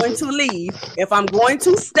 I'm going to leave. If I'm going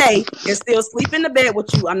to stay and still sleep in the bed with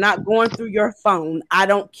you, I'm not going through your phone. I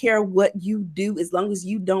don't care what you do as long as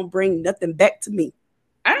you don't bring nothing back to me.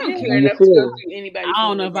 I don't care enough to go through anybody. I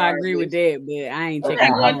don't know if I agree with that, but I ain't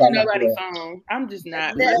checking nobody's phone. I'm just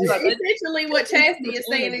not. Essentially, what Chastity is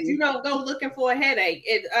saying is you don't go looking for a headache.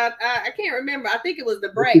 I can't remember. I think it was the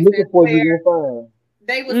break.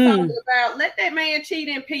 They was talking about let that man cheat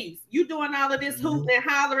in peace. You doing all of this hooting and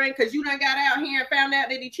hollering because you done got out here and found out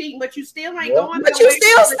that he cheating, but you still ain't going. But you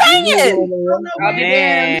still staying. I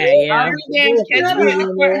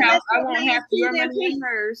won't have to your money and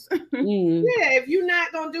hers. Yeah, if you're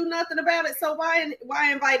not gonna do nothing about it, so why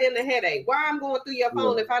invite in the headache? Why I'm going through your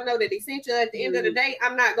phone if I know that essentially at the end of the day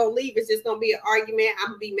I'm not gonna leave. It's just gonna be an argument. I'm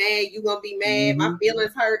gonna be mad. You gonna be mad. My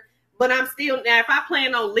feelings hurt. But I'm still now. If I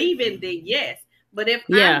plan on leaving, then yes. But if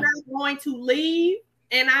I'm not going to leave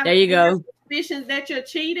and I have suspicions that you're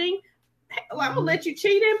cheating, well, I'm gonna let you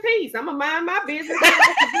cheat in peace. I'm gonna mind my business.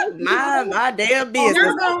 Mind my damn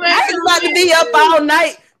business. I ain't about to be up all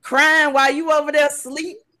night crying while you over there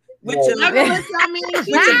asleep with your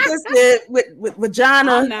with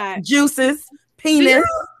vagina juices, penis.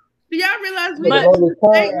 Do y'all realize we live in a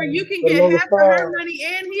state where you can get half of her money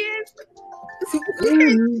and his?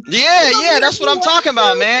 Yeah, that's what I'm talking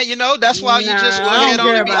about, man. You know, that's why you just go ahead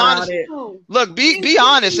on and be honest. Look, be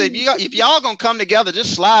honest. If y'all gonna come together,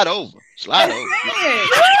 just slide over. Slide over.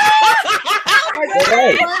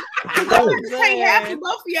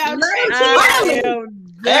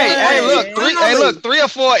 Look, 3 or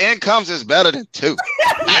 4 incomes is better than 2.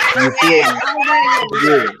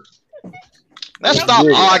 Let's stop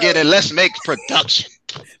arguing and let's make production.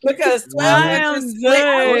 Because 1,200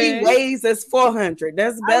 split 3 ways is 400.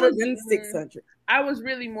 That's better than 600. I was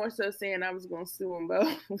really more so saying I was going to sue them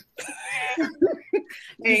both.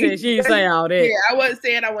 She didn't say all that. Yeah, I wasn't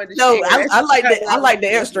saying I wanted to. No, I like that. I like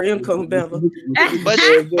the extra income better.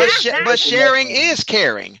 But sharing is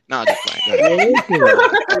caring. No, just fine.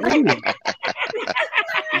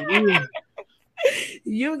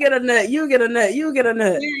 You get a nut. You get a nut. You get a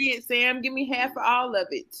nut. Period, Sam. Give me half of all of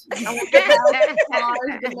it. I want the house, the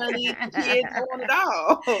cars, the money, the kids. I want it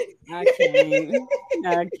all.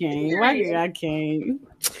 I can't. Why I can't?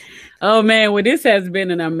 Oh man, well, this has been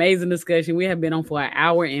an amazing discussion. We have been on for 1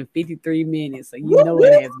 hour and 53 minutes, so you know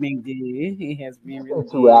it has been good. It has been really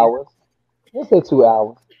 2 hours. Let's say 2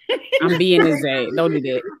 hours. I'm being exact. Don't do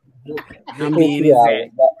that. I'm being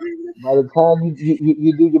exact. By the time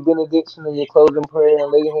you do your benediction and your closing prayer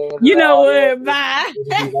and lay hands, you know what? Bye.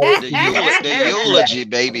 The eulogy,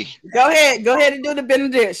 baby. Go ahead and do the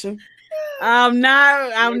benediction. I'm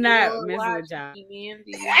not messing with y'all.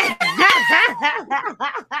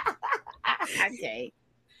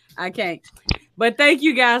 I can't. But thank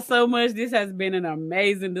you guys so much. This has been an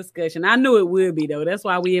amazing discussion. I knew it would be, though. That's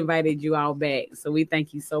why we invited you all back. So we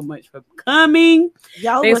thank you so much for coming.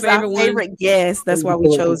 Y'all was our favorite guests. That's why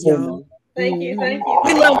we chose y'all. Thank you.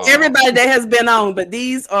 We love everybody that has been on, but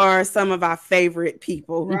these are some of our favorite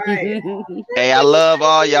people. Right. Hey, I love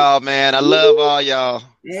all y'all, man. I love all y'all.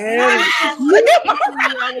 Yeah.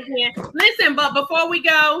 Listen, but before we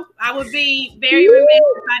go, I would be very remiss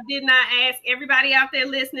if I did not ask everybody out there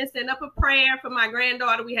listening, send up a prayer for my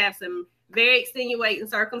granddaughter. We have some very extenuating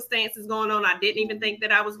circumstances going on. I didn't even think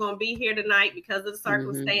that I was going to be here tonight because of the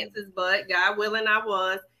circumstances, but God willing, I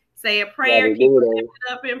was. Say a prayer, keep it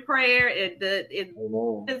up in prayer.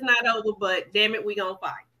 It's not over, but damn it, we gonna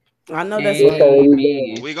fight. I know that's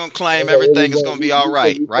right. We're gonna claim everything is gonna be all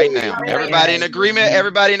right now. Everybody in agreement?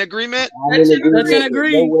 Everybody in agreement? Let's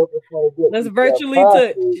agree. Let's virtually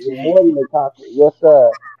touch. Yes,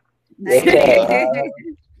 sir.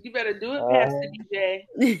 You better do it, Pastor DJ.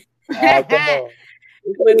 Come on.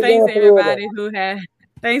 But thanks everybody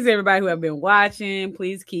who have been watching.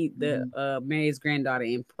 Please keep the Mary's granddaughter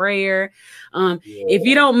in prayer. If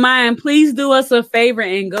you don't mind, please do us a favor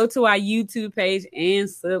and go to our YouTube page and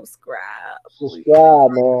subscribe. Subscribe,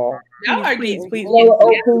 man. Please. We're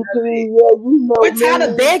tired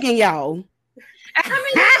of begging y'all. I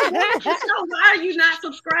mean, so why are you not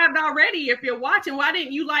subscribed already? If you're watching, why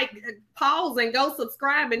didn't you pause and go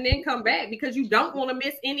subscribe and then come back? Because you don't want to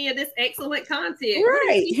miss any of this excellent content.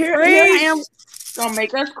 Right. Here I am. Gonna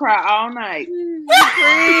make us cry all night.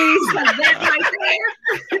 I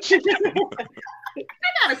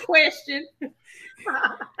got a question.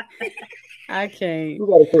 I can't.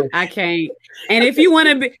 And if you want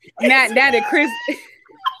to be that Chris.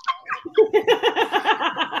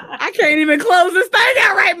 I can't even close this thing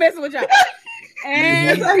out right messing with y'all.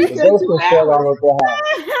 And that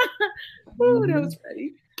was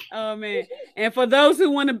funny. Oh man. And for those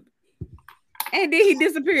who want to, and then he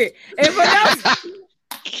disappeared. And for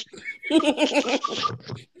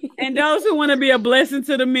those who want to be a blessing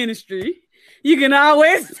to the ministry, you can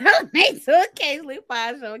always donate to Occasionally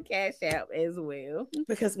Fine Show Cash App as well.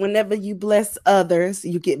 Because whenever you bless others,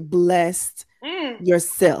 you get blessed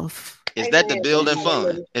yourself. Is that the building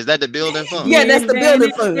fund? Yeah, that's the building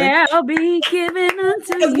fund. Shall be given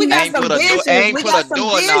unto you. We got some visions. Ain't put a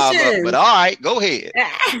doorknob up, but all right, go ahead.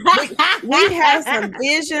 We have some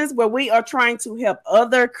visions where we are trying to help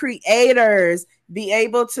other creators be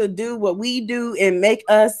able to do what we do and make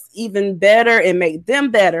us even better and make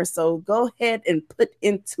them better. So go ahead and put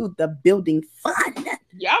into the building fund.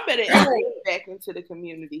 Y'all better invest back into the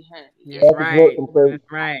community, honey. That's right.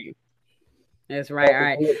 That's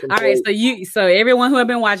right. All right. So everyone who have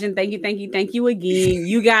been watching, thank you again.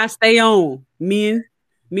 You guys stay on. Men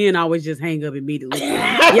always just hang up immediately.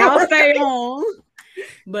 Y'all stay on.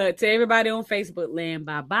 But to everybody on Facebook land,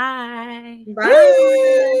 bye. Bye.